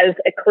as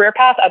a career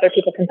path. Other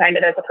people can find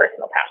it as a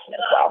personal passion as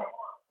well.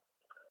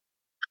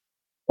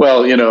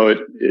 Well,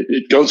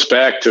 it goes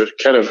back to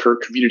kind of her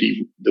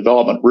community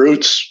development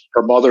roots.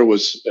 Her mother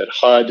was at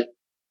HUD.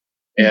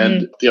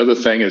 And the other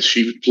thing is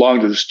she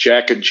belonged to this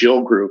Jack and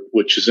Jill group,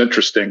 which is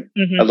interesting.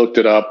 I looked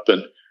it up,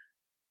 and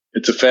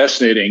it's a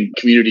fascinating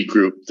community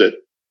group that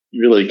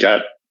really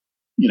got,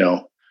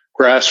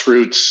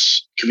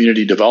 grassroots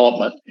community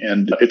development.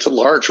 And it's a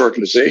large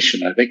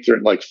organization. I think they're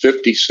in like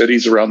 50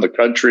 cities around the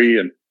country.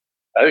 And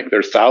I think there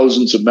are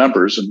thousands of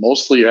members, and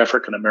mostly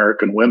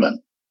African-American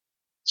women.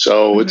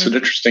 So it's an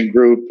interesting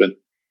group. And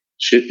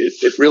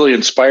it really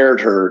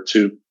inspired her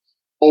to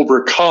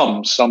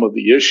overcome some of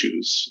the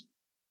issues.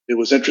 It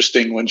was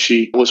interesting when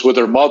she was with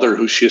her mother,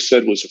 who she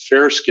said was a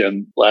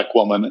fair-skinned Black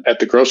woman, at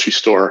the grocery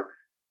store.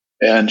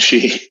 And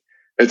she,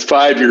 at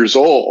 5 years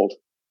old,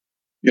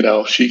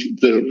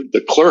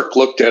 the clerk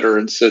looked at her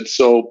and said,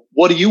 "So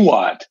what do you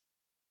want?"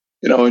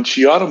 And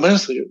she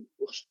automatically,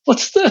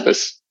 "What's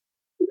this?"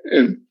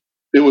 And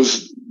it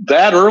was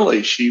that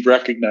early she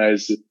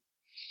recognized that,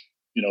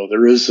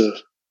 there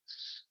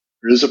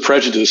is a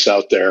prejudice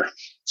out there.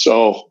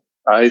 So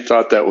I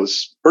thought that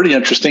was pretty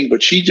interesting.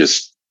 But she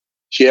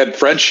had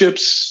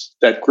friendships,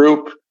 that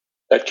group,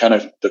 that kind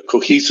of the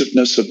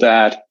cohesiveness of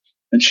that.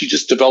 And she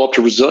just developed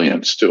a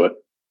resilience to it,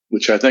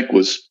 which I think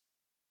was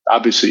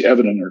obviously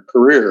evident in her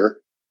career.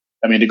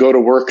 I mean, to go to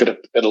work at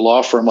a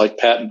law firm like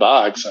Pat and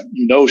Boggs,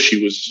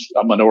 she was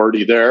a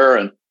minority there.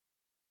 And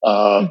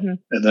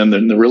then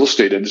in the real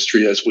estate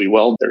industry, as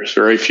there's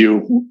very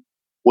few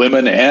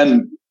women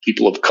and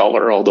people of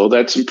color, although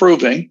that's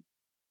improving.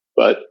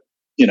 But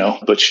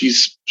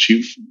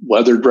she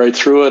weathered right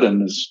through it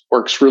and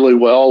works really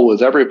well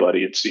with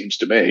everybody, it seems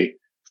to me.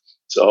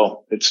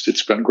 So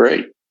it's been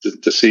great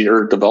to see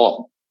her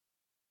develop.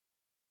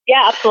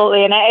 Yeah,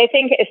 absolutely. And I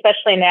think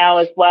especially now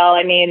as well,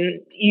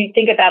 you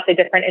think about the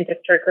different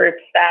industry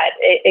groups that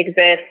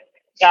exist.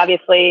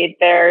 Obviously,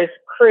 there's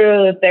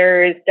CREW,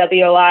 there's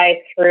WOI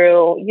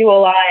through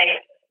ULI.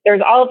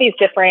 There's all of these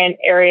different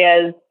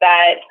areas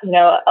that,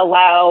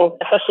 allow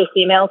especially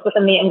females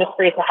within the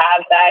industry to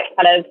have that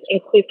kind of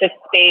inclusive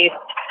space,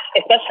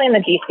 especially in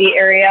the DC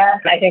area.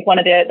 I think one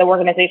of the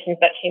organizations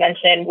that she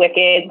mentioned,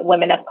 Wicked,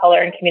 Women of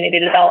Color and Community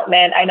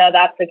Development, I know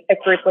that's a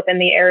group within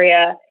the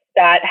area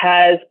that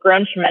has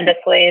grown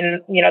tremendously,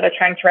 and they're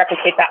trying to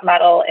replicate that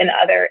model in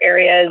other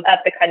areas of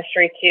the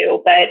country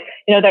too. But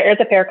there is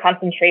a fair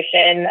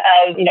concentration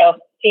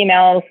of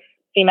females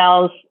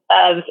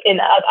in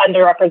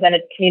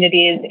underrepresented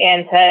communities,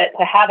 and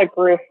to have a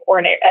group or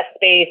a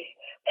space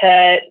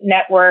to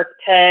network,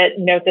 to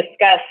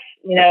discuss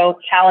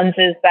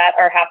challenges that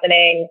are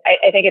happening.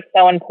 I think it's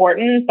so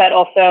important, but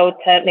also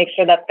to make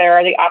sure that there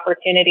are the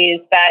opportunities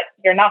that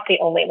you're not the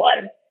only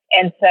one.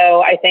 And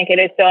so I think it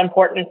is so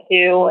important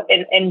to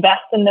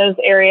invest in those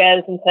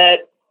areas, and to,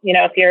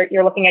 if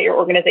you're looking at your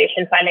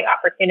organization, finding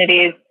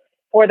opportunities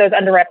for those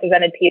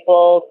underrepresented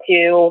people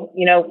to,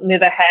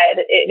 move ahead.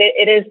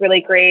 It is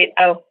really great.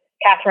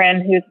 Catherine,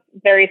 who's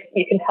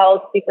you can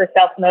tell, super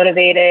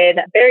self-motivated,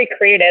 very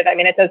creative.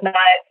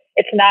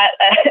 It's not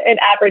an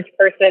average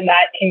person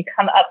that can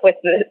come up with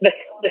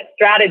the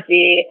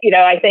strategy.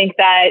 I think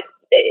that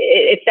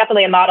it's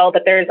definitely a model,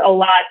 but there's a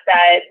lot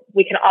that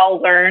we can all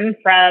learn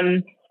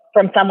from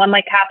someone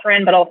like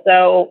Catherine, but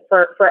also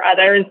for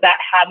others that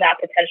have that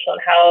potential,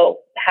 and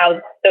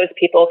how those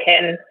people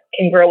can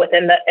grow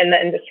within in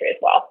the industry as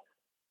well.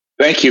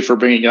 Thank you for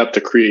bringing up the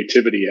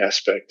creativity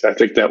aspect. I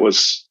think that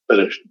was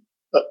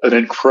an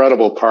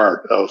incredible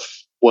part of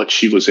what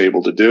she was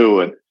able to do.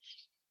 And,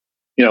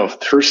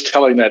 her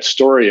telling that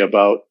story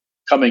about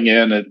coming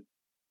in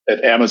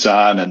at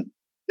Amazon and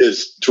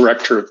as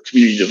director of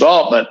community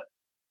development,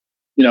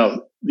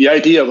 the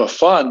idea of a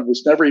fund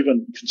was never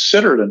even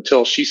considered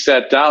until she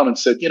sat down and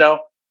said,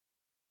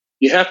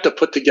 you have to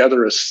put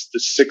together this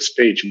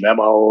 6-page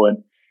memo,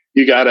 and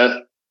you got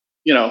to,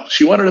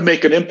 she wanted to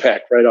make an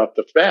impact right off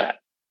the bat.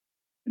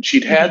 And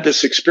she'd had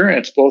this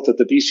experience both at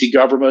the DC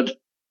government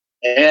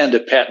and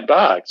at Pat and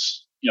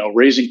Boggs,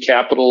 raising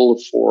capital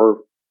for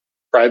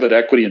private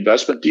equity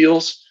investment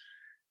deals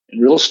in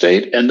real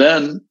estate, and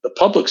then the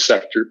public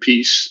sector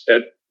piece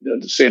at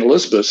St.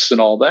 Elizabeth's and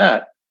all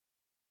that.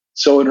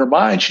 So in her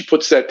mind, she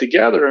puts that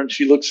together, and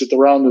she looks at the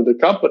round of the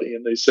company,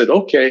 and they said,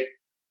 "Okay,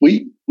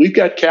 we we've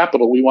got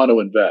capital we want to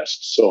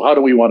invest. So how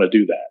do we want to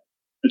do that?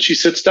 And she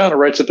sits down and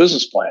writes a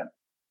business plan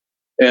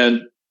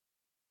and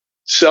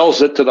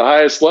sells it to the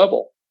highest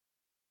level.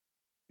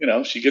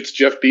 She gets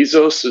Jeff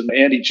Bezos and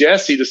Andy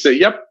Jassy to say,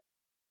 yep,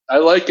 I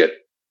like it.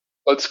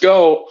 Let's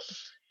go.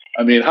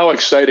 I mean, how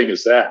exciting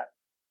is that?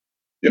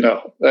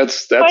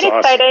 That's quite awesome.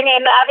 Exciting.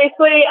 And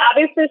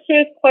obviously she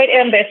was quite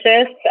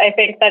ambitious. I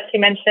think that she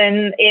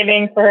mentioned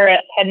aiming for a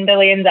 $10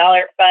 billion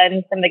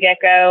fund from the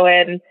get-go,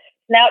 and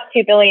now it's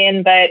 $2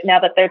 billion, but now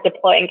that they're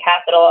deploying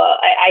capital,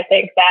 I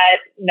think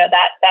that,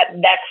 that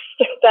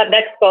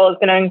next goal is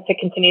going to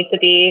continue to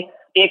be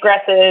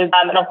aggressive,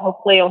 and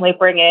hopefully only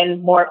bring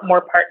in more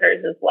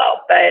partners as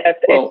well. But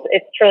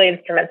it's truly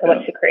instrumental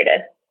what she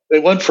created. They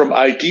went from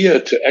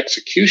idea to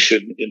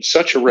execution in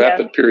such a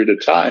rapid period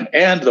of time,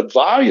 and the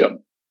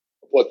volume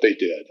of what they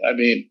did. I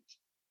mean,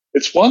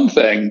 it's one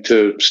thing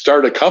to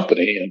start a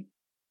company and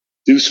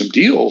do some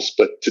deals,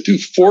 but to do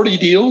 40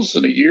 deals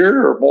in a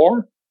year or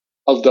more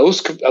of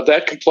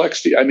that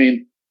complexity, I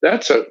mean,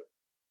 as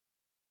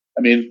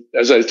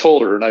I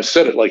told her, and I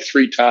said it like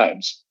 3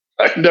 times,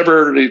 I've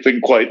never heard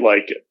anything quite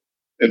like it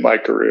in my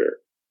career.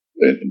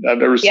 And I've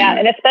never seen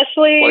and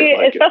especially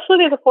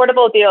these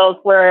affordable deals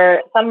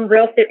where some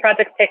real estate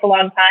projects take a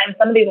long time.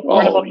 Some of these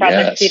affordable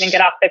projects to even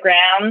get off the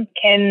ground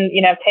can,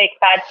 take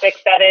 5,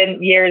 6,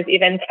 7 years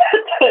even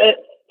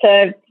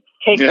to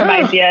take from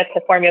idea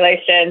to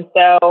formulation.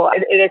 So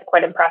it is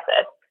quite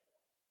impressive.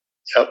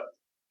 Yep.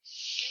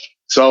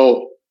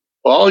 So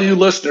all you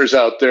listeners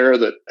out there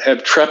that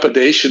have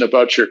trepidation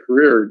about your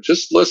career,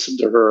 just listen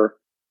to her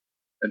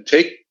and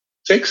take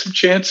some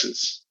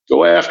chances.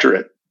 Go after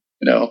it.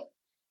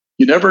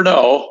 You never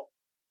know,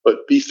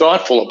 but be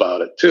thoughtful about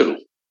it too.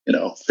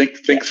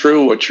 Think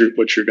through what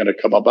you're going to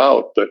come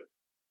about. But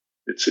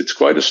it's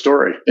quite a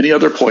story. Any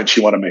other points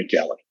you want to make,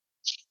 Allie?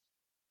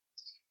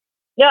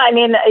 Yeah, I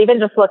mean, even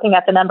just looking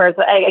at the numbers,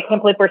 I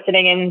can't believe we're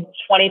sitting in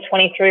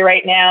 2023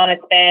 right now, and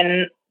it's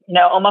been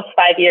almost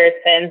 5 years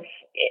since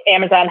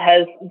Amazon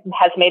has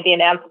made the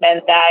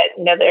announcement that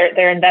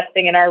they're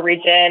investing in our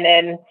region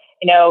and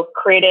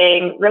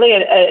creating really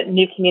a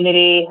new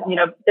community,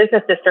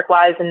 business district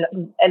wise and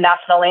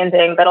National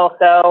Landing, but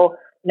also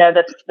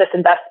this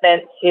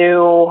investment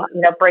to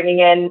bringing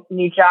in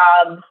new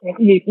jobs,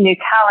 new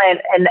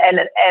talent,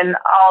 and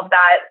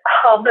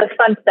all the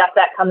fun stuff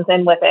that comes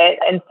in with it.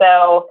 And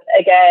so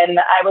again,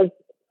 I was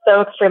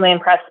so extremely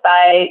impressed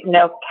by,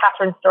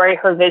 Catherine's story,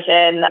 her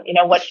vision,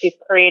 what she's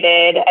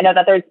created. I know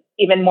that there's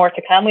even more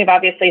to come. We've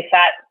obviously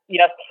sat,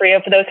 through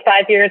over those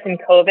 5 years in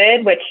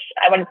COVID, which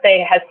I wouldn't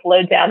say has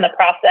slowed down the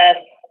process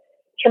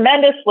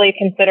tremendously,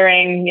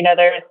 considering,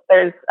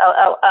 there's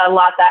a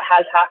lot that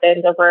has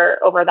happened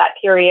over that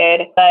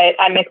period. But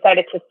I'm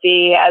excited to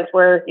see as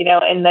we're,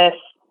 in this,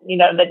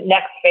 the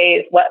next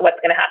phase, what's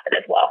going to happen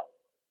as well.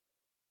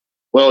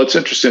 Well, it's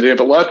interesting. They have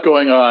a lot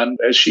going on,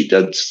 as she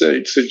did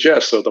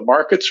suggest. So the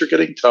markets are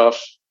getting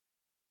tough,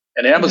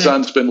 and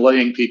Amazon's been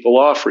laying people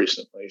off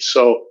recently.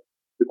 So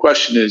the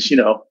question is,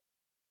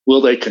 will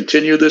they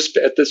continue this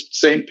at this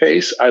same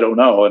pace? I don't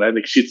know. And I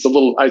think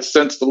I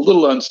sensed a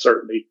little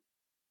uncertainty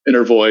in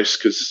her voice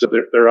because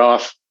they're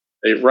off.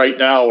 They right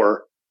now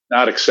are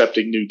not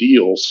accepting new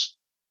deals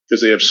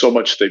because they have so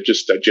much they've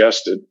just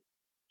digested.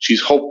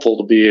 She's hopeful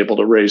to be able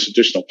to raise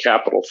additional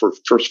capital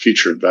for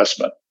future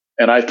investment.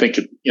 And I think,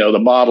 the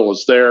model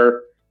is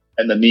there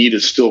and the need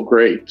is still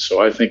great.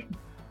 So I think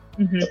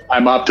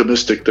I'm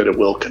optimistic that it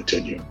will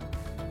continue.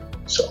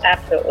 So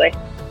absolutely.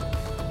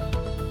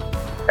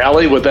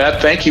 Allie, with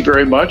that, thank you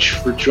very much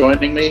for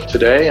joining me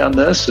today on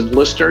this. And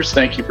listeners,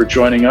 thank you for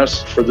joining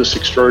us for this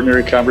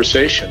extraordinary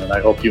conversation. And I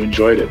hope you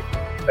enjoyed it.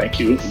 Thank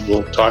you.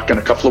 We'll talk in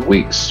a couple of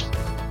weeks.